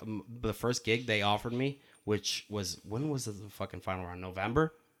 yeah. like the first gig they offered me, which was when was the fucking final round?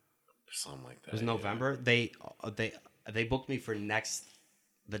 November. Something like that. It was yeah. November. They booked me for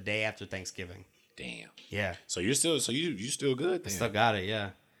the day after Thanksgiving. Damn. Yeah, So you're still you still good then. still got it.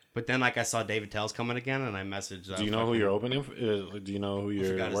 Yeah, but then like I saw David Tell's coming again, and I messaged. Do you know who you're opening for? Do you know who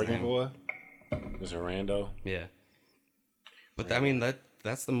you're forgot his working name. for? Mr. Rando? Yeah, but I mean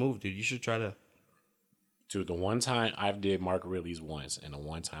that's the move, dude. You should try to. Dude, the one time I did Mark Ridley's once, and the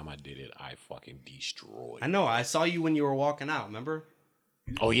one time I did it, I fucking destroyed. I know. I saw you when you were walking out. Remember?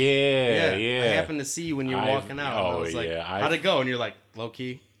 Oh yeah, yeah. I happened to see you when you were walking out. And I was like, yeah, how'd it go? And you're like, low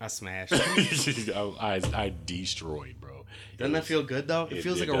key, I smashed. I destroyed, bro. Doesn't that feel good though? It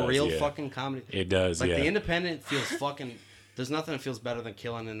feels like a does, real yeah. fucking comedy. It does, Like yeah. the independent feels fucking. There's nothing that feels better than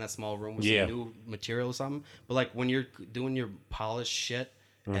killing in that small room with Yeah. some new material or something. But like when you're doing your polished shit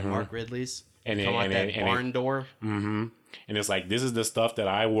at Mark Ridley's, And come out that barn door. Mm-hmm. And it's like, this is the stuff that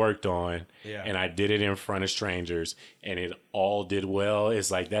I worked on, Yeah. and I did it in front of strangers, and it all did well.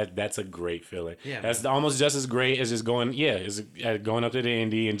 It's like that's a great feeling. Yeah, That's almost just as great as just going, is going up to the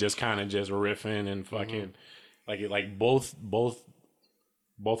indie and just kind of just riffing and fucking like both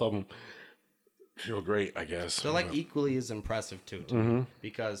of them feel great, I guess. They're like equally as impressive too, Mm-hmm.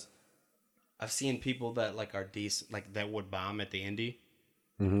 because I've seen people that like are decent, like that would bomb at the indie,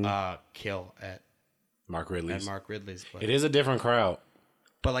 kill at Mark Ridley's. Mark Ridley's. But, It is a different crowd.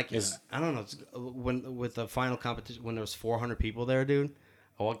 but like I don't know, when with the final competition when there was 400 people there, dude,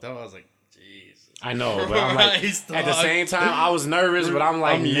 I walked up, I was like, Jesus. I know, but I'm like, Christ, at the dog. same time, I was nervous, but I'm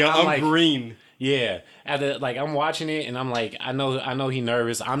like, I'm like, green. yeah. I'm watching it, and I'm like, I know he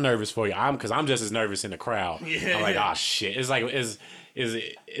nervous. I'm nervous for you. Because I'm just as nervous in the crowd. Yeah. I'm like, oh shit. It's like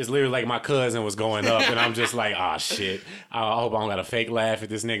it's literally like my cousin was going up, and I'm just like, oh shit. I hope I don't got a fake laugh at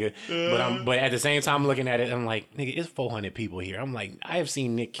this nigga. But at the same time, looking at it, I'm like, nigga, it's 400 people here. I'm like, I have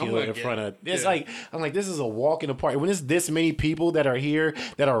seen Nick kill gonna in get- front of. It's yeah. like I'm like, this is a walk in the park. When it's this many people that are here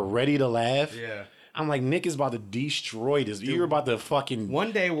that are ready to laugh. Yeah. I'm like, Nick is about to destroy this. You're about to fucking.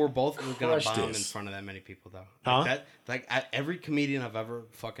 One day we're both gonna Crush bomb this. in front of that many people, though. Huh? Every comedian I've ever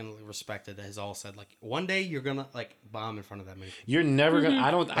fucking respected has all said like, one day you're gonna like bomb in front of that many people. You're never gonna.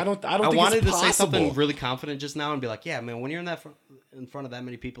 I don't. I think wanted it's to say possible. something really confident just now and be like, yeah, man, when you're in front of that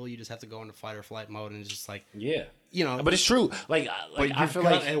many people, you just have to go into fight or flight mode and it's just like, Yeah, you know. but it's true. Like but I feel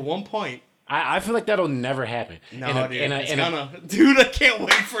like at one point, I feel like that'll never happen. no, in a, dude, in a, it's in a, gonna, dude, I can't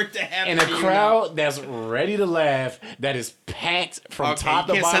wait for it to happen. in a to you crowd that's ready to laugh, that is packed from now. top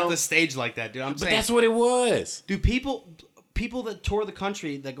you to can't set bottom. the stage like that, dude. I'm But saying, that's what it was. dude, people that tour the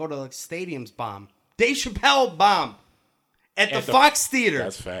country that go to like stadiums bomb. Dave Chappelle bomb at the Fox Theater.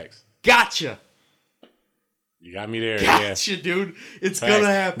 That's facts. Gotcha. You got me there. Yeah. Gotcha, dude. It's Facts. gonna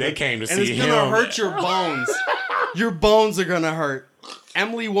happen. They came to and see it's gonna him. hurt your bones. Your bones are gonna hurt.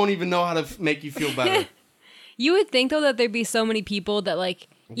 Emily won't even know how to make you feel better. You would think though that there'd be so many people that like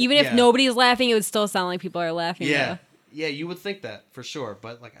even if Yeah. nobody's laughing, it would still sound like people are laughing. Yeah. though. Yeah, you would think that for sure.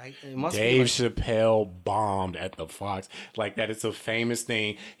 But like it must Dave be like, Chappelle bombed at the Fox. Like that, it's a famous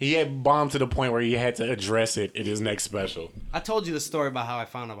thing. He had bombed to the point where he had to address it in his next special. I told you the story about how I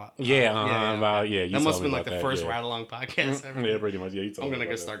found about Yeah, about you That must told have me been like about the that, first yeah. ride along podcast ever. Yeah, pretty much. Yeah, you told I'm me gonna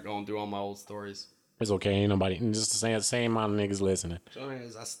about go start going through all my old stories. that. It's okay. Ain't nobody. Just the same amount of niggas listening. So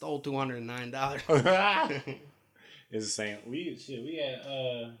anyways, I stole $209. It's the same. We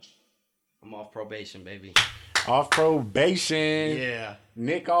had I'm off probation, baby. Off probation. Yeah.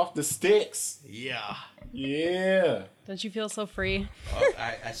 Nick off the sticks. Yeah. Yeah. Don't you feel so free?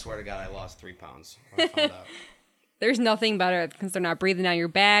 I swear to God, I lost 3 pounds. I found out. There's nothing better because they're not breathing down your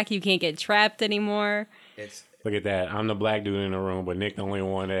back. You can't get trapped anymore. Look at that. I'm the black dude in the room, but Nick the only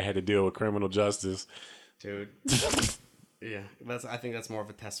one that had to deal with criminal justice. Dude. Yeah. I think that's more of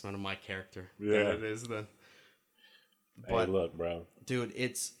a testament of my character Yeah. than it is then. But hey, look, bro. Dude,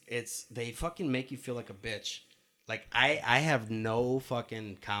 it's they fucking make you feel like a bitch. Like I have no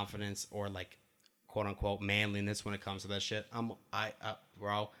fucking confidence or like quote unquote manliness when it comes to that shit.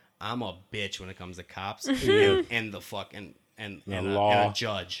 Bro, I'm a bitch when it comes to cops and the fucking and law and a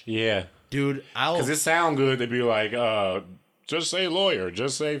judge. Yeah, dude, because it sound good to be like, just say lawyer,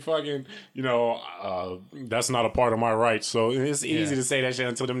 just say fucking, that's not a part of my rights. So it's easy to say that shit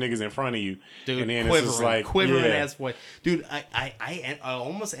until them niggas in front of you, dude. And then quivering, it's just like quivering ass boy, dude. I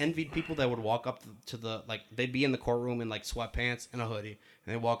almost envied people that would walk up to the like they'd be in the courtroom in like sweatpants and a hoodie,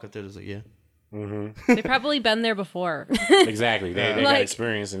 and they walk up there and like, yeah. Mm-hmm. They've probably been there before. Exactly, they got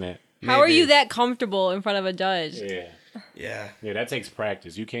experience in that. How are you that comfortable in front of a judge? Yeah. That takes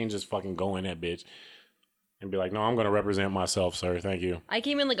practice. You can't just fucking go in that bitch and be like, no, I'm going to represent myself, sir. Thank you. I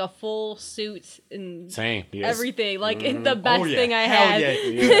came in like a full suit and same, yes. everything. Like the best thing I Hell had. Yeah.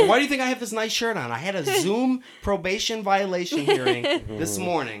 Dude, why do you think I have this nice shirt on? I had a Zoom probation violation hearing this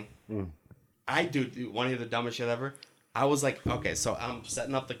morning. I do want to hear the dumbest shit ever. I was like, okay, so I'm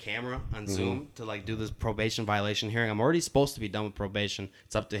setting up the camera on Zoom to like do this probation violation hearing. I'm already supposed to be done with probation.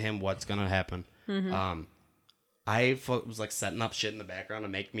 It's up to him what's gonna happen. I was like setting up shit in the background to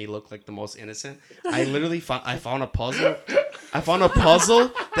make me look like the most innocent. I literally found a puzzle. I found a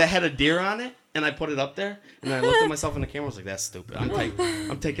puzzle that had a deer on it, and I put it up there. And I looked at myself in the camera. I was like, "That's stupid.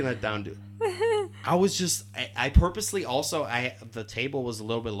 I'm taking that down, dude." I was just. I purposely also. The table was a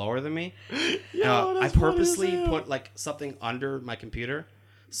little bit lower than me. I purposely put like something under my computer,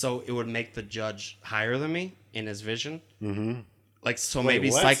 so it would make the judge higher than me in his vision. Mm-hmm. Like so, Wait,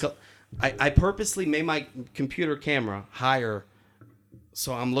 maybe what? I purposely made my computer camera higher,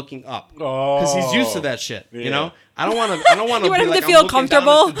 so I'm looking up because he's used to that shit. Yeah. You know, I don't want to. You want be him like, to feel I'm looking down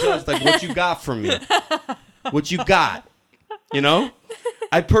comfortable? at the judge, like, what you got from me? What you got? You know,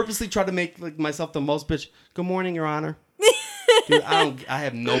 I purposely try to make like myself the most bitch. Good morning, Your Honor. Dude, I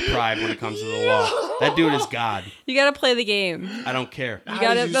have no pride when it comes to the law. That dude is God. You gotta play the game. I don't care. You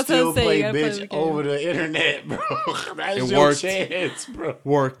gotta. That's what I'm saying. You gotta play the game. Over the internet, bro. That's It your worked. chance, bro.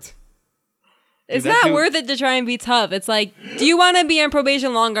 Worked. It's that not dude- worth it to try and be tough. It's like, do you want to be on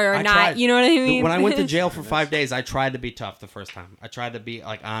probation longer or I not? tried. You know what I mean? When I went to jail for 5 days, I tried to be tough the first time. I tried to be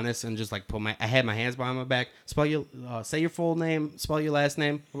like honest and just like I had my hands behind my back. Say your full name, spell your last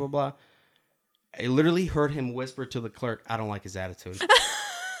name, blah, blah, blah. I literally heard him whisper to the clerk, I don't like his attitude.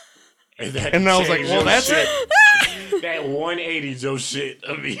 And I was like, well, that's it. That 180 Joe shit.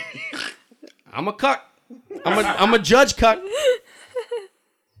 I mean, I'm a cuck. I'm a judge cuck.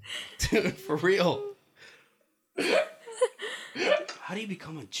 Dude, for real. How do you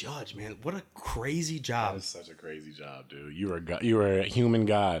become a judge, man? What a crazy job. that's such a crazy job, dude. You were a human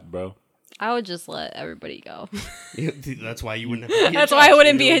god, bro. I would just let everybody go. That's why you wouldn't be a That's judge. why I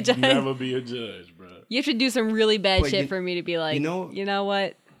wouldn't be a You'll judge. never be a judge, bro. You have to do some really bad But shit you- for me to be like, you you know- know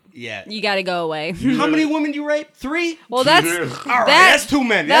what? Yeah. You got to go away. How many women you rape? 3? Well, that's All right, that's too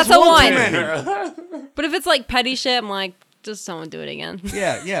many. that's That's a one one. too many. But if it's like petty shit, I'm like, just don't do it again.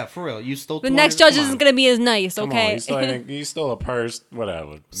 Yeah, for real. You stole The 200 next judge come isn't on. gonna be as nice, Come on, okay? you stole a purse,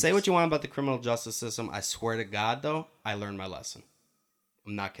 whatever. Say what you want about the criminal justice system. I swear to God, though, I learned my lesson.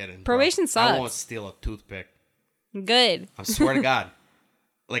 I'm not kidding. bro. Probation I sucks. won't steal a toothpick. Good. I swear to God.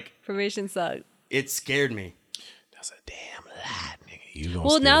 Like, Probation sucks. it scared me. That's a damn lie, nigga. You gonna Well,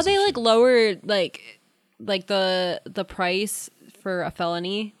 steal now some they shit. like lowered like the price for a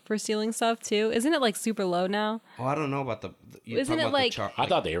felony for stealing stuff too. Isn't it like super low now? Oh, I don't know about the. You Isn't talk it about like- I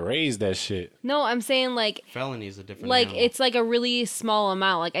thought they raised that shit. No, I'm saying like felony is a different. like animal. it's like a really small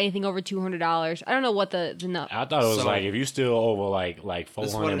amount, like anything over $200. I don't know what the I thought it was So- like if you steal over like This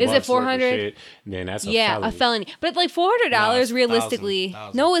 400 one- Is it bucks worth of 400? shit, then that's a yeah, felony. a felony. But like $400 No, it's realistically,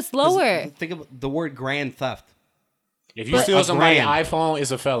 1,000. no, it's 'Cause lower. Think of the word grand theft. If you But- steal A somebody's grand. iPhone,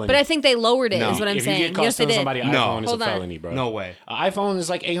 it's a felony. But I think they lowered it. Is No. what I'm if saying. you get caught Yes, they stealing did. somebody's No. iPhone, it's Hold a on. felony, bro. No way. An iPhone is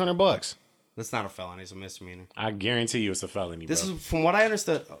like $800. That's not a felony. It's a misdemeanor. I guarantee you, it's a felony. This bro. is from what I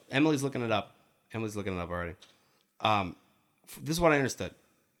understood. Emily's looking it up. Emily's looking it up already. This is what I understood.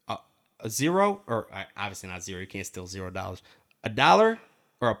 A zero, or obviously not zero. You can't steal $0. $1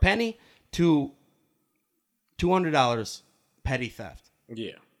 or a penny to $200 petty theft.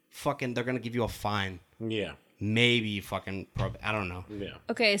 yeah, Fucking, they're gonna give you a fine. yeah. maybe fucking I don't know. Yeah.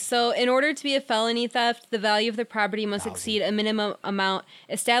 Okay, so in order to be a felony theft, the value of the property must exceed a minimum amount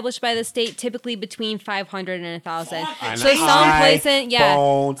established by the state, typically between $500 and $1,000. So some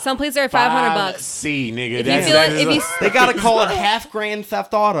places, some places are $500. See, nigga, They gotta call it $half-grand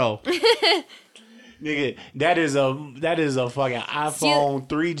theft auto. Nigga, that is a fucking iPhone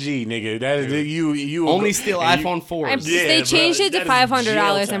 3G, nigga. That is you only steal iPhone 4s. They changed it to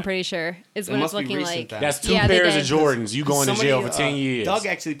 $500. I'm I'm pretty sure is what it's looking like. That's two pairs of Jordans. You going to jail for 10 years. Doug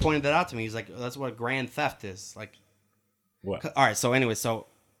actually pointed that out to me. He's like, that's what grand theft is. Like, what? All right. So anyway,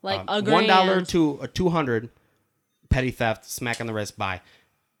 like $1 to a 200 petty theft, smack on the wrist. Buy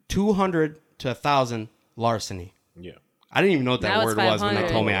 200 to 1,000 larceny. Yeah. I didn't even know what that Now word was when they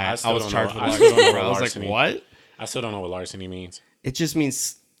told me I was charged with larceny. I was like, what? I still don't know what larceny means. It just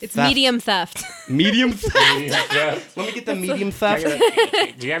means it's theft. medium theft. Medium theft? Yeah. Let me get the medium theft.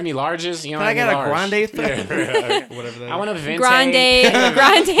 Do you have any larges? You Can I get a grande theft? Yeah. Whatever that I want a vente. Grande. Can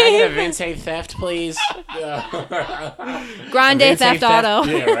I get a vente theft, please? Grande theft auto.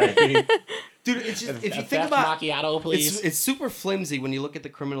 Yeah, right. Dude, it's just, if you think theft about macchiato, please. It's super flimsy when you look at the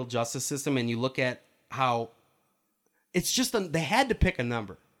criminal justice system and you look at how it's just they had to pick a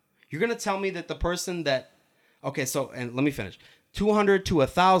number. You're gonna tell me that the person that and let me finish. 200 to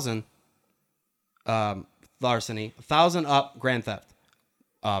 1,000 larceny, 1,000 up grand theft,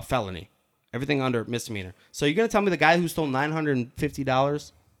 felony, everything under misdemeanor. So you're gonna tell me the guy who stole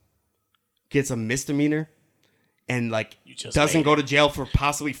 $950 gets a misdemeanor and doesn't go to jail for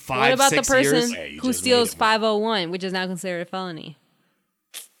possibly 5-6 years? What about the person Yeah, who steals 501, which is now considered a felony?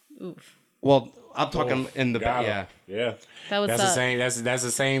 Oof. Well, I'm talking in the Yeah. That was the same. That's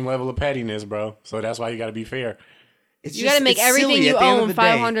the same level of pettiness, bro. So that's why you got to be fair. You got to make everything you own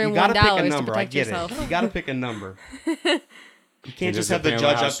 $501 You gotta pick a to number. I protect get yourself. it. You got to pick a number. You can't just have the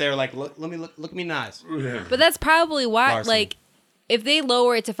judge up there like, look at me nice. But that's probably why, Larceny. if they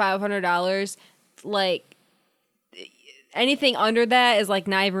lower it to $500, anything under that is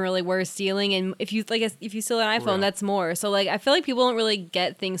not even really worth stealing. And if you if you steal an iPhone, that's more. So I feel like people don't really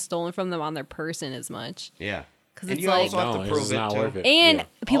get things stolen from them on their person as much. Yeah. Because And it's you also have No, to prove it's it not too. worth it. and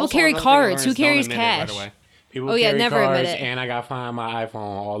people Also, carry another thing I cards. learned Who is don't carries admit it right cash? away. People Oh, yeah, carry never admit cards, it. and I got to find my iPhone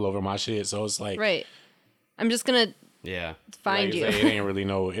all over my shit. So it's like, Right. I'm just gonna Yeah. find like I you. say, it ain't really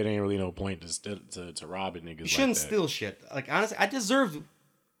no point to rob it, niggas. You shouldn't steal shit. Honestly,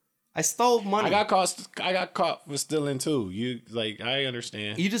 I stole money. I got caught for stealing too. I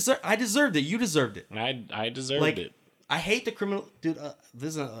understand. I deserved it. You deserved it. I deserved it. I hate the criminal dude.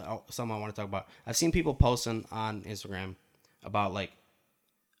 This is something I want to talk about. I've seen people posting on Instagram about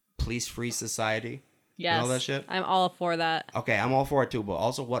police-free society. Yes. And all that shit. I'm all for that. Okay, I'm all for it too. But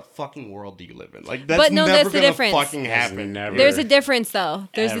also, what fucking world do you live in? That's But no, never that's the gonna difference. fucking happen. Never. There's a difference, though.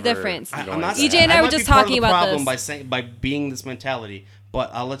 There's a Ever. difference. I'm not EJ saying- and I were might just be part of talking the about problem this. by being this mentality. But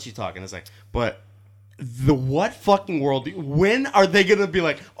I'll let you talk in a sec. But the what fucking world? When are they gonna be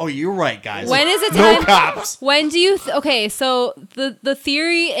like, oh, you're right, guys? When is it no time? cops? When do you? Okay, so the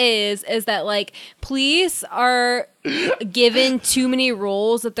theory is that police are given too many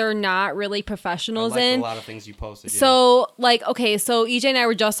roles that they're not really I professionals liked in. a lot of things you posted. So okay, so EJ and I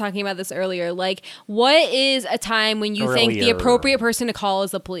were just talking about this earlier. What is a time when you think the Earlier. appropriate person to call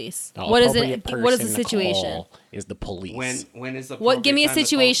is the police? What is it? What is the situation? Is the police. When is the Give me a appropriate time to call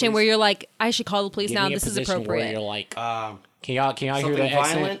situation police? where you're like, I should call the police Give now. me a This is position where appropriate. You're like, yeah. can y'all hear Something the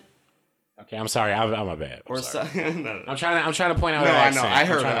accent? violent Okay, I'm sorry. I'm my bad. or no. I'm trying to point out No, her I accent. know. I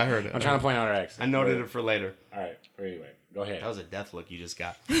heard it. I'm trying to point out her accent. I noted it for later. All right. Anyway, go ahead. That was a death look you just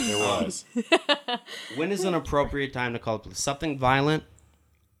got. It was. When is an appropriate time to call the police? Something violent?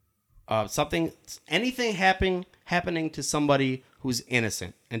 Anything happening to somebody who's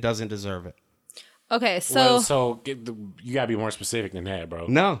innocent and doesn't deserve it? Okay, so You gotta be more specific than that, bro.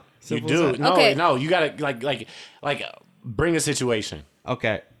 No. you Simple do. as that. No, Okay. no. You gotta like bring a situation.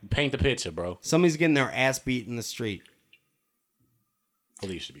 Okay. Paint the picture, bro. Somebody's getting their ass beat in the street.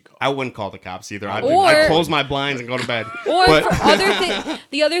 Police should be called. I wouldn't call the cops either. I'd Or- close my blinds and go to bed. Or But- for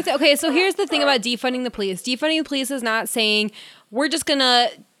the other thing. Okay, so here's the thing about defunding the police. Defunding the police is not saying we're just gonna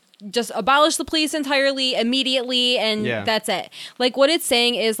abolish the police entirely immediately and Yeah. that's it. What it's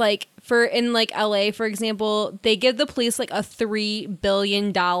saying is in LA, for example, they give the police a $3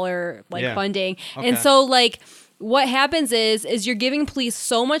 billion Yeah. funding, Okay. and so what happens is you're giving police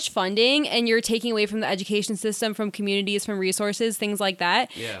so much funding and you're taking away from the education system, from communities, from resources, things like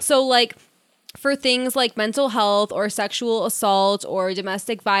that. Yeah. So for things like mental health or sexual assault or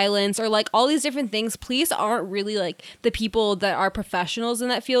domestic violence or like all these different things, police aren't really like the people that are professionals in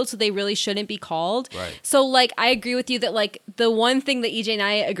that field, so they really shouldn't be called. Right. So like I agree with you that like the one thing that EJ and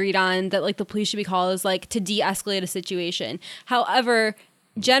I agreed on that like the police should be called is like to de-escalate a situation. However,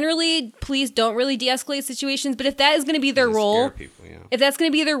 generally police don't really de-escalate situations, but if that is going to be their To role, scare people, yeah. if that's going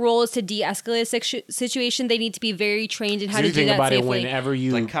to be their role is to de-escalate a situation, they need to be very trained in how to do think that about safely. it whenever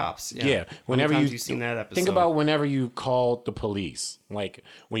you Like cops. Yeah. whenever How many you times you've seen that episode. think about whenever you called the police, like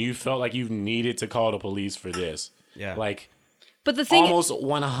when you felt like you needed to call the police for this. Yeah. Like But the thing, almost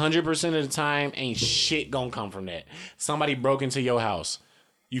 100% of the time, ain't shit gonna come from that. Somebody broke into your house.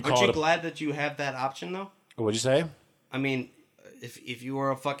 You Aren't called. you glad that you have that option though? What'd you say? I mean, if you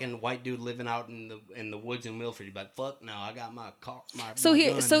were a fucking white dude living out in the woods in Milford, you'd be like, fuck no, I got my car. so my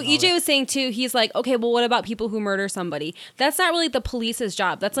here, gun so and all EJ that. was saying too. He's like, okay, well, what about people who murder somebody? That's not really the police's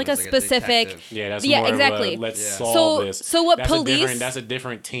job. That's like a It's like a specific. detective. Yeah, that's Yeah, more exactly. Of a, let's Yeah. solve this. So what that's police- That's a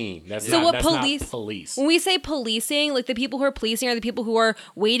different team. That's So not, what that's police- not police. When we say policing, like the people who are policing are the people who are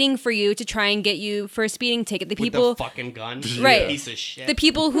waiting for you to try and get you for a speeding ticket. The With people, the fucking gun, Right. Piece of shit. the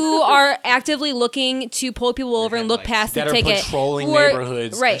people who are actively looking to pull people over and look headlights. past the That are ticket. patrolling who are-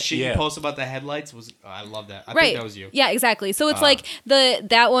 neighborhoods. right? shit Yeah. you post about the headlights was I love that. I Right. think that was you. Yeah, exactly. So it's like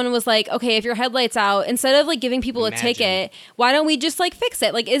that one was like, okay, if your headlight's out, instead of like giving people Imagine. a ticket, why don't we just like fix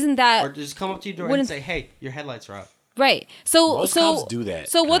it? Like, isn't that Or just come up to your door and Wouldn't- say, "Hey, your headlights are out." right? So Most so cops do that,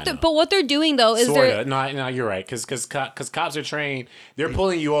 So what? kinda. But what they're doing though is Sorta. they're No, you're right. Because cops are trained. They're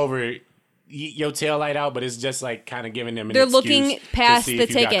pulling you over. Your tail light out, but it's just like kind of giving them an They're excuse looking past to see the if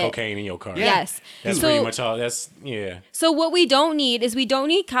you got ticket. cocaine in your car. yes. That's so, pretty much all. That's yeah. So what we don't need is we don't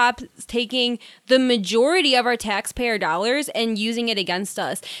need cops taking the majority of our taxpayer dollars and using it against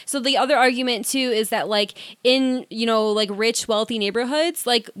us. So the other argument too is that like in, you know, like rich, wealthy neighborhoods,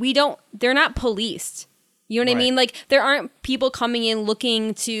 like they're not policed. You know what I Right. mean? Like there aren't people coming in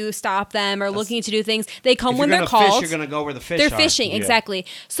looking to stop them or looking to do things. They come If when you're they're gonna called. fish, you're gonna go where the fish They're are. fishing, Yeah. exactly.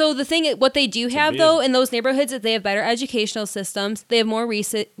 So the thing, what they do have biz. though in those neighborhoods is they have better educational systems. They have more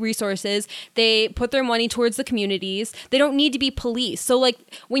resources. They put their money towards the communities. They don't need to be police. So like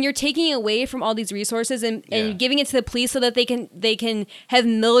when you're taking away from all these resources and Yeah. giving it to the police so that they can have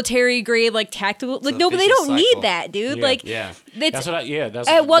military grade like tactical like a no, but they vicious don't need cycle. that, dude. Yeah. Like Yeah. it's, That's what I, yeah. That's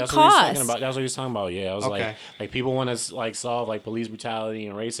At what that's what he was talking cost? about. That's what he was talking about. Yeah, I was Okay. like people want to like solve like police brutality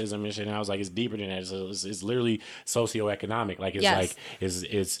and racism and shit. And I was like, it's deeper than that. It's literally socioeconomic. Like it's Yes. like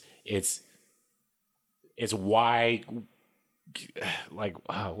it's why like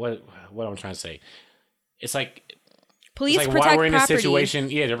what I'm trying to say. It's like police it's like why protect we're in property. this situation.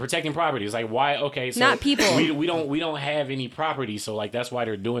 Yeah, they're protecting property. It's like why? Okay, so Not people. We don't have any property, so like that's why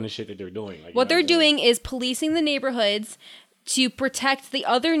they're doing the shit that they're doing. Like, What you know they're I'm saying? doing is policing the neighborhoods to protect the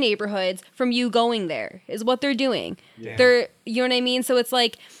other neighborhoods from you going there is what they're doing. They're, you know what I mean? So it's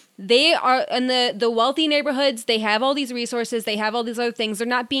like they are in the wealthy neighborhoods, they have all these resources, they have all these other things. They're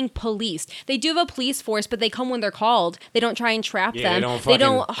not being policed. They do have a police force, but they come when they're called. They don't try and trap Yeah, them. they don't They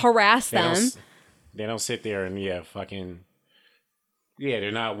don't fucking- harass They don't them. s- They don't sit there and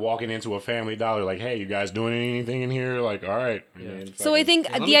they're not walking into a Family Dollar like, hey, you guys doing anything in here? Like, all right. And So I think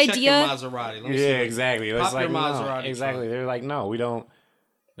Let the me check your idea Maserati. Let me see yeah, what- exactly. It's Pop your like no, Maserati exactly. trunk. They're like, no, we don't.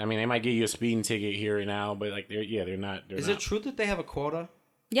 I mean, they might give you a speeding ticket here and now, but like, they're not. Is not. it true that they have a quota?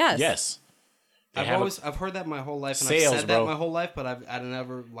 yes. Yes. They I've have I've heard that my whole life, and Sales, I've said bro. that my whole life, but I've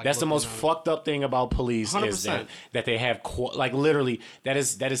never like. That's the most looked fucked up thing about police is 100%. that they have like literally that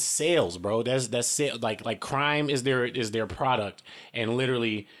is sales, bro. That's sale. Like crime is their product, and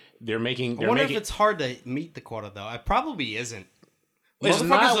literally they're making. I They're wonder making, if it's hard to meet the quota though. It probably isn't. It's Motherfuckers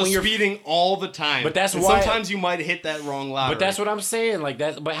not are when you're- speeding all the time, But that's and why- sometimes you might hit that wrong lottery. But that's what I'm saying. Like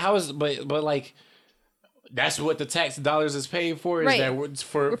that. But how is but like. That's what the tax dollars is paid for. Is Right. that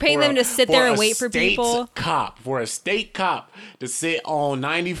we're paying them to sit there and wait for people. For a state cop to sit on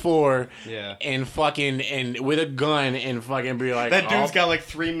 94, Yeah. and fucking and with a gun and fucking be like, that dude's oh, got like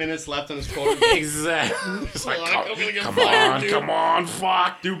 3 minutes left on his quota. exactly. It's like, I'm gonna get come fired, on, dude. come on,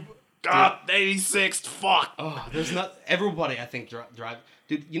 fuck, dude. God, 86th, fuck. Oh, there's not everybody. I think drive,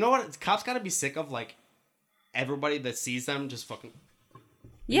 dude. You know what? Cops got to be sick of like everybody that sees them just fucking.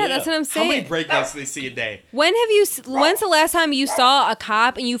 Yeah, that's what I'm How many saying. breakouts do they see a day? When's the last time you saw a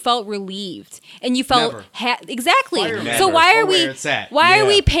cop and you felt relieved and you felt Never. exactly? Firemen So why are are we where it's at. why are Yeah.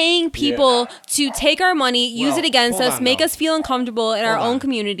 we paying people to take our money, use Well, it against hold us, on, make though. us feel uncomfortable in our Hold own on.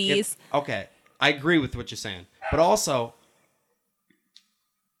 communities? Okay, I agree with what you're saying, but also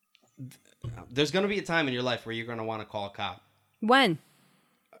there's gonna be a time in your life where you're gonna want to call a cop. When?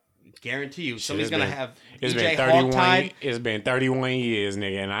 Guarantee you, Shit, somebody's it's gonna been- have It's EJ been 31. hogtied. It's been 31 years,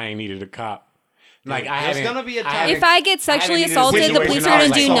 nigga, and I ain't needed a cop. Like There's gonna be a time. If I get sexually assaulted, the police are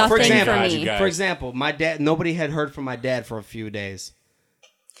going to do nothing for me. For example, my dad. Nobody had heard from my dad for a few days.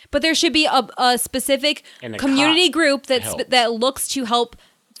 But there should be a specific community group that looks to help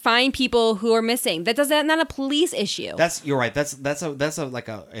find people who are missing. That's not a police issue. You're right. That's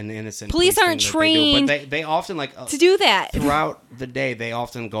an innocent. Police aren't trained, but they often to do that throughout the day. They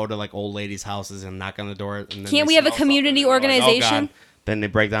often go to like old ladies' houses and knock on the door. And then can't we have a community organization? Like, oh, then they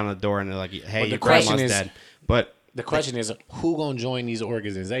break down the door and they're like, "Hey, your grandma's dead." But the question is, who gonna join these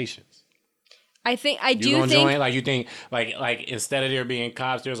organizations? I think join, like you think like instead of there being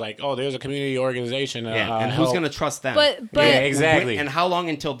cops, there's like, oh, there's a community organization. And who's gonna trust them? But yeah, exactly. And how long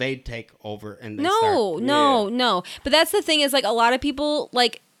until they take over and they No. But that's the thing is like a lot of people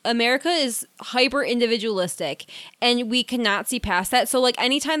like. America is hyper individualistic and we cannot see past that. So like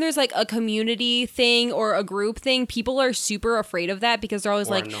anytime there's like a community thing or a group thing, people are super afraid of that because they're always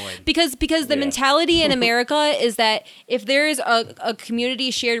annoyed. because the mentality in America is that if there is a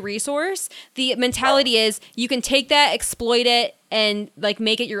community shared resource, the mentality is you can take that, exploit it, and like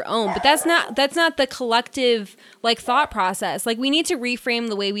make it your own. But that's not the collective like thought process. Like we need to reframe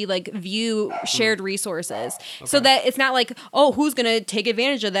the way we like view shared resources so that it's not like, oh, who's gonna take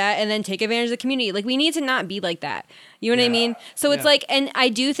advantage of that and then take advantage of the community. Like we need to not be like that. You know what I mean? So it's like, and I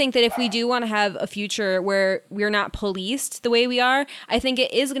do think that if we do want to have a future where we're not policed the way we are, I think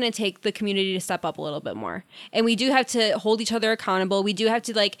it is going to take the community to step up a little bit more. And we do have to hold each other accountable. We do have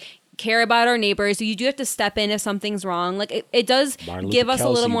to like care about our neighbors. So you do have to step in if something's wrong. Like it does give us a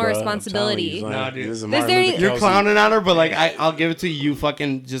little more responsibility. You're clowning on her, but like I'll give it to you. You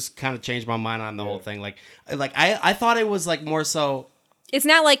fucking just kind of changed my mind on the whole thing. Like I thought it was like more so. It's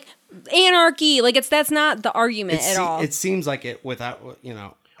not like anarchy. Like that's not the argument at all. It seems like it without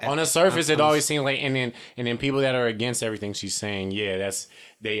on the surface, it always seems like, and then people that are against everything she's saying,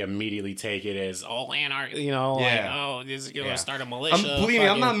 they immediately take it as anarchy, like this is gonna start a militia. Believe me,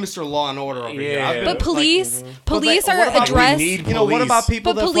 I'm not Mr. Law and Order over here. But police are addressed. What about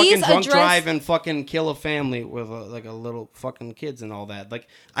people that fucking drunk drive and fucking kill a family with a little fucking kids and all that? Like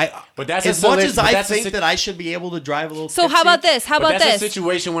but that's as much as I think that I should be able to drive a little. So how about this? That's a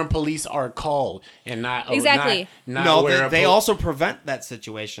situation when police are called and not exactly. Not they also prevent that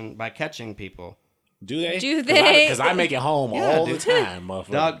situation by catching people. Do they? Because I make it home all the time,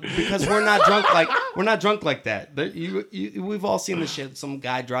 motherfucker. Dog, because we're not drunk like that. We've all seen the shit. Some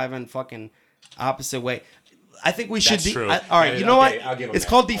guy driving fucking opposite way. I think we should. True. All right, you know what? It's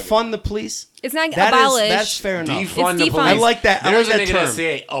called defund the police. It's not abolish. That's fair enough. Defund the police. I like that. There's a nigga that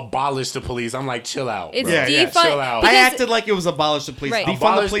said abolish the police. I'm like, chill out. It's defund. Chill out. I acted like it was abolish the police. Right.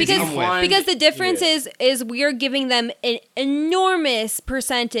 Defund the police. Because the difference is we are giving them an enormous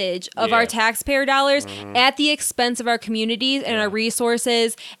percentage of our taxpayer dollars at the expense of our communities and our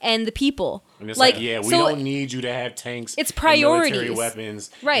resources and the people. And it's we don't need you to have tanks. It's priorities. And military weapons.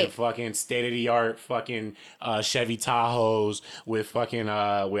 Right. And fucking state of the art fucking Chevy Tahoes with fucking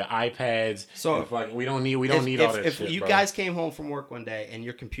with iPads. So we don't need all that shit. If you guys came home from work one day and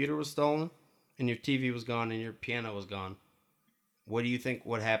your computer was stolen and your TV was gone and your piano was gone, what do you think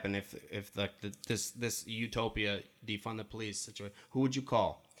would happen if this utopia defund the police situation? Who would you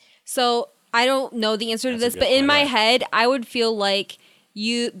call? So I don't know the answer to this, but in my head, I would feel like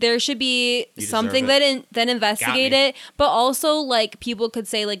there should be something that investigate it, but also like people could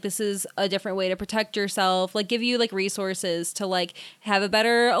say like this is a different way to protect yourself, like give you like resources to like have a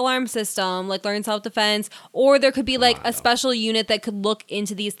better alarm system, like learn self-defense, or there could be like a special unit that could look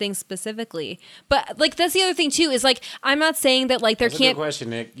into these things specifically. But like that's the other thing too is like I'm not saying that like there that's can't. A good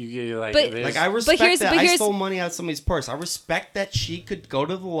question, Nick. You like, but, like I respect that I stole money out of somebody's purse. I respect that she could go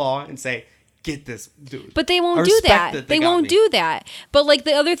to the law and say, get this dude. But they won't do that. They won't do that. But like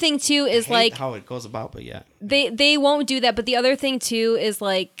the other thing too is like how it goes about, but yeah. They won't do that. But the other thing too is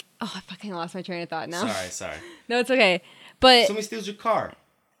like, oh, I fucking lost my train of thought now. Sorry. No, it's okay. But somebody steals your car.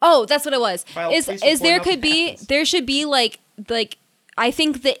 Oh, that's what it was. There should be like I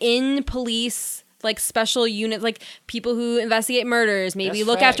think the in police like special units, like people who investigate murders, maybe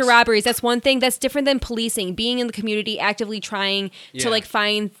look after robberies. That's one thing that's different than policing, being in the community, actively trying to like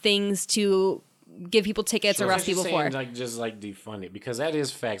find things to give people tickets, arrest people for. Like just like defund it, because that is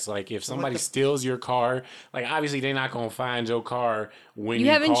facts. Like if somebody steals your car, like obviously they're not gonna find your car when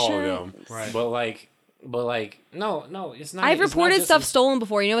you call them. Right. But like No, it's not. I've it's not reported just stuff a- stolen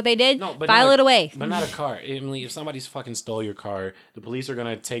before. You know what they did? No, but File not it away. But not a car. Emily, if somebody's fucking stole your car, the police are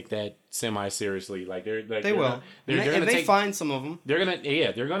gonna take that semi seriously. Like they're like They will. They're And gonna they take. find some of them. They're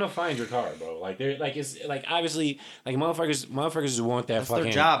gonna find your car, bro. Like they're like it's like obviously like motherfuckers just want that That's fucking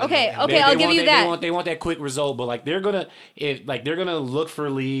their job. Okay, And okay, they- I'll they give want you that- that. They want that quick result, but like they're gonna look for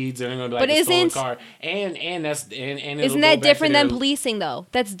leads. They're gonna be like But the stolen isn't- car, and it'll Isn't go that back different to than them. policing, though?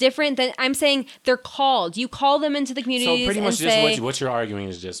 That's different than I'm saying. They're called. You call them into the So communities pretty and much just say, what you're arguing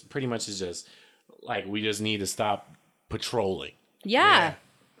is just pretty much is just like we just need to stop patrolling. yeah.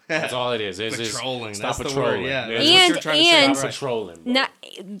 That's all it is. It's just Patrolling. Stop That's the patrolling. word, yeah. It's- That's what And- you're trying to say. and- Stop patrolling. Bro. Not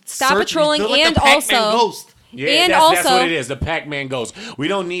stop Search- patrolling, they're like and the Pac-Man also Ghost. Yeah, and that's also what it is. The Pac-Man Ghost. We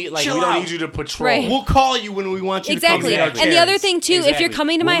don't need Chill we don't out. need you to patrol. Right. We'll call you when we want you Exactly. to come And get our the other chairs. thing too, if you're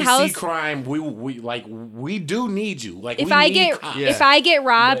coming to when my we house, see crime, we do need you. Like if we I need get cops. if I get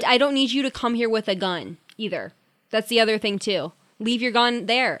robbed, But- I don't need you to come here with a gun either. That's the other thing too. Leave your gun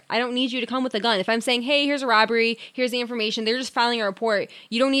there. I don't need you to come with a gun. If I'm saying, hey, here's a robbery, here's the information, they're just filing a report.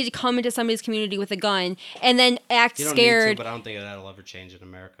 You don't need to come into somebody's community with a gun and then act You don't scared. need to, but I don't think that'll ever change in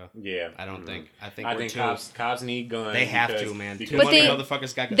America. Yeah, I don't think. I think I we're think too. cops need guns. They have because- to, man. because Too But many they-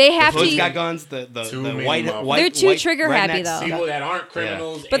 motherfuckers got guns. they have the hoods to- got guns. Too The many white, motherfuckers. white. They're too white trigger happy, rednecks though. people that aren't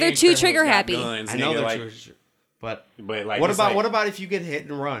criminals, But they're and too criminals trigger got happy. guns, I and know they're they're like, true, but like what it's about like- what about if you get hit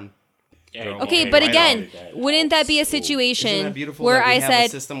and run? Hey, Okay, hey, but right again, on with that. wouldn't that be a Isn't situation that beautiful where that we I have a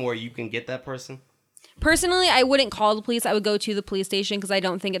said, system where you can get that person? personally, I wouldn't call the police. I would go to the police station because I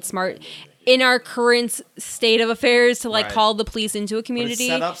don't think it's smart in our current state of affairs to like Right. call the police into a But it's community.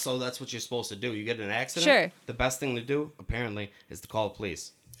 set up so that's what you're supposed to do. You get in an accident. Sure. The best thing to do, apparently, is to call the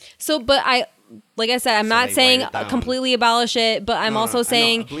police. So, but like I said, I'm So not they saying write it down. completely abolish it, but I'm No, also I know.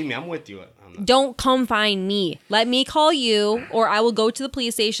 saying Believe me, I'm with you. on that. don't come find me. Let me call you, or I will go to the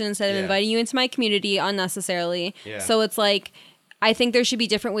police station instead of Yeah. inviting you into my community unnecessarily. Yeah. So it's like, I think there should be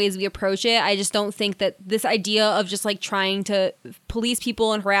different ways we approach it. I just don't think that this idea of just like trying to police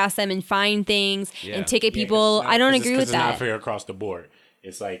people and harass them and find things Yeah. and ticket Yeah, 'cause people, it's not- I don't 'cause it's- agree 'cause with it's not that. fair across the board.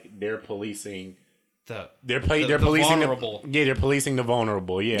 It's like they're policing. They're the policing vulnerable. they're policing the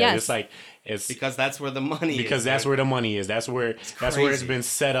vulnerable. Yeah, Yes. it's like it's Because that's where the money is. because that's dude. where the money is. That's where it's crazy. been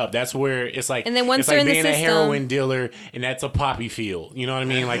set up. That's where it's like. And then once it's they're like in the being a system- heroin dealer, and that's a poppy field. You know what I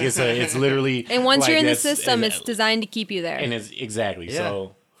mean? Like it's literally. And once like you're in the that's- system, and- it's designed to keep you there. and it's exactly Yeah,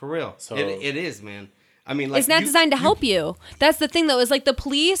 so. for real. so- It is, man. I mean, like It's not you- designed to help you. That's the thing, though. Is like the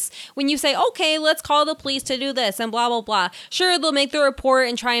police, when you say, okay, let's call the police to do this and blah, blah, blah. Sure, they'll make the report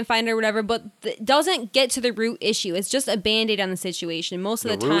and try and find her or whatever, but it doesn't get to the root issue. It's just a Band-Aid on the situation most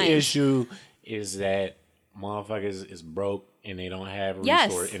of the root time. issue is that motherfuckers is broke and they don't have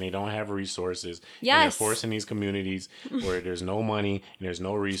Yes. resources. And Yes. they're forcing these communities where there's no money and there's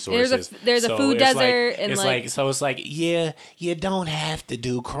no resources. There's a So food it's like- desert and, it's like- so it's like, yeah, you don't have to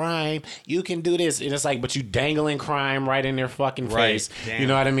do crime. You can do this. And it's like, but you dangling crime right in their fucking Right. face. Damn. You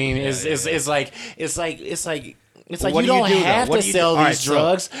know what I mean? Yeah, It's yeah, yeah. it's like what you do you don't do, though? have What to do you do? sell All right, these so-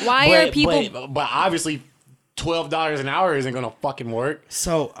 drugs. Why but- are people- but obviously $12 an hour isn't gonna fucking work.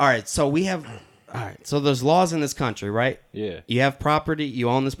 So, all right. So we have. All right. So there's laws in this country, right? Yeah. You have property. You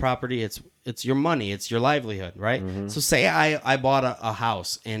own this property. It's your money. It's your livelihood, right? So say I bought a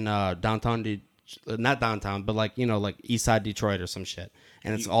house in downtown, not downtown, but like like East Side Detroit or some shit,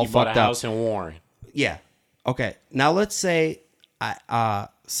 and it's all You bought fucked a up. house in Warren. Yeah. Okay. Now let's say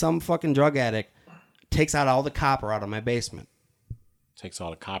some fucking drug addict takes out all the copper out of my basement, Takes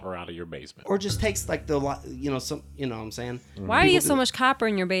all the copper out of your basement. or just takes like the some what I'm saying. Why do you have so much copper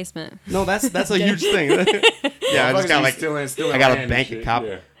in your basement? No, that's a huge thing. Yeah, I just got like stealing I got a land bank and of shit,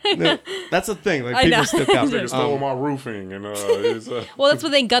 copper. yeah. No, that's a thing. Like I people know. still copper. Nigga stole my roofing and it's Well, that's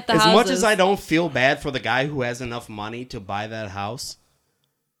what they gut the As houses. much as I don't feel bad for the guy who has enough money to buy that house,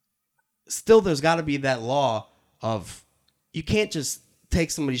 still there's got to be that law of you can't just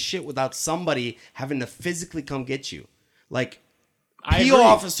take somebody's shit without somebody having to physically come get you. Like I PO agree.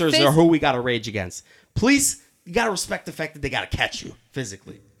 officers are who we got to rage against. Police, you got to respect the fact that they got to catch you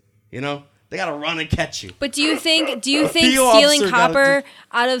physically. They got to run and catch you. But do you think PO stealing officer copper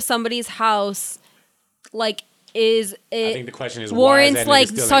out of somebody's house, like, is I it think the question is why is warrants that nigga like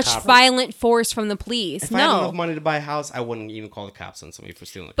stealing such copper? violent force from the police? If I had enough No. money to buy a house, I wouldn't even call the cops on somebody for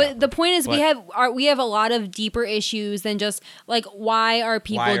stealing the But copper. the point is, But- we have a lot of deeper issues than just like why are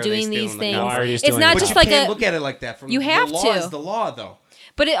people Why are they doing these stealing the things? copper? Why are you It's stealing not the just But like you can't a. look at it like that. From You have the law to. is the law, though.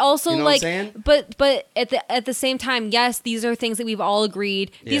 But it also You know what I'm like, saying? but at the same time, yes, these are things that we've all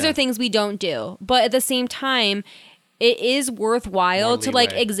agreed. These Yeah. are things we don't do. But at the same time, it is worthwhile More to like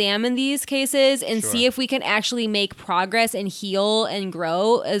leeway. examine these cases and Sure. see if we can actually make progress and heal and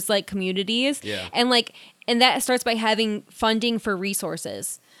grow as like communities. Yeah. And like And that starts by having funding for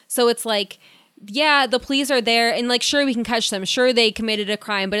resources. So it's like, yeah, the police are there, and like, sure, we can catch them. Sure, they committed a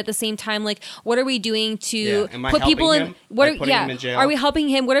crime, but at the same time, like, what are we doing to put people in? Him in jail? Are we helping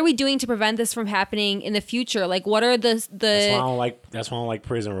him? What are we doing to prevent this from happening in the future? Like, what are the? That's why I don't like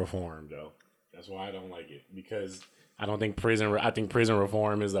prison reform, though. That's why I don't like it, because I think prison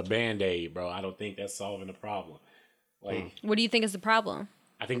reform is a Band-Aid, bro. I don't think that's solving the problem. Like, what do you think is the problem?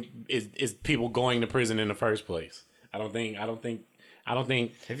 I think is people going to prison in the first place. I don't think. Have you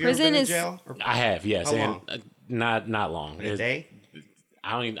prison ever been in jail? I have, yes. How and long? Not long. A day?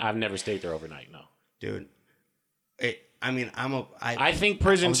 I've never stayed there overnight, no. Dude. I think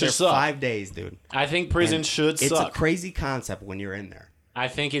prison should suck. 5 days, dude. I think prison should suck. It's a crazy concept when you're in there. I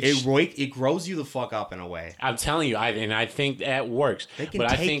think it grows you the fuck up in a way. I'm telling you, I think that works. They can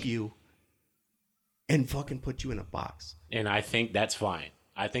take you and fucking put you in a box. And I think that's fine.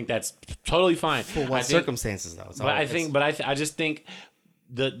 I think that's totally fine. For what circumstances, though? I just think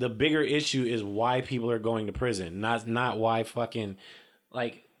the bigger issue is why people are going to prison, not why fucking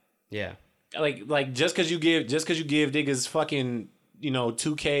like like just because you give niggas fucking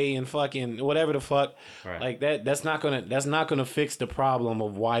 $2K and fucking whatever the fuck, right. Like that's not gonna fix the problem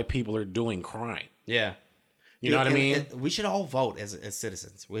of why people are doing crime. Yeah, you know what I mean. We should all vote as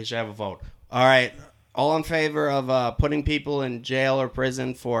citizens. We should have a vote. All right. All in favor of putting people in jail or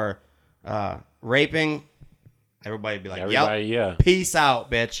prison for raping? Everybody be like, yeah. Peace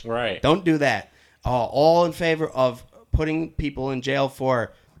out, bitch. Right. Don't do that. All in favor of putting people in jail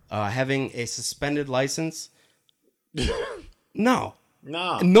for having a suspended license? No.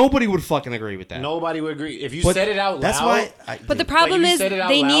 Nobody would fucking agree with that. Nobody would agree. If you said it out loud. That's why. But the problem is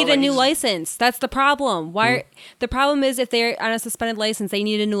they need a new license. That's the problem. The problem is if they're on a suspended license, they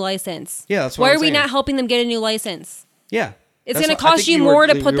need a new license. Yeah, that's what Why I'm are we saying. not helping them get a new license? Yeah. It's going to cost you more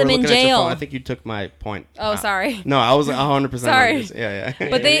to put them in jail. I think you took my point. Oh, sorry. No, I was 100% sorry. Yeah.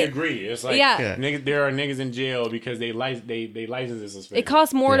 But they agree. It's like niggas, there are niggas in jail because they license is suspended. It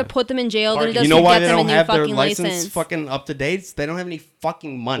costs more to put them in jail than it does to to why get they them a don't new have their fucking license. Fucking up to date? They don't have any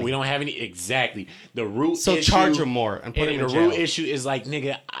fucking money. We don't have any exactly. The root so issue, charge them more and put them in jail. The root issue is like,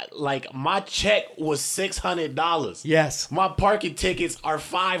 nigga, like my check was $600. Yes. My parking tickets are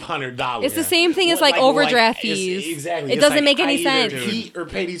 $500. It's the same thing as like overdraft fees. Exactly. It doesn't make any sense. Or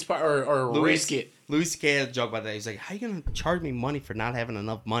pay these or risk it. Louis C.K. had a joke about that. He's like, "How you gonna charge me money for not having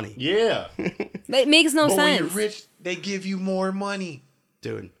enough money?" Yeah, it makes no sense. When you're rich, they give you more money,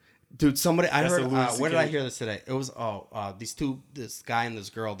 dude. Somebody I heard. Where did I hear this today? It was this guy and this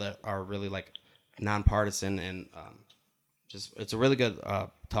girl that are really like nonpartisan and it's a really good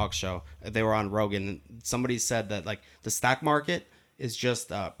talk show. They were on Rogan. And somebody said that like the stock market is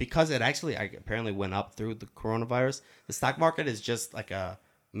just because it actually apparently went up through the coronavirus. The stock market is just like a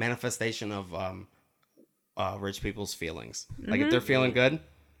manifestation of rich people's feelings. Like if they're feeling good,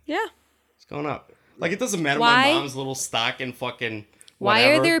 it's going up. Like it doesn't matter my mom's little stock and fucking whatever.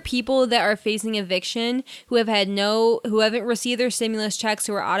 Why are there people that are facing eviction who haven't received their stimulus checks,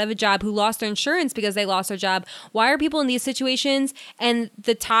 who are out of a job, who lost their insurance because they lost their job? Why are people in these situations and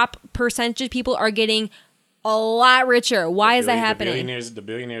the top percentage of people are getting a lot richer? Why is that happening? The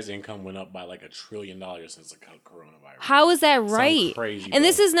billionaires' income went up by like $1 trillion since the coronavirus. How is that right? Crazy, and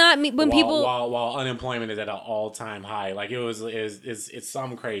this is not while unemployment is at an all-time high. Like it's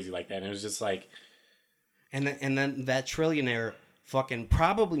something crazy like that. And it was just like, and then that trillionaire fucking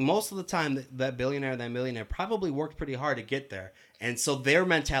probably most of the time that billionaire, that millionaire probably worked pretty hard to get there. And so their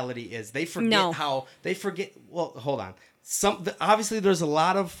mentality is they forget well, hold on. Obviously there's a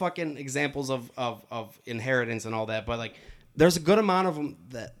lot of fucking examples of inheritance and all that, but like there's a good amount of them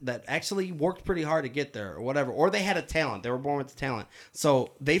that actually worked pretty hard to get there or whatever, or they had a talent. They were born with the talent.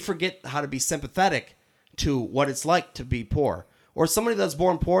 So they forget how to be sympathetic to what it's like to be poor. Or somebody that's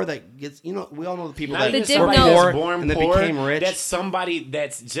born poor that gets, we all know the people that were poor and then became rich. That's somebody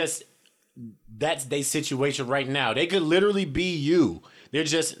that's their situation right now. They could literally be you. They're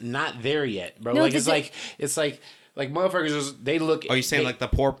just not there yet, bro. No, it's like motherfuckers they look. Are you saying like the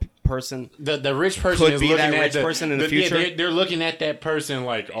poor person? The rich person could is be looking that at rich person in the future. Yeah, they're looking at that person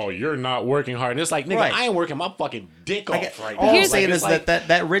like, oh, you're not working hard. And it's like, nigga, I ain't working my fucking dick off right now. All I'm saying is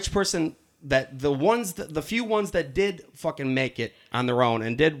that rich person, that the few ones that did fucking make it on their own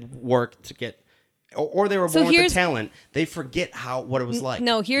and did work to get, or they were born with the talent, they forget what it was like.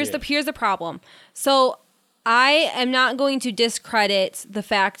 No, here's the problem. So I am not going to discredit the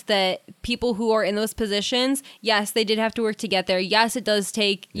fact that people who are in those positions, yes, they did have to work to get there. Yes, it does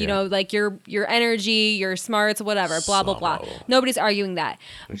take, you know, like your energy, your smarts, whatever, blah, blah, blah. Nobody's arguing that.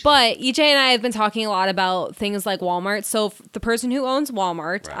 But EJ and I have been talking a lot about things like Walmart. So the person who owns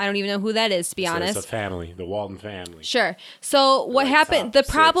Walmart, I don't even know who that is, to be honest. It's a family, the Walton family. Sure. So what happened, the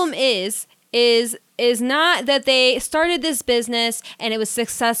problem is not that they started this business and it was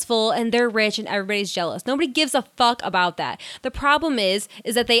successful and they're rich and everybody's jealous. Nobody gives a fuck about that. The problem is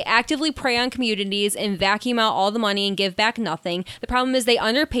that they actively prey on communities and vacuum out all the money and give back nothing. The problem is they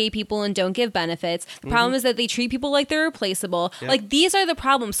underpay people and don't give benefits. The problem is that they treat people like they're replaceable. Yep. Like, these are the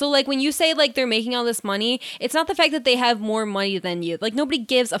problems. So, like, when you say, like, they're making all this money, it's not the fact that they have more money than you. Like, nobody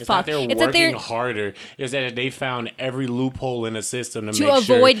gives a fuck. It's that they're working harder. It's that they found every loophole in the system to make avoid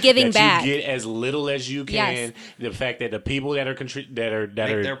sure giving that back. You get as little as you can. Yes. The fact that the people that are make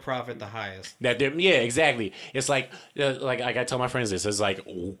their profit the highest. Exactly. It's like I tell my friends this. It's like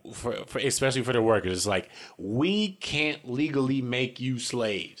for especially for the workers. It's like, we can't legally make you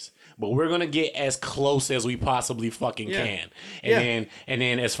slaves, but we're gonna get as close as we possibly fucking can. And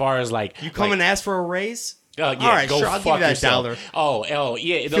then as far as like, you come and ask for a raise. All right, go I'll give you that $1. Oh,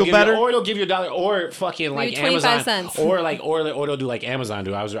 yeah. Feel better? Or they'll give you $1, or fucking like Amazon, cents. or they'll do like Amazon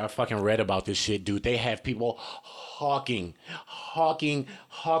do. I fucking read about this shit, dude. They have people hawking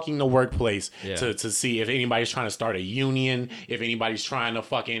the workplace to see if anybody's trying to start a union, if anybody's trying to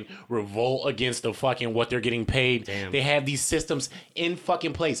fucking revolt against the fucking what they're getting paid. Damn. They have these systems in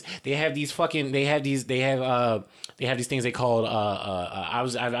fucking place. They have these things they called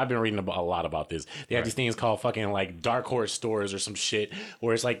I've been reading a lot about this. They have these things called fucking like dark horse stores or some shit,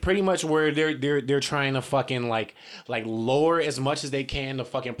 where it's like pretty much where they're trying to fucking like lower as much as they can the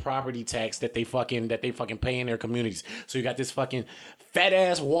fucking property tax that they fucking pay in their communities. So you got this fucking fat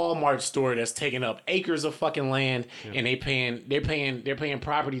ass Walmart store that's taking up acres of fucking land, and they're paying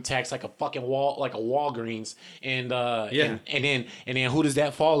property tax like a fucking Walgreens, and then who does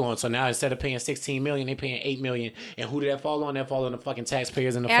that fall on? So now instead of paying $16 million, they paying $8 million, and who did that fall on? That fall on the fucking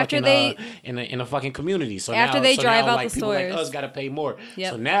taxpayers in the in the fucking community. So after now, they drive out like, the people stores, like us got to pay more.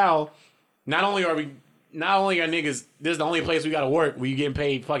 Yep. So now, not only are niggas, this is the only place we gotta work where you getting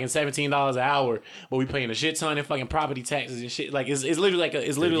paid fucking $17 an hour, but we paying a shit ton in fucking property taxes and shit. Like, it's literally like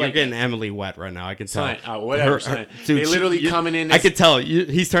you're getting Emily wet right now. I can tell. Whatever, son. Dude, they literally coming in. I could tell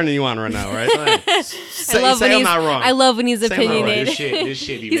he's turning you on right now, right? I'm not wrong. I love when he's opinionated. This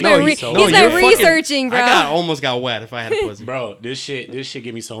shit. He's been researching, bro. I almost got wet if I had a pussy. Bro, this shit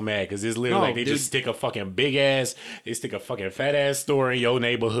get me so mad because it's literally like they just stick a fucking big ass, they stick a fucking fat ass store in your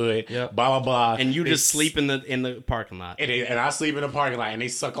neighborhood. Yep. Blah blah blah. And you just sleep in the parking lot. And I sleep in the parking lot, and they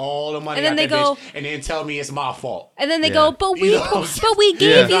suck all the money and then out they that go, bitch, and then tell me it's my fault. And then they go, but we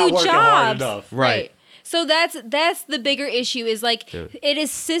gave you jobs, right? So that's the bigger issue is like, it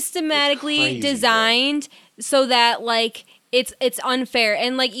is systematically designed so that like it's unfair.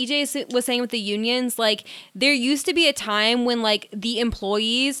 And like EJ was saying with the unions, like there used to be a time when like the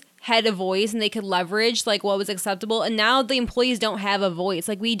employees had a voice and they could leverage like what was acceptable, and now the employees don't have a voice.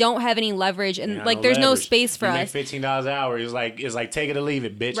 Like, we don't have any leverage, and like there's no space for us. Make $15 an hour. It's like take it or leave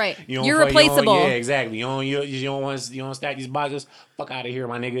it, bitch. Right. You're replaceable. Yeah, exactly. You don't want to stack these boxes. Fuck out of here,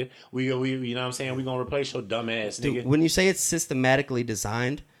 my nigga. We you know what I'm saying? We gonna replace your dumb ass, nigga. Dude, when you say it's systematically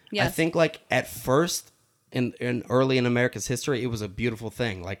designed, I think like at first in early in America's history, it was a beautiful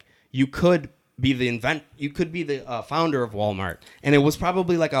thing. Like, you could be the founder of Walmart, and it was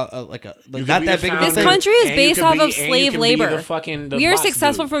probably like a not that big of a thing. This country is based off of slave labor. We are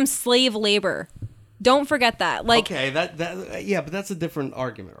successful from slave labor. Don't forget that. Like, okay, that but that's a different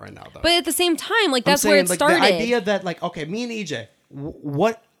argument right now, though. But at the same time, like, that's where it started. The idea that, like, okay, me and EJ,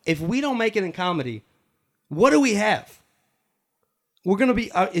 what if we don't make it in comedy? What do we have? We're gonna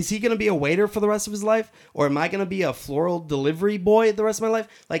be. Is he gonna be a waiter for the rest of his life, or am I gonna be a floral delivery boy the rest of my life?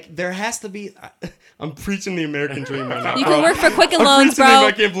 Like, there has to be. I'm preaching the American dream right now. You can work for Quicken Loans, bro.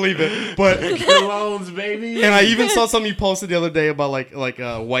 I can't believe it, but Quicken Loans, baby. And I even saw something you posted the other day about like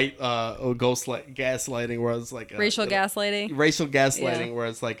white gaslighting, where it's like racial gaslighting. Racial gaslighting, where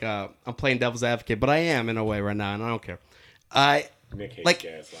it's like I'm playing devil's advocate, but I am in a way right now, and I don't care. Nick hates like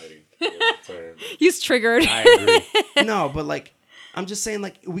gaslighting. He's triggered. I agree. No, but like, I'm just saying,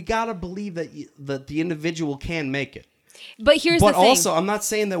 like, we gotta believe that the individual can make it. But the thing. But also, I'm not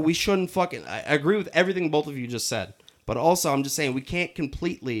saying that we shouldn't fucking. I agree with everything both of you just said. But also, I'm just saying we can't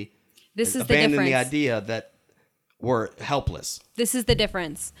completely abandon the idea that we're helpless. This is the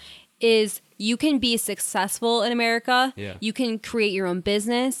difference. is you can be successful in America. Yeah. You can create your own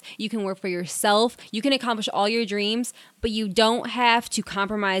business. You can work for yourself. You can accomplish all your dreams, but you don't have to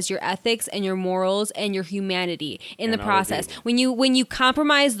compromise your ethics and your morals and your humanity in the process. When you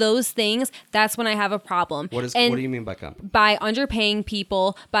compromise those things, that's when I have a problem. What do you mean by compromise? By underpaying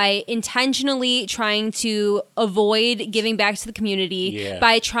people, by intentionally trying to avoid giving back to the community,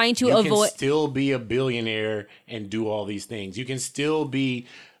 by trying to avoid. You can still be a billionaire and do all these things. You can still be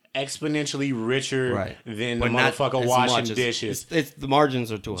exponentially richer than the motherfucker washing dishes. It's the margins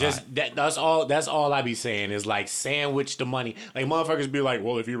are too high. That's all I be saying is like sandwich the money. Like motherfuckers be like,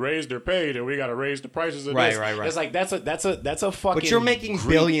 well, if you raise their pay, then we gotta raise the prices of this. Right. It's like that's a fucking. But you're making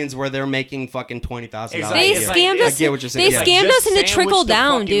billions where they're making fucking $20,000. They scammed us. I get what you're saying. They scammed us into trickle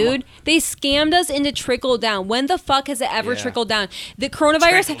down, dude. They scammed us into trickle down. When the fuck has it ever trickled down? The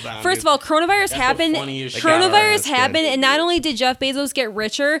coronavirus. First of all, coronavirus happened. Coronavirus happened, and not only did Jeff Bezos get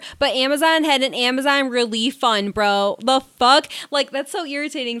richer, but Amazon had an Amazon relief fund, bro. The fuck? Like, that's so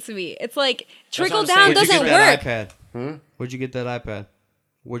irritating to me. It's like, trickle down doesn't work. Where'd you get that iPad?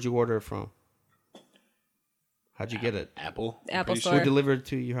 Where'd you order it from? How'd you get it? Apple Store. Who delivered it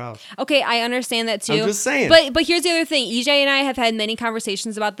to your house? Okay, I understand that too. I'm just saying. But here's the other thing. EJ and I have had many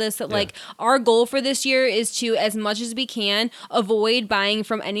conversations about this. That like our goal for this year is to, as much as we can, avoid buying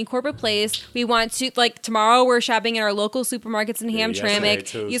from any corporate place. We want to tomorrow we're shopping at our local supermarkets in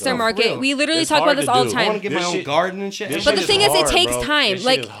Hamtramck, Eastern Market. We literally talk about this all the time. I want to get my own garden and shit. But the thing is, it takes time.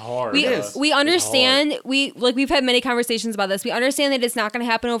 Like we understand. We've had many conversations about this. We understand that it's not going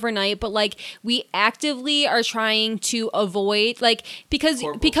to happen overnight. But like we actively are trying to avoid because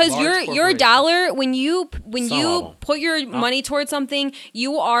your dollar when you put your money towards something,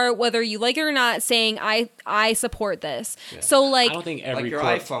 you are, whether you like it or not, saying I support this. So like I don't think every your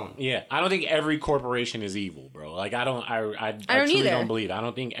iPhone. Yeah, I don't think every corporation is evil, bro. Like I truly don't believe. I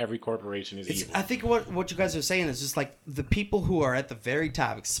don't think every corporation is evil. I think what you guys are saying is just like the people who are at the very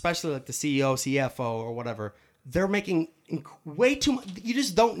top, especially like the CEO, CFO, or whatever. They're making way too much. You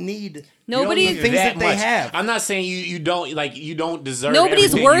just don't need nobody the things that they have. I'm not saying you don't deserve.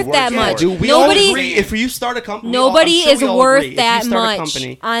 Nobody's worth that much. Dude, we all agree. If you start a company, nobody is worth that much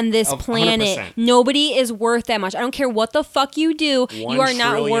on this planet. 100%. Nobody is worth that much. I don't care what the fuck you do. You are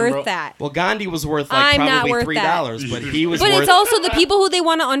not worth that. Well, Gandhi was worth probably $3, but he was. But it's also the people who they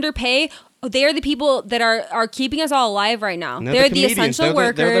want to underpay. They are the people that are keeping us all alive right now. They're the essential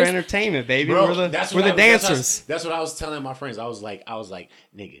workers. They're the entertainment, baby. Bro, we're the dancers. That's what I was telling my friends. I was like,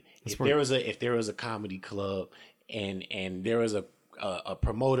 nigga, if there was a comedy club and there was a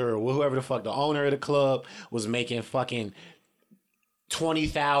promoter or whoever the fuck the owner of the club was making fucking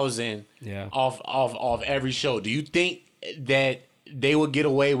 $20,000 off every show, do you think that they would get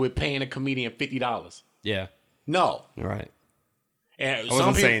away with paying a comedian $50? Yeah. No. Right. And I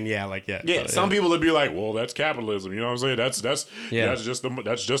wasn't saying some people would be like, well, that's capitalism. You know what I'm saying? That's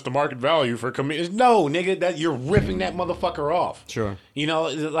just the market value for comedians. No, nigga, that you're ripping that motherfucker off. Sure. You know,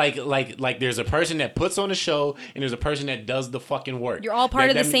 like there's a person that puts on the show and there's a person that does the fucking work. You're all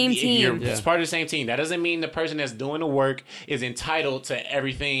part of the same team. It's part of the same team. That doesn't mean the person that's doing the work is entitled to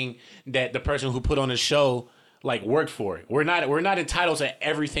everything that the person who put on the show worked for it. We're not entitled to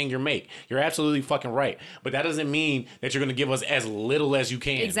everything you make. You're absolutely fucking right. But that doesn't mean that you're gonna give us as little as you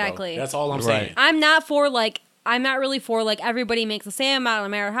can. Exactly. Bro. That's all I'm saying. I'm not really for everybody makes the same amount no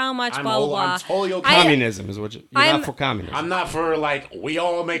matter how much, blah blah blah. I'm totally okay. Communism is what you're not for communism. I'm not for we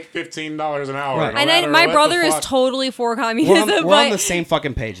all make $15 an hour. Right. No, and my brother is totally for communism. We're on the same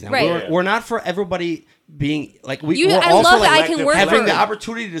fucking page now. Right. We're not for everybody being we're also love that I can work having for the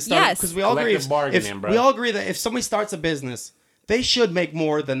opportunity to start because we all agree we all agree that if somebody starts a business, they should make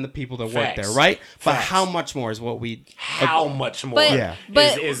more than the people that work there, right? But how much more is what we? How much more?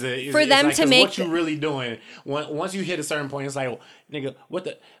 But is for them to make what you really doing. Once you hit a certain point, it's like, nigga, what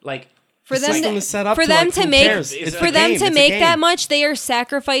the For them to make that much, they are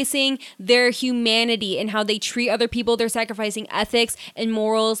sacrificing their humanity and how they treat other people. They're sacrificing ethics and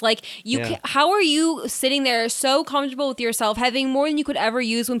morals. How are you sitting there so comfortable with yourself, having more than you could ever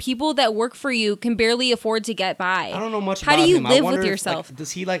use, when people that work for you can barely afford to get by? I don't know much. How about do you him. live with yourself?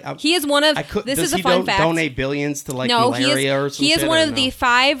 Does he He is one of. This is a fun fact. Donate billions to malaria or something? He is one of the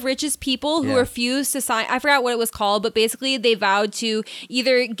 5 richest people who refused to sign. I forgot what it was called, but basically they vowed to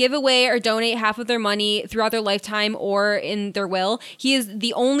either give away or donate half of their money throughout their lifetime or in their will. He is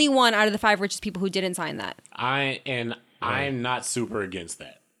the only one out of the 5 richest people who didn't sign that. I'm not super against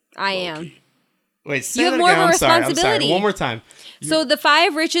that. I am. Wait, say You have that more again. of a I'm sorry. responsibility. One more time. So the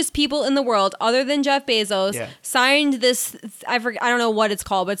 5 richest people in the world, other than Jeff Bezos, signed this. I don't know what it's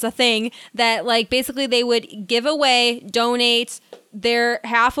called, but it's a thing that like basically they would give away, donate their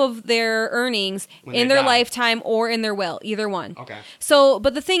half of their earnings in their lifetime or in their will, either one. Okay. So,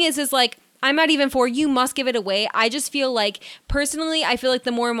 but the thing is like. I'm not even for you must give it away. I just feel like personally, I feel like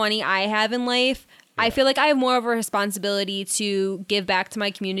the more money I have in life, I feel like I have more of a responsibility to give back to my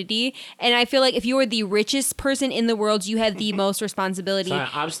community. And I feel like if you are the richest person in the world, you have the most responsibility. Son,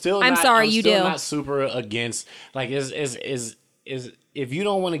 I'm still not super against like is if you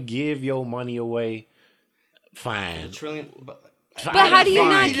don't want to give your money away, fine. $1 trillion. But how do you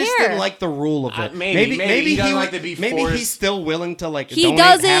not He care? just didn't like the rule of it. Maybe he doesn't like to be maybe forced. he's still willing to like He donate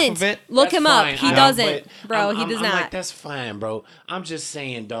doesn't. half of it. Look him up. Fine. He I know, doesn't, but bro. I'm He does I'm not. like, that's fine, bro. I'm just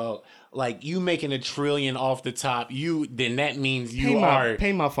saying, dog. Like you making $1 trillion off the top, then that means you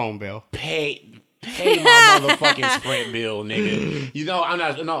Pay my phone bill. pay my motherfucking Sprint bill, nigga. You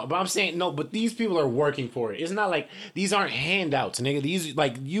know, but I'm saying no, but these people are working for it. It's not like these aren't handouts, nigga. These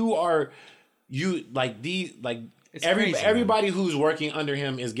like everybody who's working under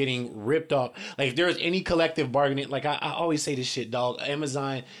him is getting ripped off. Like if there's any collective bargaining, like I always say this shit, dog.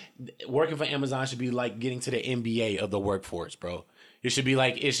 Working for Amazon should be like getting to the NBA of the workforce, bro. It should be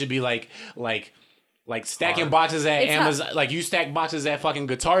like stacking boxes at Amazon. Like you stack boxes at fucking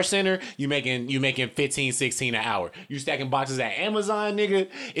Guitar Center, you making $15, $16 an hour. You stacking boxes at Amazon, nigga,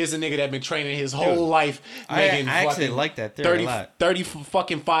 is a nigga that been training his whole life making I actually like that theory a lot. 30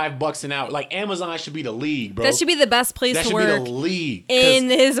 fucking $5 an hour. Like Amazon should be the league, bro. That should be the best place That to should work be the league in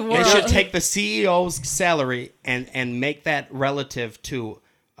this world. They should take the CEO's salary and make that relative to.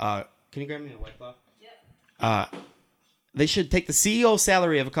 Can you grab me a White Claw? Yeah. They should take the CEO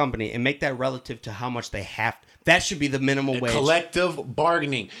salary of a company and make that relative to how much they have. That should be the minimum wage. Collective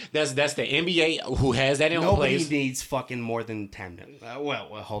bargaining. That's the NBA who has that in Nobody place. needs fucking more than 10. Well,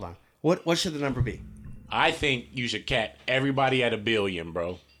 hold on. What should the number be? I think you should cap everybody at $1 billion,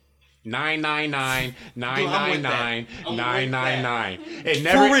 bro. 999, 999, 999. It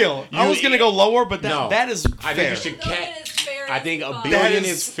never For real. I was gonna go lower, but that is fair. I think you should cap. I think $1 billion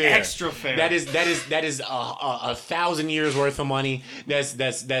is fair. Extra fair. That is 1,000 years worth of money. That's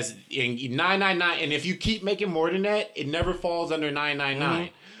in 999. And if you keep making more than that, it never falls under 999.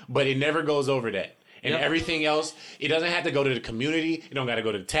 But it never goes over that. And everything else, it doesn't have to go to the community. It don't got to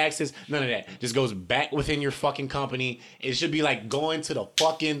go to the taxes. None of that. Just goes back within your fucking company. It should be like going to the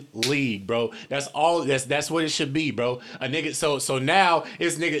fucking league, bro. That's all. That's what it should be, bro. A nigga. So now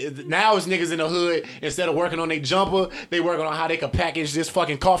it's niggas in the hood. Instead of working on their jumper, they working on how they could package this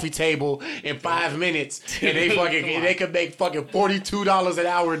fucking coffee table in 5 minutes, and they could make fucking $42 an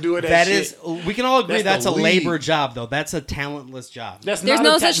hour doing that shit. We can all agree that's a league. labor job, though. That's a talentless job. There's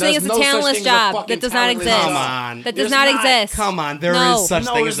no such thing as a talentless job. That does not exist. Come on. That does not exist. Come on, there is such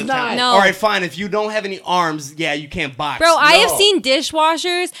thing as a talent. No. All right, fine. If you don't have any arms, yeah, you can't box. Bro, I have seen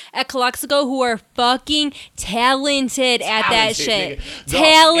dishwashers at Calexico who are fucking talented at that shit. Nigga.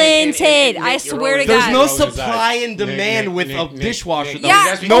 Talented. And I swear to God. There's no supply and demand with a dishwasher, though.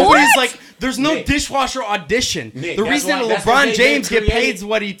 Yeah, Nobody's what? like, there's no dishwasher audition. Nick, The that's reason why- that's what LeBron they James get created. paid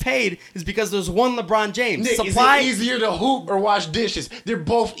what he paid is because there's one LeBron James. Nick, Supply. is it easier to hoop or wash dishes? They're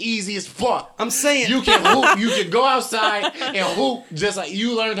both easy as fuck. I'm saying You can hoop. You can go outside and hoop just like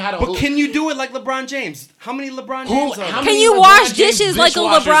you learned how to But hoop. can you do it like LeBron James? How many LeBron James are there? Can many you LeBron wash James dishes like a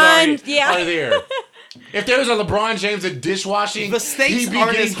dishwashers LeBron? Yeah. Are there? If there's a LeBron James at dishwashing, The stakes he'd be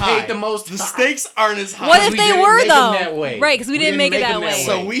aren't getting as high. paid the most. The stakes aren't as high. What if we they didn't were make 'em though? that way. Right, because we didn't make it that way.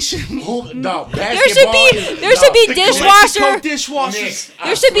 So we should. Hoop, no, There should be The dishwasher. Calexico dishwashers.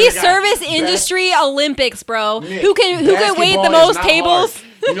 There should be service industry Olympics, bro. Who can wait the most tables?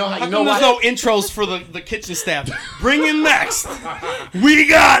 You know How you know come there's why? no intros for the kitchen staff? Bring in next. We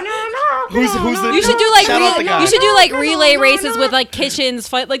got. Who's the? You should do like Shout out the guy. you should do like relay races with like kitchens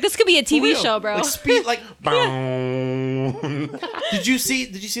fight. Like this could be a TV show, bro. Like speed, like. Boom. Did you see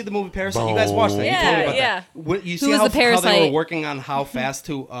the movie Parasite? You guys watched it. You told me about Yeah. that. What, you Who see was how the they Parasite? were working on how fast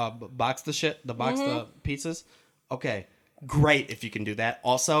to box the shit, the pizzas. Okay, great if you can do that.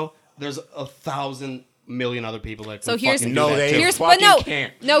 Also, there's 1,000 million other people that can So here's fucking No, do that they- too. here's fucking but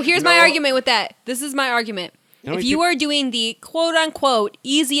can't. here's my No. argument with that. This is my argument. know, If we you could- are doing the quote unquote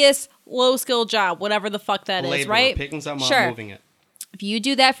easiest low skill job, whatever the fuck that is, Labor, right? picking something up, Sure. moving it. If you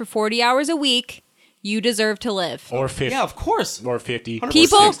do that for 40 hours a week, you deserve to live. Or 50. Yeah, of course. Or 50.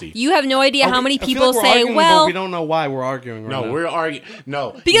 People, Or 60. you have no idea how many I feel people like we're say, arguing, well, but we don't know why we're arguing right No, now. we're arguing.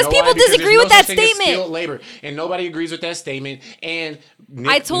 No, Because you know people why? Because disagree there's with no that such thing as statement. skilled labor, and nobody agrees with that statement. And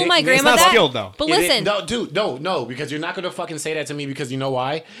I told my It's grandma not that. skilled, though. But listen, no, dude, no, because you're not gonna fucking say that to me because you know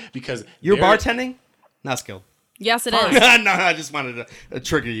why? Because You're there- bartending? Not skilled. yes, it Fine. is. No, I just wanted to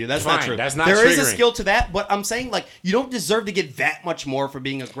trigger you. That's not Fine, true. that's not There is a triggering. skill to that, but I'm saying like you don't deserve to get that much more for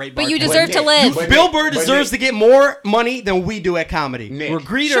being a great But bartender. you deserve to live. But Bill Nick- Burr but deserves Nick- to get more money than we do at comedy. Nick.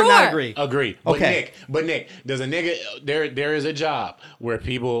 Agreed or Sure. not agree? Agree. But Okay. Nick, does a nigga there is a job where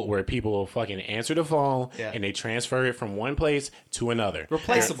people fucking answer the phone Yeah. and they transfer it from one place to another.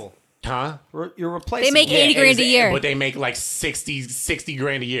 Replaceable. Huh? You're replaceable. They make 80 grand a year. But they make like 60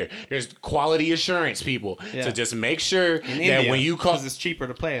 grand a year. There's quality assurance people Yeah. to just make sure in that India, when you call 'cause it's cheaper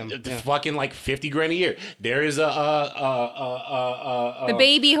to pay them. fucking like 50 grand a year. There is The the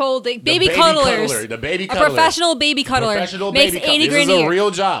baby holding, baby cuddlers. The baby A cuddler. professional baby cuddler Professional makes baby 80 cuddler. grand This a is year. a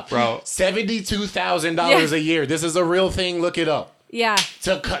real job, Bro. $72,000 Yeah. a year. This is a real thing. Look it up. Yeah.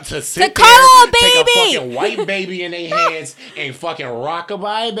 To sit cuddle there, a take a baby! fucking white baby in their hands and fucking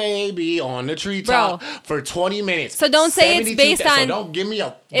rockabye baby on the treetop Bro. for 20 minutes. So don't say it's 72 based so on- don't give me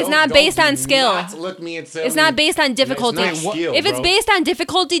a. It's don't- not don't based on do skill. not look me and tell It's me not based on difficulty. it's not skill, If it's bro. based on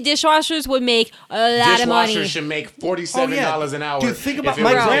difficulty, dishwashers would make a lot of money. Dishwashers should make $47 an hour. Dude, think about if it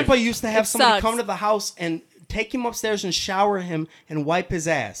my was- grandpa used to have It somebody sucks. come to the house and take him upstairs and shower him and wipe his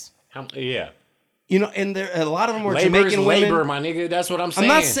ass. Yeah. You know, and there a lot of them were Labor is Jamaican women. labor, my nigga. That's what I'm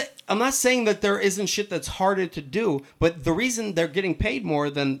saying. I'm not saying that there isn't shit that's harder to do, but the reason they're getting paid more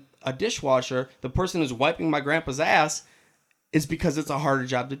than a dishwasher, the person who's wiping my grandpa's ass, is because it's a harder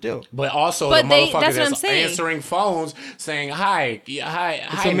job to do. But also But the they- motherfucker that's what I'm that's saying. answering phones saying, hi,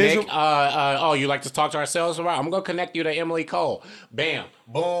 a Nick. miserable- Oh, you like to talk to our sales rep? I'm going to connect you to Emily Cole. Bam,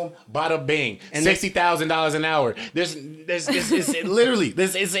 boom, bada bing. And $60,000 an hour. It's literally,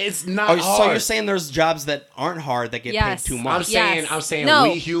 it's not Oh, hard. so you're saying there's jobs that aren't hard that get Yes. paid too I'm much? saying, Yes. No.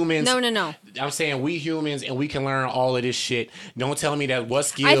 we humans. No. I'm saying we humans and we can learn all of this shit. Don't tell me that what's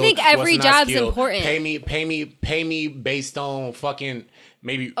skilled. I think every what's not job's skilled. important. Pay me based on fucking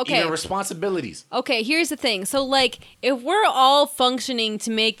maybe Okay. even responsibilities. Okay, here's the thing. So, like, if we're all functioning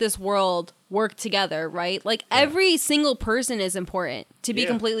to make this world work together, right? Like, every single person is important, to be Yeah.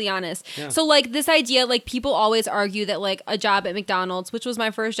 completely honest. So, like, this idea, like, people always argue that, like, a job at McDonald's, which was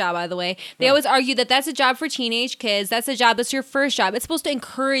my first job, by the way, they always argue that that's a job for teenage kids. That's a job that's your first job. It's supposed to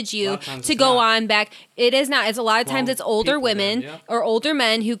encourage you times to it's go not. on back. It is not. It's a lot of times Well, it's older people women then, yeah. or older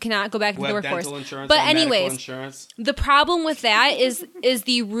men who cannot go back Who into the have workforce. dental insurance But and medical anyways, insurance. the problem with that is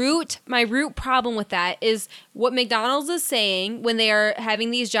my root problem with that is what McDonald's is saying when they are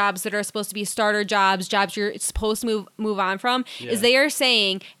having these jobs that are supposed to be starter jobs you're supposed to move on from, is they are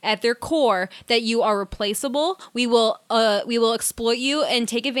saying at their core that you are replaceable. We will exploit you and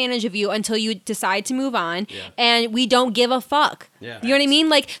take advantage of you until you decide to move on, and we don't give a fuck. Yeah. You know what I mean?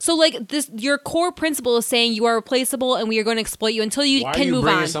 Like, so like this, your core principle is saying you are replaceable and we are going to exploit you until you Why can are you move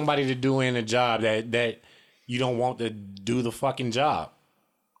bringing on. somebody to doing a job that you don't want to do the fucking job?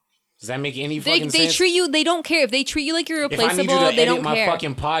 Does that make any They fucking sense? treat you. They don't care if they treat you like you're If I need replaceable. you to They edit don't my care.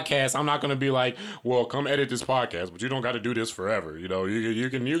 fucking podcast, I'm not gonna be like, well, come edit this podcast, but you don't got to do this forever. You know, you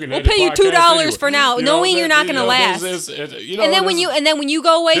can. We'll edit pay you podcasts $2 for now, You know knowing what you're I'm not saying? gonna last. And And then when you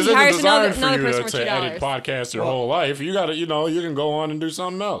go away, this he isn't hires another designed for you person for to edit $2. podcasts your whole life. You gotta, you can go on and do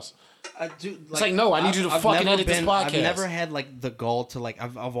something else. It's like, no, I need you to fucking edit this podcast. I've never had like the goal to like.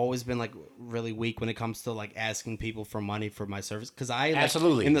 I've always been like really weak when it comes to like asking people for money for my service because I like,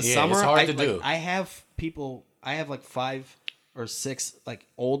 Absolutely. in the Yeah, summer it's hard I, to like, do. I have people. I have like 5 or 6 like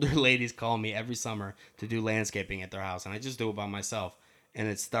older ladies call me every summer to do landscaping at their house, and I just do it by myself. And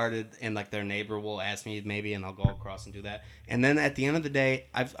it started, and like their neighbor will ask me maybe, and I'll go across and do that. And then at the end of the day,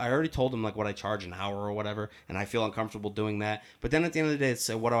 I already told them like what I charge an hour or whatever, and I feel uncomfortable doing that. But then at the end of the day, it's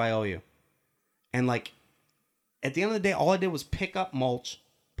what do I owe you? And like at the end of the day, all I did was pick up mulch,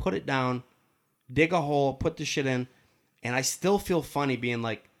 put it down, dig a hole, put the shit in, and I still feel funny being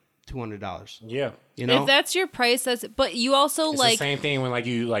like $200. Yeah. You know, If that's your price, that's. But you also It's like. the same thing when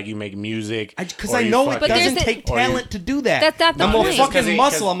you make music. because or I you know it fucking- But there's doesn't the- take or you- talent to do that. That's not the I'm point. a It's just 'cause fucking it-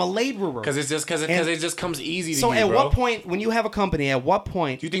 muscle. 'cause- I'm a laborer. Because it just comes easy to So you, at bro. what point, when you have a company, at what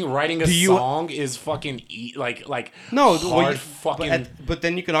point Do you think writing a Do you- song is fucking like no, hard well, fucking but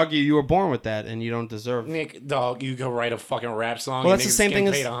then you can argue you were born with that and you don't deserve. Nick dog? You can write a fucking rap song. Well, and that's the niggas same thing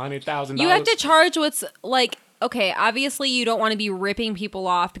getting as- paid $100,000. You have to charge what's like. Okay, obviously you don't want to be ripping people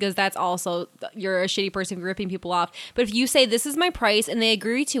off because that's also you're a shitty person if you're ripping people off. But if you say this is my price and they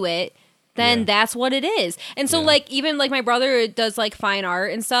agree to it, then that's what it is. And so like even like my brother does like fine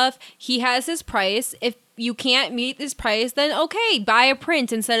art and stuff. He has his price. If you can't meet this price, then okay, buy a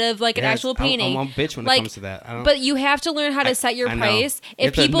print instead of like an actual painting. I'm a bitch when like, it comes to that. But you have to learn how to set your price.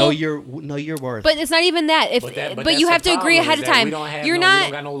 If people know your worth. But it's not even that. If but you have to agree ahead of time. We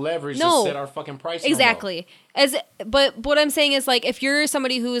don't got no leverage to set our fucking price. Exactly. But what I'm saying is like if you're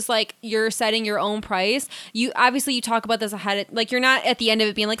somebody who's like you're setting your own price, you talk about this ahead of, like you're not at the end of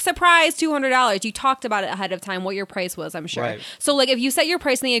it being like surprise $200. You talked about it ahead of time what your price was, I'm sure. Right. So like if you set your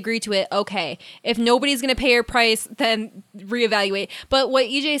price and they agree to it, okay. If nobody's gonna pay your price, then reevaluate. But what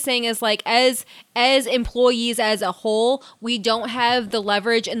EJ is saying is like as employees as a whole, we don't have the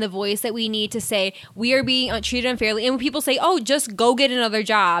leverage and the voice that we need to say we are being treated unfairly. And when people say, "Oh, just go get another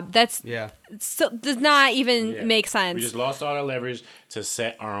job," that's so does not even make sense. We just lost all our leverage to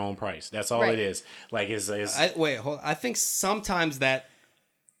set our own price. That's all it is. Like I think sometimes that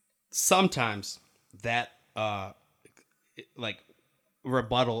like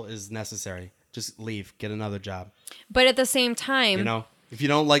rebuttal is necessary. Just leave, get another job. But at the same time, you know, if you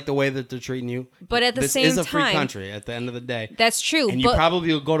don't like the way that they're treating you, but at the same time, this is a free country at the end of the day. That's true. And you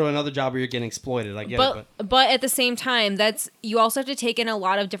probably will go to another job where you're getting exploited. I get it. But at the same time, you also have to take in a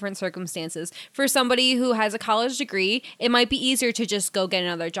lot of different circumstances. For somebody who has a college degree, it might be easier to just go get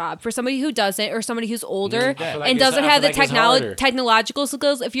another job. For somebody who doesn't, or somebody who's older and doesn't have the technological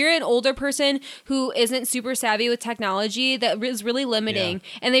skills, if you're an older person who isn't super savvy with technology, that is really limiting.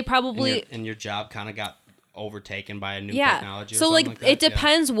 And they probably and your job kind of got overtaken by a new technology. So like it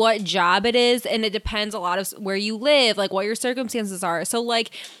depends what job it is, and it depends a lot of where you live, like what your circumstances are. So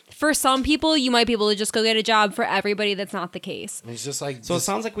like for some people, you might be able to just go get a job. For everybody, that's not the case. It's just like it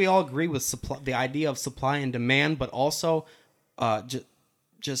sounds like we all agree with the idea of supply and demand, but also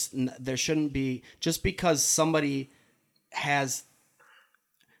just there shouldn't be just because somebody has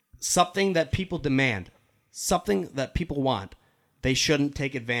something that people demand, something that people want. They shouldn't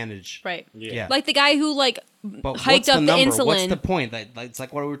take advantage. Right. Yeah. Like the guy who hiked up the insulin. What's the point? It's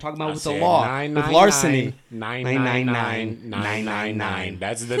like what we were talking about with the law. With larceny. 999.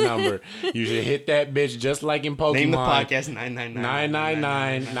 That's the number. You should hit that bitch just like in Pokemon. Name the podcast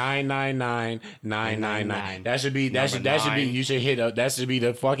 999. That should be you should hit that should be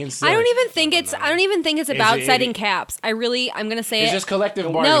the fucking set. I don't even think it's about setting caps. I'm gonna say it's just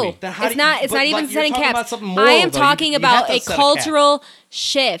collective bargaining. No, it's not even setting caps. I am talking about a cultural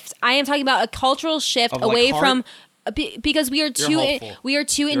shift. I am talking about a cultural shift away from because we are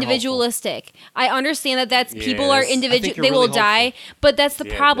too individualistic. I understand that's people are individual. They will die, but that's the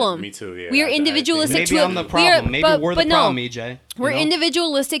problem. Me too. Yeah, we are individualistic. Maybe I'm the problem. Maybe we're the problem, EJ. We're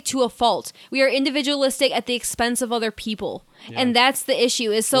individualistic to a fault. We are individualistic at the expense of other people, and that's the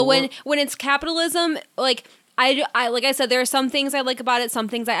issue. Is so when it's capitalism, like. I like I said, there are some things I like about it, some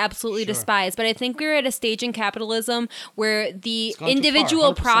things I absolutely despise. But I think we're at a stage in capitalism where the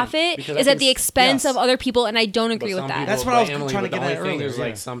individual profit is at the expense of other people, and I don't agree with that. That's what I was trying to get at earlier. Is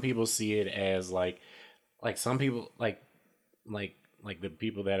like some people see it as like some people like the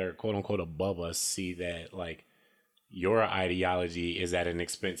people that are quote unquote above us see that like your ideology is at an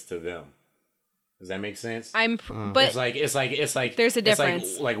expense to them. Does that make sense? But it's like there's a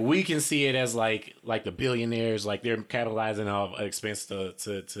difference. Like we can see it as like the billionaires, like they're capitalizing off expense to.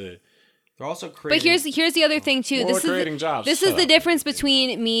 They're also creating. But here's the other thing too. This is the difference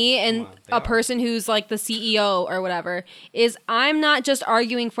between me and a person who's like the CEO or whatever. Is I'm not just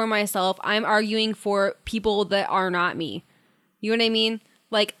arguing for myself. I'm arguing for people that are not me. You know what I mean?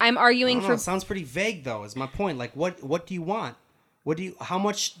 Like I'm arguing for. It sounds pretty vague though. Is my point. Like what do you want? How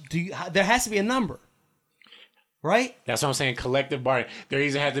much do you, there has to be a number, right? That's what I'm saying. Collective bargaining. There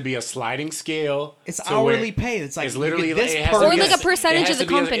either has to be a sliding scale. It's hourly pay. It's like, literally like a percentage of the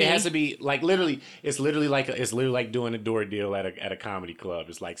company. It has to be like literally, it's literally like doing a door deal at a comedy club.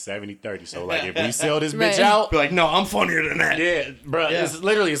 It's like 70-30. So like if we sell this bitch out. Be like, no, I'm funnier than that. Yeah, bro. Yeah. It's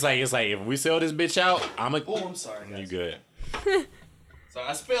literally, it's like if we sell this bitch out, I'm sorry, guys. You good. So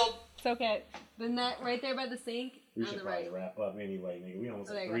I spilled. It's okay. The net right there by the sink. We should probably wrap up anyway, nigga. We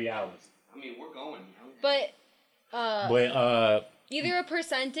almost at 3 hours. I mean, we're going. But either a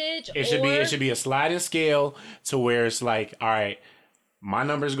percentage it should be a sliding scale to where it's like, all right, my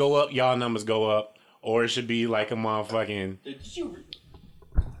numbers go up, y'all numbers go up, or it should be like a motherfucking. Did you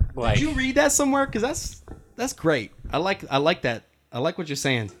read that somewhere? Because that's great. I like that. I like what you're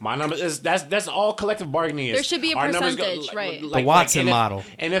saying. My number is that's all collective bargaining is. There should be a percentage, right? The Watson model.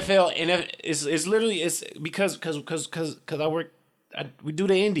 NFL it's literally because we do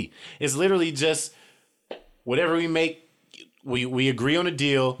the indie. It's literally just whatever we make We agree on a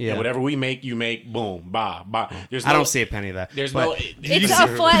deal, Yeah. and whatever we make, you make. Boom, bye. There's I don't see a penny of that. There's But no. It's a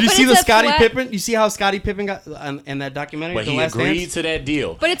flat. Did you but see it's the a Scottie flat- Pippen? You see how Scottie Pippen got in that documentary? But The he Last agreed Dance? to that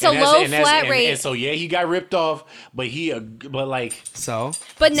deal. But it's And a that's- low and that's- flat and- rate. And so yeah, he got ripped off, but So,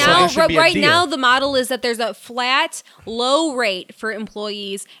 But So now, there should be a right deal. now, the model is that there's a flat, low rate for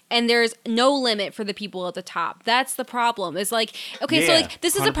employees, and there's no limit for the people at the top. That's the problem. It's like, okay, so Yeah, like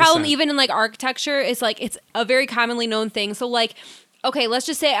this is a problem 100%. even in like architecture. It's like it's a very commonly known thing. So like, okay, let's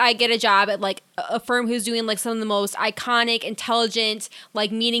just say I get a job at like a firm who's doing like some of the most iconic, intelligent,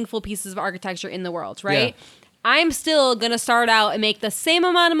 like meaningful pieces of architecture in the world, right? Yeah. I'm still gonna start out and make the same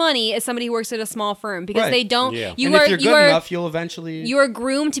amount of money as somebody who works at a small firm because Right. they don't. Yeah. You and are if you're good you are enough, you'll eventually. you are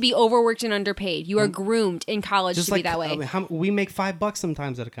groomed to be overworked and underpaid. You are groomed in college just to like be that way. I mean, we make $5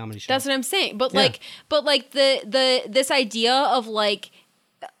 sometimes at a comedy show. That's what I'm saying. But Yeah. like the this idea of like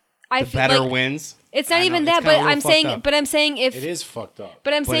I the feel better like wins. it's not I know, even it's that. kinda But a little I'm saying, fucked up. but I'm saying if. it is fucked up.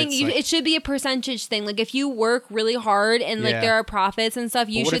 But I'm But saying it's like- it should be a percentage thing. Like if you work really hard and like Yeah. there are profits and stuff,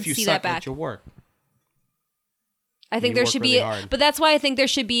 you But what should if you see suck that back. at your work? I think you there work should really be, hard. but that's why I think there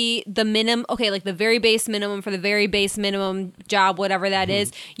should be the minimum. Okay, like the very base minimum for the very base minimum job, whatever that Mm-hmm.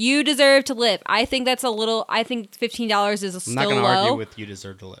 is. You deserve to live. I think that's a little. I think $15 is I'm still not going to low. argue with you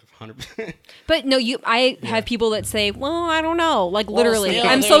deserve to live. 100%. But no, I have people that say, "Well, I don't know." Like literally, still,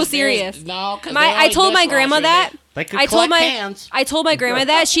 I'm so there's- serious. No, 'cause I told my grandma that. They could I told collect cans. I told my grandma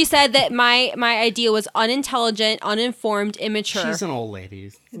that. She said that my idea was unintelligent, uninformed, immature. She's an old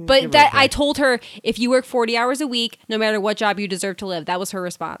lady. But Give her that a I break. told her, if you work 40 hours a week, no matter what job, you deserve to live. That was her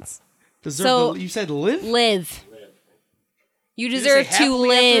response. Deserve so- you said live? Live. You You deserve just say to happily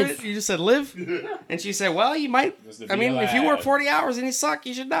after live. it? You just said live? And she said, well, you might. Just to I be mean, if you work alive. 40 hours and you suck,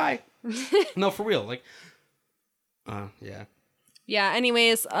 you should die. No, for real. Like, yeah. Yeah.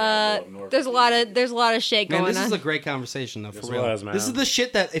 Anyways, up north there's a lot of shit Man, going this on. is a great conversation, though, for This real. was, man. This is the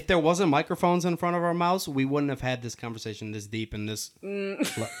shit that if there wasn't microphones in front of our mouths, we wouldn't have had this conversation this deep and this.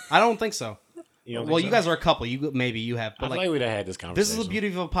 I don't think so. You don't Well, think you so? guys are a couple. Maybe you have, I but feel like like we'd have had this conversation. this is the beauty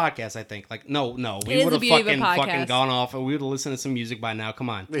of a podcast. I think. Like, no, It we is would the have beauty of a fucking podcast. gone off and we would have listened to some music by now. Come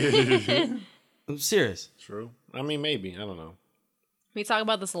on, I'm serious. True. I mean, maybe. I don't know. We talk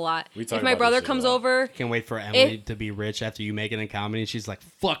about this a lot. We talk If my about brother this shit a comes lot. over, Can't wait for Emily to be rich after you make it in comedy. She's like,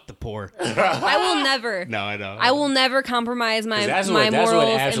 "Fuck the poor." I will never. No, I know. I will never compromise my 'Cause that's my what, that's morals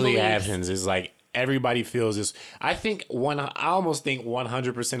what actually and beliefs. happens is like everybody feels this. I almost think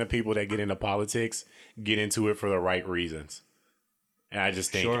 100% of people that get into politics get into it for the right reasons. And I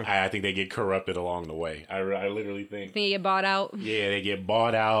just think, Sure. I think they get corrupted along the way. I literally think. Think you get bought out. Yeah, they get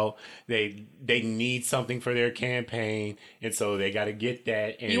bought out. They need something for their campaign, and so they got to get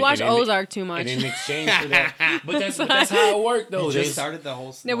that. And, You watch and in- Ozark too much. And in exchange for that, but that's how it worked though. We They- just started the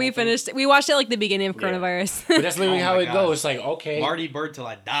whole. No, we finished. We watched it like the beginning of Yeah. coronavirus. But that's literally Oh how my it God. goes. It's like, okay, Marty Bird till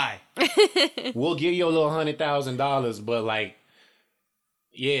I die. we'll give you a little $100,000, but like,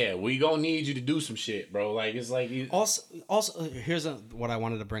 yeah, we gonna need you to do some shit, bro. Like, it's like you. Also, here's what I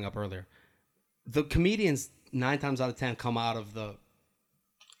wanted to bring up earlier. The comedians 9 times out of 10 come out of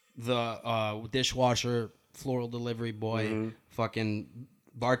the dishwasher, floral delivery boy, fucking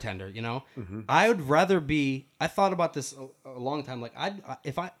bartender. You know, I would rather be. I thought about this a long time. Like,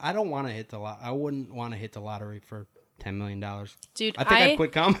 I don't want to hit the lot. I wouldn't want to hit the lottery for $10 million. Dude, I think I'd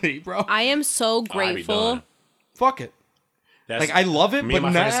quit comedy, bro. I am so I'd be grateful. done. Fuck it. That's, Like, I love it, Me and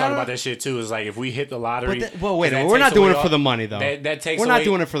but my friends nah. talk about that shit too. Is like if we hit the lottery. Well, wait, that we're not takes doing away it for the money, though. That takes. We're not away-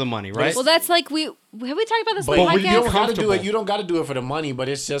 doing it for the money, right? Well, that's like have we talked about this But on the we you podcast? don't gotta do comfortable. it. You don't gotta do it for the money, but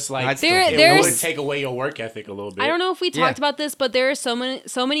it's just like I'd still There- do it. it there's- would take away your work ethic a little bit. I don't know if we Yeah. talked about this, but there are so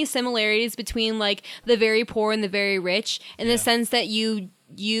many similarities between like the very poor and the very rich in the sense that you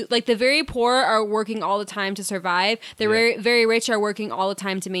like the very poor are working all the time to survive. The very rich are working all the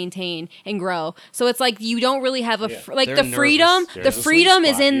time to maintain and grow. So it's like you don't really have like They're the nervous. freedom. There's The a sweet freedom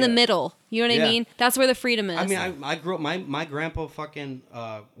is spot, in the yeah. middle. You know what I Yeah. mean? That's where the freedom is. I mean, I grew up. My grandpa fucking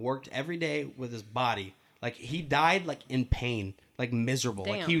worked every day with his body. Like he died like in pain, like miserable.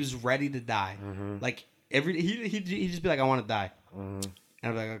 Like Damn. he was ready to die. Like he'd just be like, I want to die.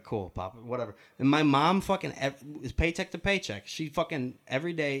 And I'd be like, oh, cool, Papa, whatever. And my mom fucking is paycheck to paycheck. She fucking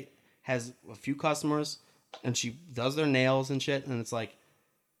every day has a few customers, and she does their nails and shit. And it's like,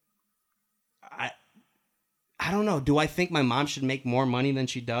 I don't know. Do I think my mom should make more money than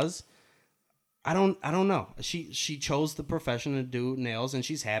she does? I don't know. She chose the profession to do nails, and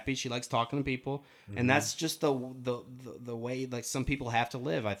she's happy. She likes talking to people, and that's just the way like some people have to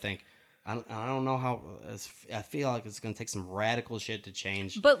live. I think. I don't know how. I feel like it's gonna take some radical shit to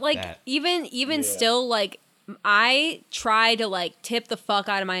change. But like that. even still, like I try to like tip the fuck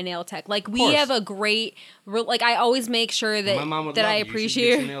out of my nail tech. Like we course. have a great, like I always make sure that My mom would that love I you. You should appreciate.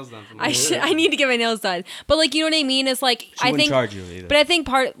 get your nails done for me. I need to get my nails done. But like, you know what I mean? It's like I wouldn't think charge you either. But I think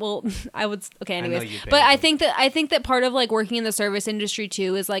well, I would okay know anyways. you pay But I them. think that part of like working in the service industry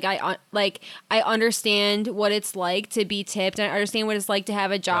too is like I understand what it's like to be tipped, and I understand what it's like to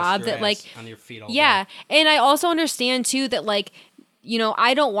have a job Bust your that like ass on your feet all yeah, day. and I also understand too that like, you know,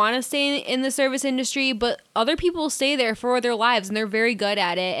 I don't want to stay in the service industry, but other people stay there for their lives and they're very good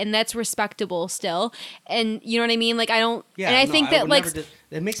at it, and that's respectable still. And you know what I mean? Like I don't, Yeah, and I no, think I that would like, never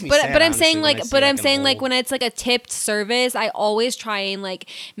it makes me but sad, I'm honestly, saying when I like, see, but I'm an saying like old- when it's like a tipped service, I always try and like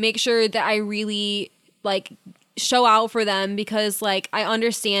make sure that I really like show out for them, because like I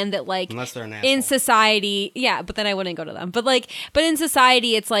understand that like Unless they're an in asshole. society, yeah, but then I wouldn't go to them. But in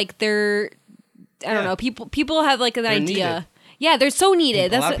society, it's like they're, I don't Yeah. know, people have like an They're idea. needed. Yeah, they're so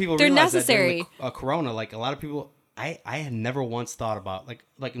needed. a lot of people They're realize necessary. that during Corona, like a lot of people, I had never once thought about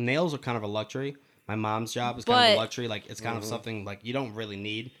like nails are kind of a luxury. My mom's job is kind of But- a luxury. Like it's kind of something like you don't really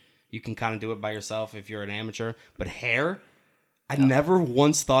need. You can kind of do it by yourself if you're an amateur. But hair, I never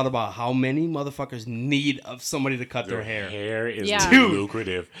once thought about how many motherfuckers need of somebody to cut their hair. Hair is Yeah. really Dude,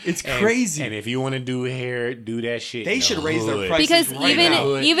 lucrative. it's And- crazy. And if you want to do hair, do that shit. They in the should raise their hood. prices Because right even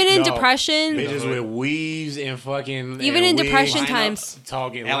now. even in No. depression, Bitches with weaves and fucking Even and in depression wigs, times.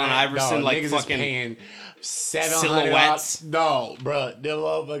 talking Allen Iverson, like niggas fucking is paying silhouettes. $700. No, bro, them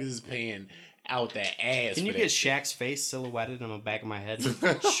motherfuckers is paying out the ass. Can you for get that shit. Shaq's face silhouetted on the back of my head?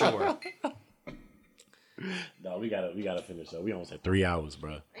 Sure. No, we gotta finish though. We almost had 3 hours,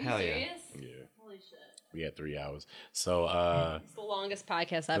 bro. Hell yeah. Yeah, we had 3 hours. So It's the longest podcast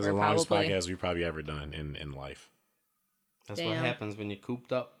this is ever, the longest probably. podcast we've probably ever done in life. That's what Damn. happens when you're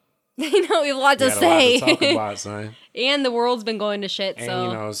cooped up. I know we have a lot to We had say, a lot to talk about, son. and the world's been going to shit. And So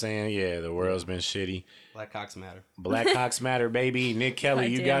you know what I'm saying? Yeah, the world's been shitty. Black cocks matter. Black Cocks Matter, baby. Nick Kelly,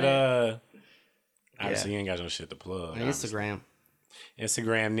 God you damn got obviously you ain't got no shit to plug. On Instagram.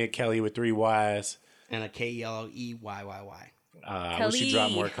 Instagram, Nick Kelly with 3 Y's. And a KLEYYY. I wish you drop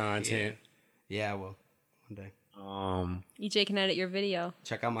Kelly. more content. Yeah, well, one day. EJ can edit your video.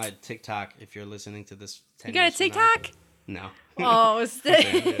 Check out my TikTok if you're listening to this. 10 You got a years from now. TikTok? No. Oh,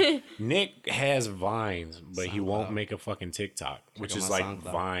 Nick has Vines, but he won't SoundCloud. make a fucking TikTok, which out is my like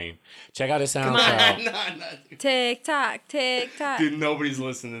SoundCloud. Vine. Check out his on. SoundCloud. TikTok. Dude, nobody's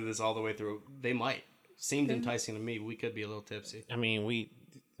listening to this all the way through. They might. Seemed enticing to me. We could be a little tipsy. I mean,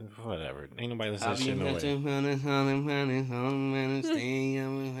 whatever. Ain't nobody listening to shit no way.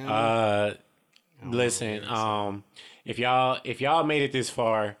 Listen, if y'all made it this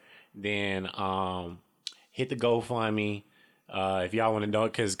far, then hit the GoFundMe. If y'all want to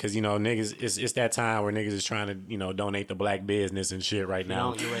donate, cause you know niggas, it's that time where niggas is trying to donate to black business and shit right now.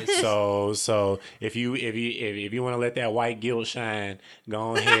 don't, you're racist. So if you want to let that white guilt shine,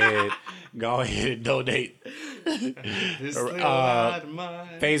 go ahead and donate.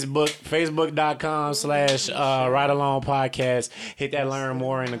 Facebook.com/Ride Along Podcast. Hit that learn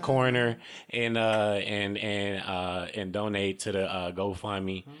more in the corner and donate to the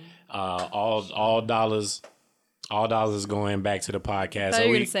GoFundMe. All dollars is going back to the podcast. I thought you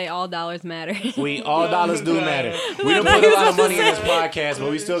were gonna say all dollars matter. All dollars do matter. We done put a lot of money in this podcast, but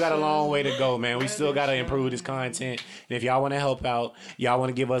we still got a long way to go, man. We still got to improve this content. And if y'all want to help out, y'all want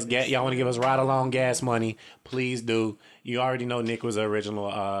to give us Ride Along gas money, please do. You already know Nick was the original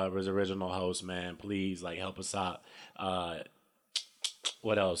host, man. Please help us out.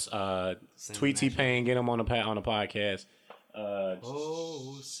 What else? Tweet T-Pain, get him on the podcast.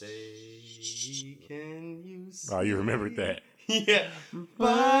 Oh, say, can you see? Oh, you remembered that. Yeah.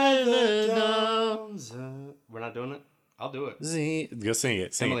 By the dawns. We're not doing it? I'll do it. Go sing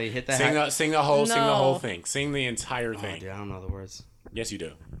it. Sing Emily, it. hit that Sing the whole No. thing. Sing the entire Oh, thing. dude, I don't know the words. Yes, you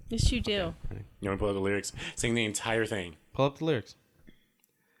do. Yes, you do. You want to pull up the lyrics? Sing the entire thing. Pull up the lyrics.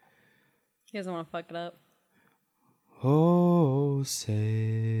 He doesn't want to fuck it up. Oh,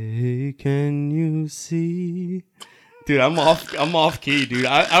 say, can you see? Dude, I'm off key, dude.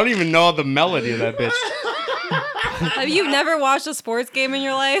 I don't even know the melody of that bitch. Have you never watched a sports game in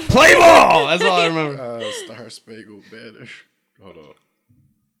your life? Play ball! That's all I remember. Star Spangled Banner. Hold on.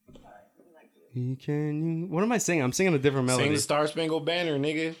 Can you? What am I singing? I'm singing a different melody. Sing the Star Spangled Banner,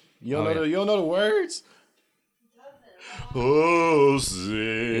 nigga. You don't Oh, know yeah. you don't know the words? Oh,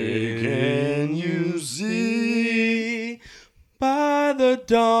 say, Can you see by the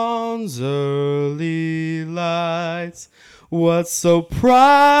dawn's early lights what so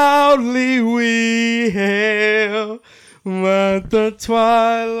proudly we hail at the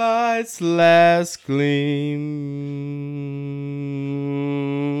twilight's last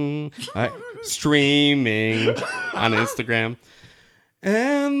gleam? All right, streaming on Instagram.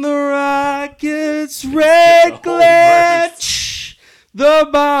 And the rockets red glare, the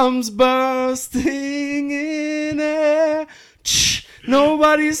bombs bursting in air.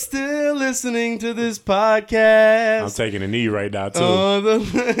 Nobody's still listening to this podcast. I'm taking a knee right now, too.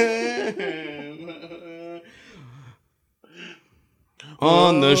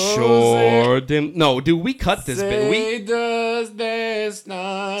 On the shore. No, dude, we cut this bit. Say does this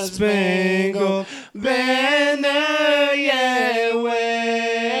Star Spangled Banner yet wave?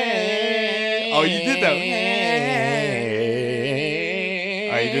 Oh, you did that.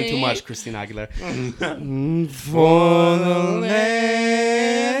 Oh, you're doing too much, Christina Aguilera. For the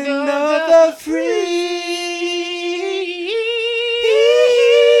land of the free.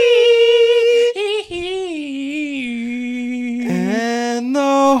 And the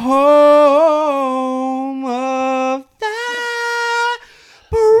home of the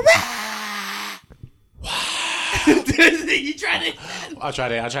bride. You tried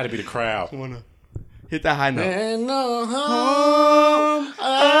to. I try to be the crowd. Hit that high note. And the home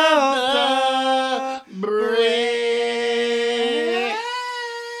of the brave.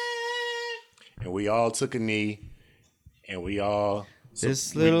 And we all took a knee, and we all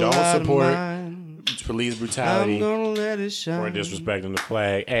This we little don't light of support mine, police I'm brutality gonna let it or shine. disrespecting the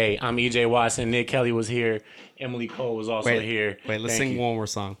flag. Hey, I'm EJ Watson. Nick Kelly was here. Emily Cole was also here. Wait, let's Thank sing you. one more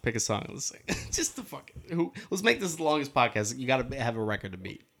song. Pick a song. Let's sing. Just the fucking. Let's make this the longest podcast. You gotta have a record to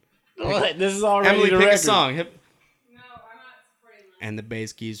beat. What? This is already Emily, the pick record. a song. No, I'm not supporting that. And the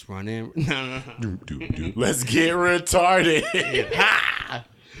bass keeps running. No. Let's get retarded.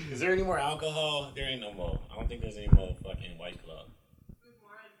 Is there any more alcohol? There ain't no more. I don't think there's any more fucking White Claw.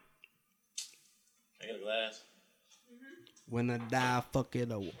 I got a glass. When I die, fuck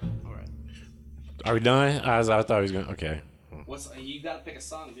it up. All right. Are we done? I thought he was gonna. Okay. You gotta pick a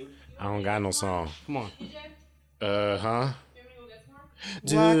song, dude. I don't got no song. Come on. Huh?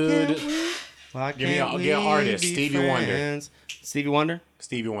 Why Dude. can't we? Why Give me can't a- we get an artist. be Stevie Wonder. friends? Stevie Wonder.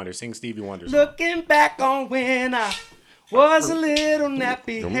 Stevie Wonder. Sing Stevie Wonder. Looking back on when I was a little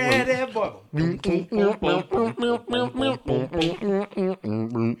nappy headed boy.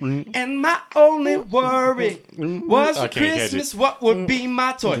 And my only worry was I for can't catch Christmas what would be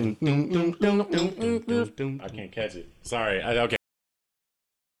my toy. I can't catch it. Sorry. Okay.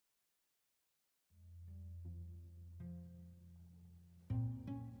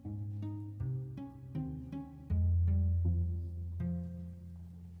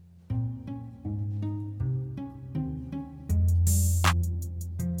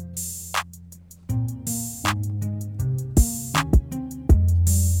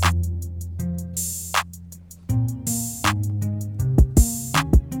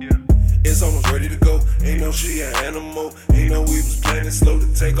 It's almost ready to go. Ain't no she an animal. Ain't no we was planning slow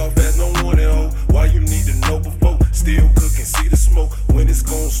to take off as no one at home. Why you need to know before? Still cooking, see the smoke. When it's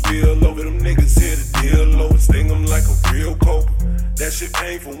gon' spill over, them niggas here to deal low. Sting them like a real cobra. That shit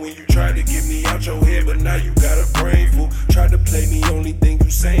painful when you tried to get me out your head, but now you got a brain full. Tried to play me, only thing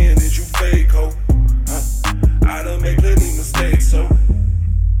you saying is you fake, ho. I done made plenty mistakes, so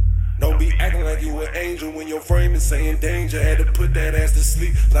don't be acting like you an angel when your frame is saying danger. Had to put that ass to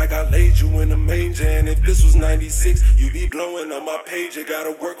sleep like I laid you in a manger. And if this was 96, you be blowing on my page. I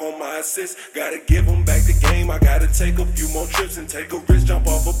gotta work on my assists. Gotta give them back the game. I gotta take a few more trips and take a risk. Jump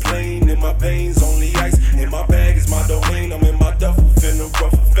off a plane. In my veins, only ice. In my bag is my domain. I'm in my duffel, feeling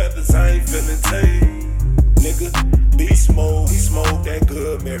ruffle feathers. I ain't feeling tame. Nigga, beast mode, we smoke that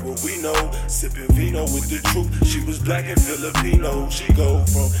good marijuana. Sipping vino with the truth. She was black and Filipino. She go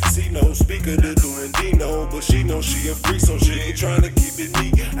from C-No speaker to doing Dino, but she know she a freak, so she ain't trying to keep it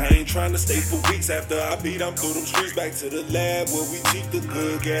neat. I ain't trying to stay for weeks after I beat. I'm through them streets back to the lab where we cheat the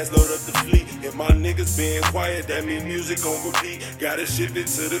good gas, load up the fleet. If my niggas being quiet, that mean music gon' repeat. Gotta ship it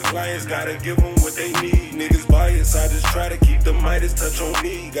to the clients, gotta give them what they need. Niggas bias, I just try to keep the Midas touch on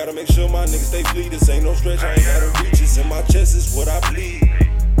me. Gotta make sure my niggas stay flee. This ain't no stretch, I ain't gotta reach it. In my chest is what I bleed.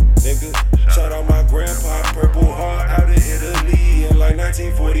 Nigga, shout out my grandpa, Purple Heart out of Italy. In like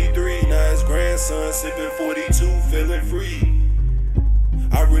 1943, now his grandson sipping 42, feeling free.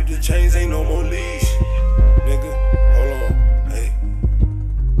 I ripped the chains, ain't no more leash. Nigga, hold on, hey.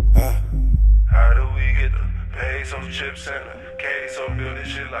 How do we get the pesos, chips, and the queso? Build this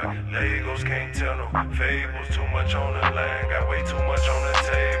shit like Legos, can't tell no fables. Too much on the line, got way too much on the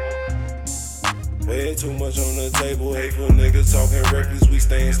table. Way too much on the table. Hateful niggas talking reckless. We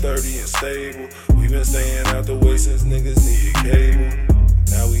staying sturdy and stable. We been staying out the way since niggas needed cable.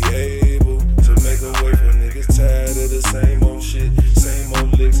 Now we able to make a way for niggas tired of the same old shit. Same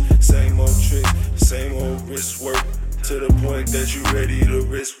old licks, same old tricks, same old wrist work. To the point that you ready to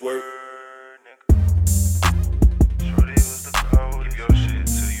risk work.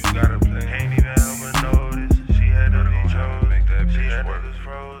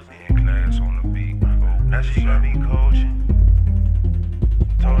 she got me coaching.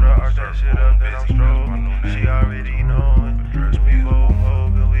 Told her arch that shit up, then I'm strolling. She already knowing. We both